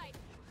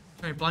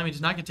 Sorry, Blimey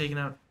does not get taken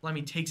out.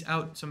 Blimey takes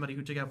out somebody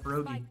who took out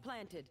Pierogi. Spike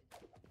planted.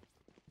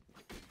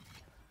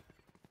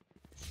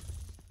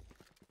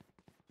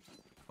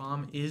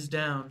 Bomb is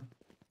down.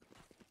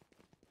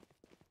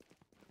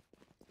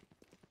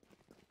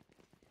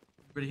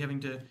 Everybody having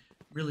to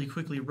really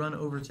quickly run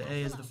over to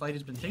A as the fight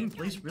has been taking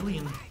place really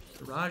in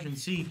garage and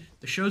C.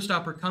 The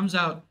showstopper comes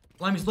out.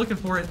 Blimey's looking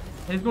for it,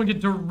 and it's going to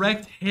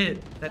direct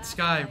hit that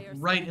Sky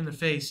right in the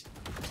face.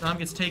 Snom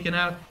gets taken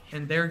out,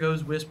 and there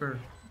goes Whisper.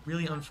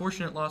 Really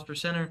unfortunate loss for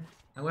center.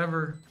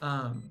 However,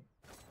 I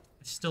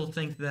still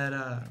think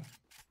that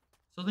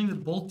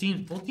both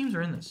teams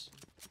are in this.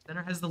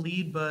 Center has the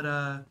lead,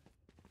 but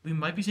we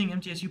might be seeing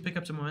MTSU pick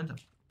up some momentum.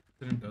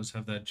 Center does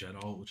have that jet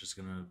ult, which is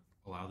going to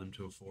allow them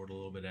to afford a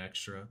little bit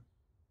extra and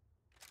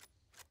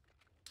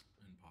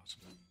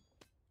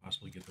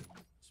possibly get the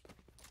win.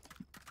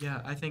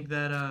 Yeah, I think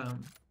that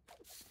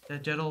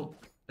that jet ult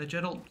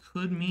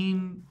could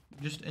mean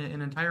just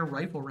an entire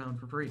rifle round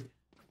for free.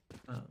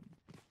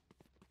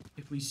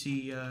 If we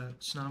see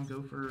Snom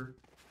go for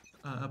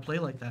a play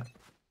like that.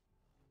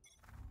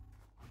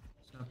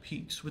 So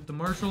peeks with the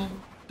Marshall.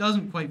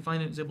 Doesn't quite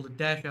find it. Is able to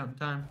dash out in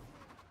time.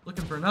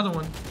 Looking for another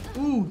one.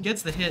 Ooh,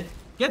 gets the hit.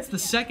 Gets the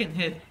second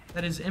hit.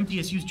 That is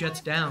MTSU's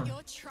Jets down.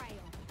 Your trail.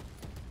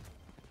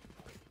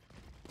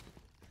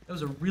 That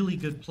was a really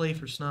good play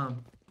for Snom.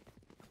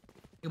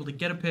 Able to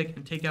get a pick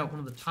and take out one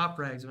of the top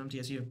frags of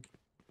MTSU.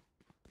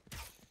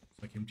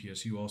 It's like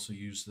MTSU also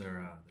used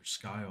their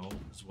Sky ult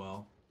as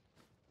well.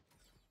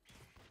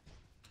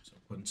 So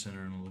putting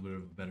center in a little bit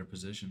of a better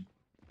position.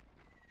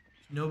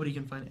 Nobody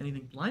can find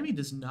anything. Blimey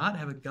does not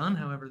have a gun,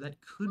 however. That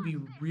could be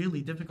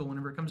really difficult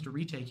whenever it comes to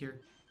retake here.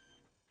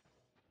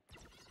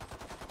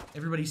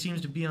 Everybody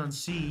seems to be on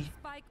C,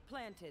 Spike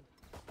planted.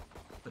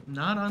 but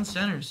not on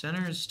center.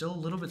 Center is still a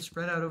little bit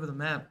spread out over the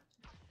map.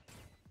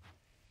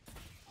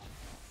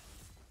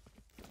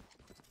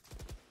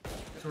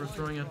 So we're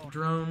throwing out the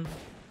drone.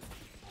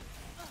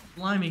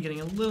 Blimey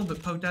getting a little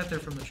bit poked out there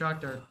from the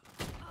shock dart.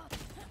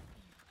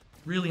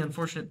 Really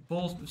unfortunate.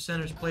 Both of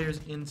center's players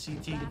in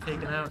CT get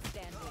taken out.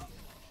 Standing.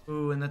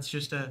 Ooh, and that's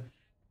just a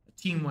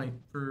team wipe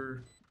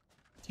for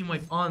team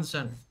wipe on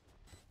center.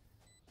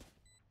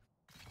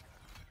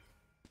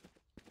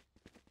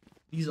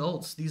 These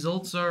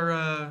ults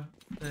are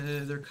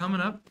they're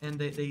coming up, and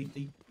they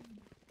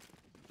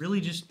really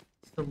just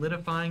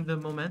solidifying the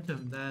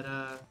momentum that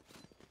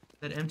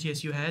that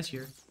MTSU has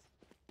here.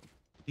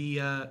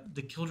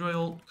 The Killjoy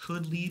ult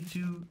could lead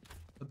to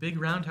a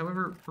big round.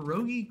 However,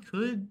 Pierogi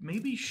could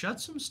maybe shut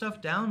some stuff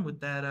down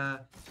with that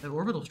that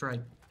orbital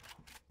strike.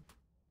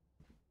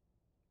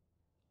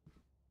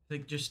 I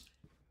think just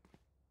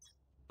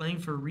playing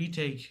for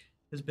retake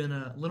has been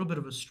a little bit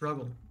of a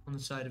struggle on the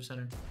side of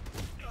center.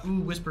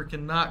 Ooh, Whisper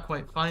cannot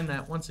quite find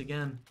that once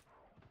again.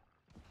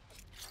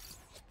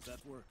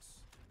 That works.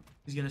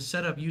 He's going to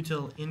set up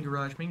util in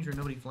garage, making sure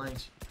nobody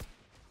flanks.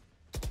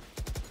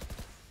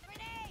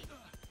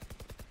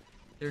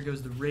 There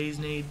goes the raise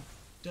nade.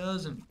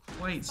 Doesn't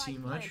quite see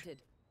Spike much. planted.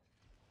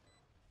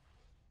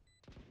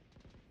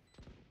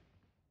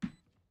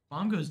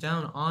 Bomb goes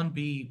down on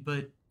B,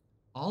 but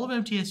all of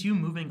MTSU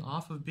moving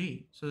off of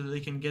B so that they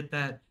can get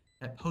that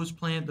post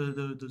plant,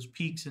 those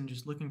peaks, and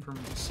just looking from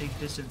a safe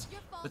distance.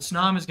 But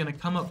Snom is going to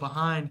come up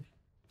behind,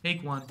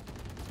 take one.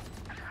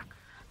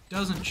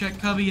 Doesn't check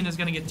Cubby and is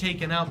going to get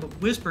taken out, but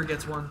Whisper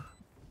gets one.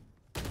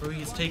 Rogi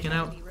gets taken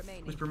out. Enemy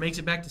remaining. Whisper makes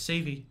it back to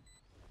Savy.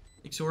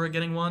 Ixora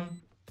getting one.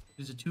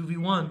 There's a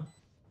 2v1.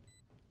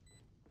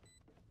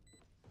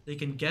 They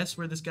can guess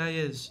where this guy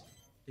is.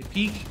 They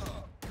peek.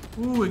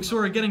 Ooh,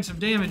 Ixora getting some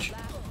damage.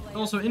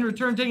 Also, in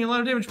return, taking a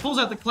lot of damage. Pulls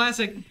out the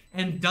classic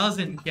and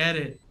doesn't get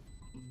it.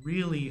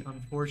 Really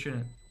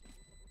unfortunate.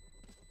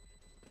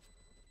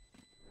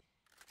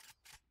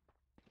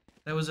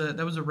 That was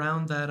a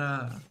round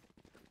that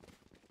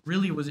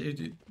really was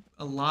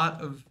a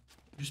lot of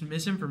just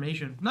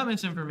misinformation. Not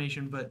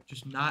misinformation, but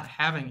just not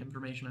having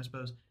information, I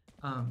suppose.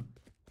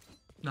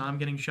 Now I'm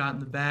getting shot in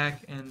the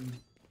back, and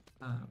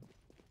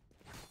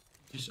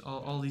just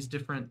all these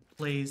different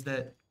plays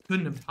that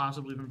couldn't have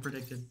possibly been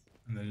predicted.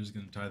 And that is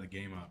going to tie the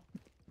game up.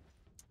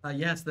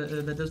 Yes,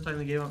 that does time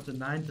the game up to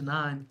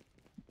 9-9.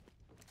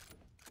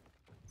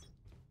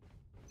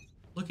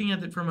 Looking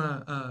at it from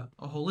a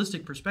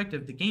holistic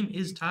perspective, the game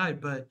is tied,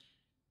 but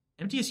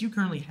MTSU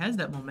currently has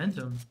that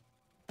momentum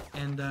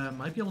and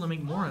might be able to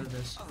make more out of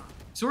this.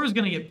 Ixora is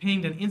going to get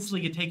pinged and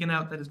instantly get taken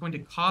out. That is going to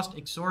cost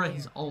Ixora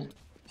his ult.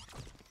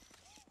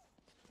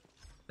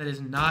 That is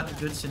not a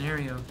good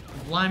scenario.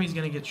 Blimey's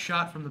going to get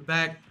shot from the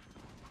back.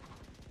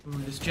 Ooh,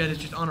 this Jet is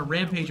just on a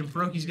rampage, and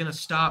Pierogi's going to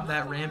stop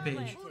that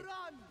rampage.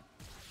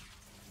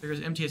 There goes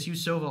MTSU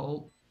Sova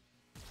ult.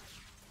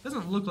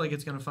 Doesn't look like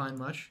it's going to find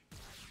much.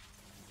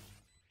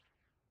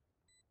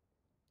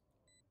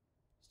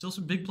 Still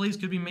some big plays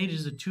could be made. It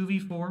is a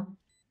 2v4.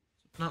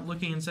 Not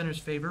looking in center's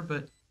favor,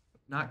 but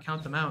not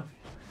count them out.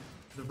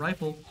 The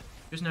rifle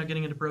just now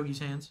getting into Pierogi's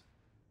hands.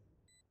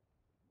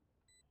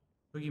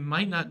 Pierogi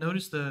might not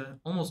notice the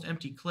almost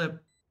empty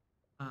clip.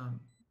 And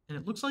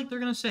it looks like they're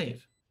going to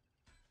save.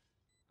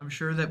 I'm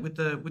sure that with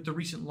the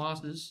recent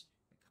losses,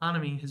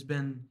 economy has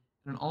been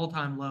at an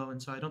all-time low,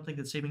 and so I don't think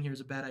that saving here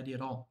is a bad idea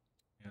at all.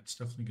 Yeah, it's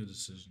definitely a good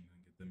decision to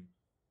get them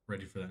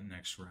ready for that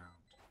next round.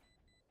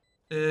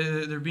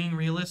 They're being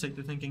realistic.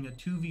 They're thinking a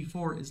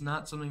 2v4 is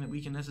not something that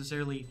we can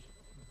necessarily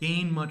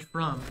gain much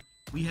from.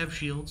 We have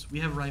shields. We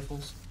have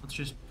rifles. Let's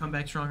just come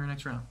back stronger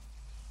next round.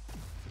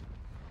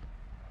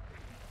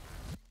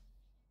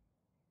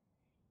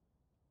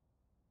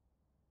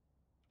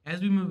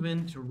 As we move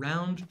into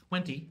round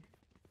 20,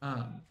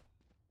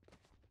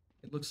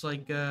 it looks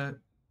like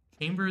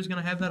Chamber is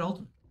going to have that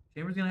ultimate.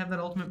 Chamber's going to have that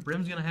ultimate.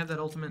 Brim's going to have that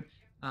ultimate.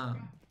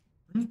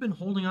 Brim's been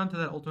holding on to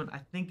that ultimate, I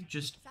think,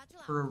 just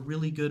for a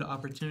really good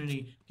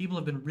opportunity. People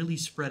have been really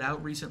spread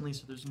out recently,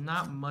 so there's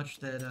not much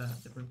that,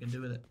 that Brim can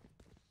do with it.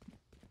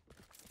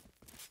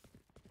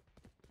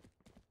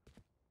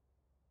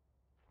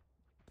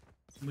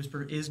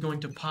 Whisper is going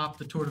to pop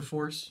the Tour de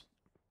Force.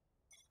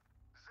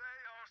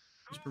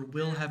 Whisper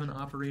will have an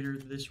operator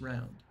this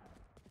round.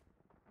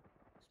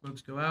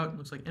 Smokes go out.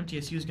 Looks like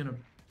MTSU is gonna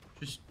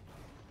just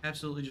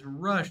absolutely just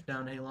rush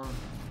down A long.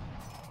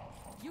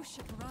 You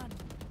should run.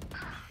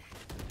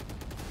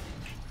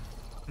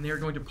 And they're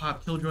going to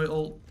pop Killjoy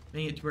ult,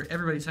 making it to where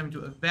everybody's having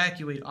to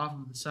evacuate off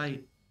of the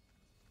site.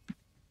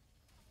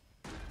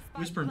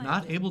 Whisper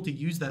not able to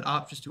use that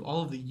op just to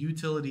all of the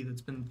utility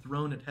that's been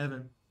thrown at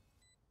Heaven.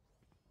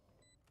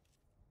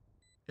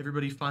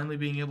 Everybody finally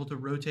being able to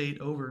rotate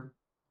over.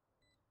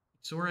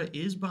 Ixora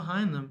is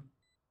behind them.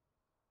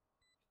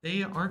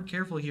 They aren't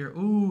careful here.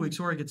 Ooh,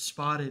 Ixora gets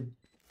spotted.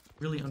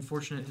 Really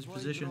unfortunate. His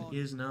position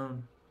is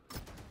known.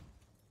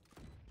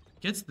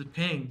 Gets the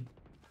ping.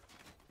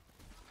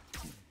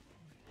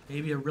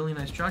 Maybe a really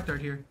nice chalk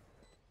dart here.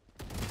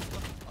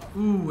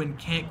 Ooh, and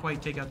can't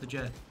quite take out the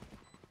jet.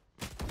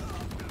 But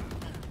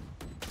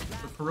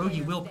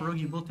Pierogi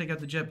will take out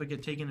the jet, but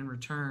get taken in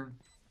return.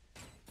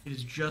 It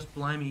is just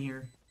Blimey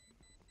here.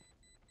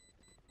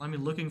 Blimey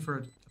looking for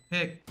a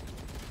pick.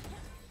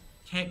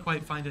 Can't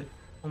quite find it.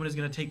 Omen is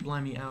going to take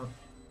Blimey out.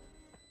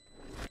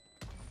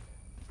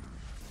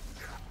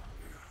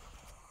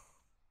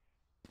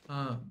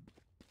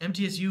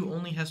 MTSU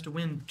only has to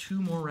win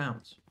 2 more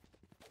rounds.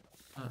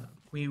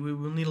 We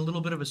will need a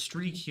little bit of a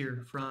streak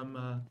here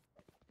from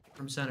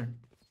Center.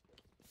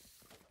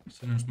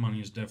 Center's money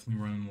is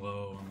definitely running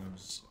low on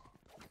those.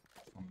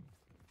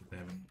 They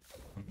haven't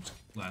on those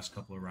last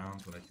couple of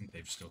rounds, but I think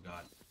they've still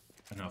got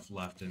enough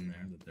left in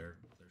there that they're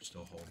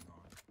still holding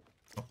on.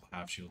 A couple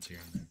half shields here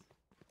and there.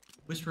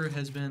 Whisper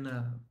has been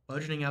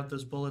budgeting out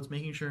those bullets,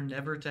 making sure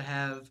never to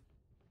have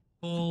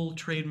full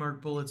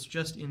trademark bullets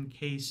just in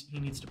case he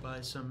needs to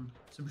buy some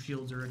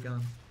shields or a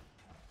gun.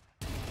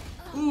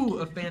 Ooh,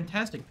 a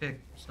fantastic pick.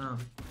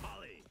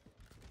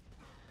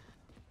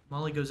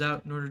 Molly goes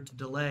out in order to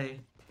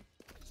delay.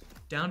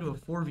 Down to a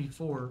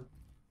 4v4,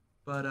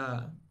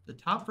 but the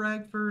top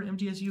frag for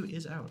MTSU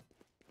is out.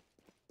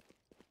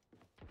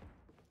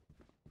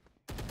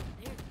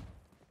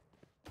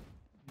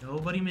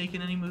 Nobody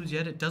making any moves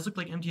yet. It does look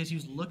like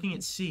MTSU's looking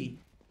at C.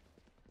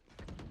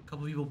 A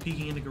couple people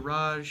peeking into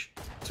garage.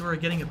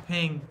 Ixora getting a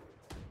ping.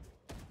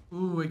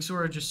 Ooh,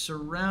 Ixora just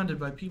surrounded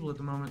by people at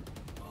the moment.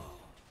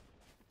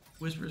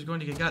 Whisper is going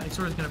to get got.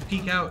 Ixora's going to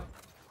peek out.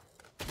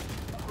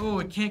 Oh,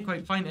 it can't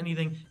quite find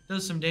anything.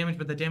 Does some damage,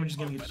 but that damage is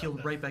going to get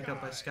healed right back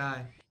up by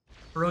Sky.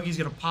 Pierogi's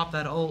going to pop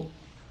that ult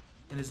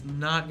and is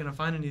not going to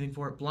find anything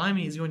for it.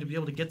 Blimey is going to be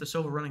able to get the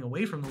Sova running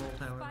away from the ult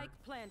tower. Spike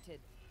planted.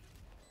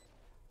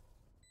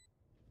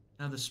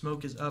 Now the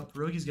smoke is up.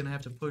 Pierogi's going to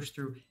have to push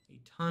through a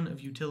ton of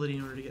utility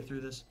in order to get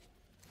through this.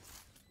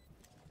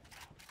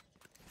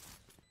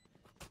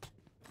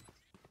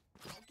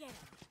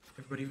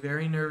 Everybody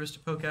very nervous to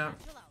poke out.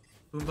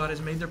 Boombot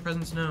has made their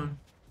presence known.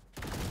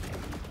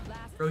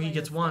 Pierogi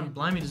gets one.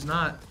 Blimey does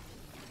not.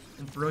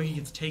 And Pierogi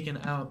gets taken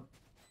out.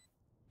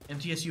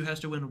 MTSU has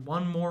to win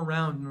 1 more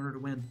round in order to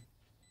win.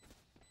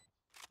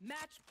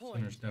 Match point.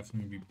 Center's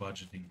definitely be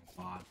budgeting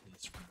a lot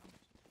this round.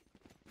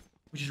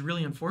 Which is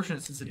really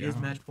unfortunate since it is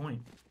match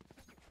point.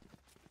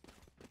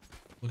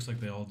 Looks like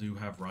they all do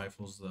have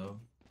rifles though.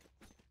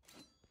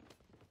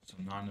 So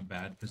not in a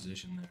bad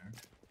position there.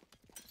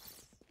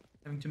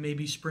 Having to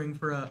maybe spring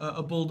for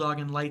a Bulldog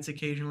and lights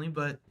occasionally,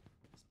 but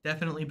it's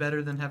definitely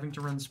better than having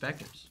to run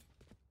Spectres.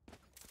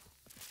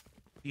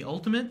 The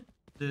ultimate,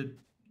 the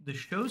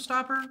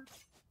Showstopper,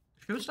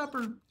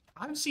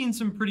 I've seen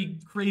some pretty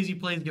crazy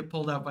plays get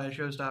pulled out by a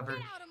Showstopper,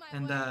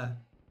 and I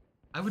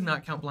would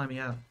not count Blimey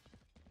out.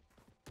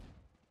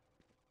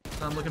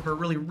 So I'm looking for a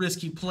really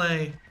risky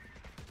play.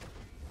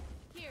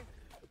 Here.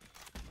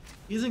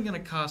 He isn't going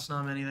to cost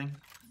Snom anything.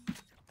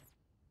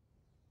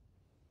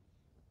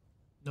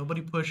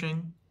 Nobody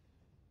pushing.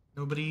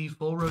 Nobody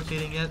full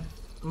rotating yet.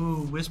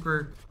 Ooh,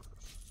 Whisper.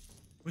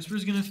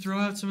 Whisper's going to throw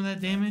out some of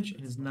that damage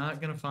and is not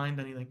going to find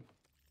anything.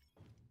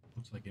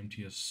 Looks like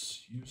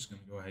MTSU's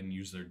going to go ahead and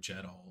use their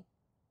jet ult.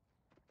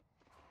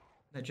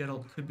 That jet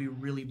ult could be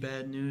really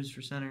bad news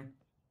for Center.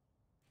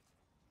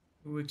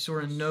 Ooh,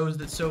 Ixora knows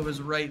that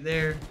Sova's right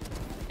there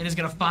and is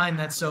going to find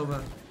that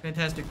Sova.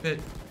 Fantastic pit.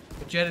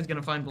 But Jet is going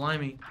to find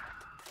Blimey.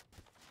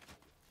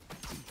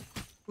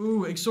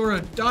 Ooh,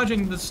 Ixora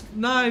dodging the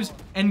knives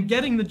and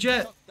getting the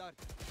jet.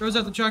 Throws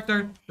out the chalk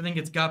dart, but then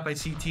gets got by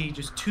CT.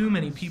 Just too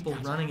many people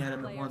running at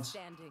him at once.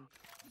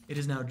 It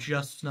is now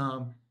just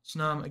Snom.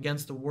 Snom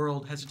against the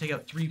world has to take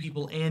out 3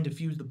 people and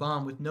defuse the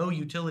bomb with no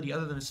utility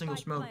other than a single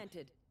smoke.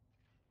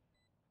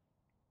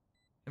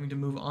 Having to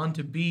move on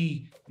to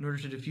B in order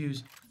to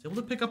defuse. He's able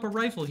to pick up a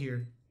rifle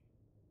here.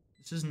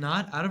 This is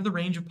not out of the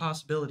range of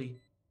possibility.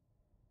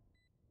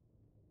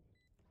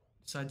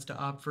 Decides to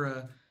opt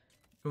for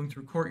going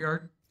through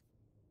courtyard.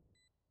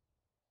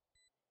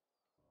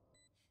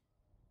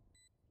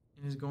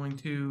 And is going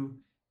to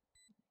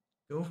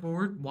go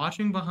forward,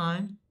 watching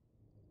behind,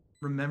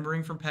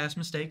 remembering from past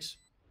mistakes.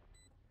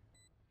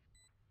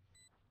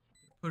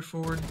 Push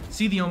forward,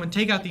 see the Omen,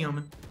 take out the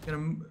Omen.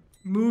 Gonna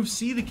move,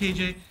 see the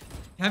KJ,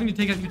 having to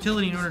take out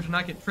utility in order to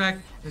not get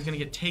tracked, and is gonna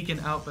get taken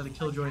out by the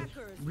Killjoy.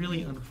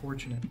 Really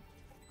unfortunate.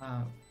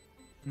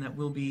 and that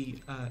will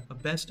be a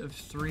best of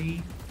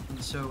 3.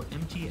 And so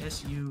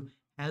MTSU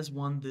has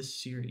won this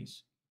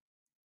series.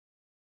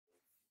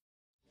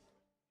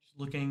 Just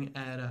looking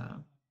at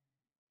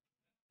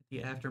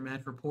the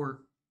aftermath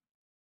report,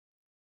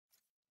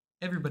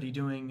 everybody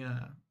doing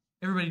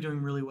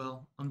really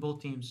well on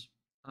both teams,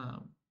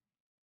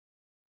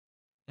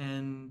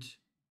 and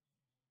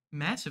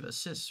massive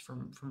assists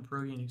from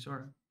Pierogi and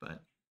Ixora.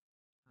 But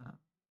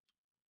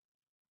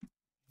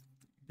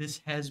this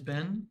has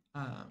been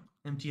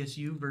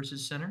MTSU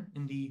versus Center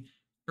in the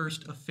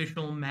first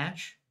official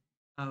match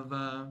of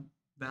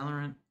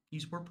Valorant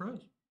Esport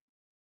Pros.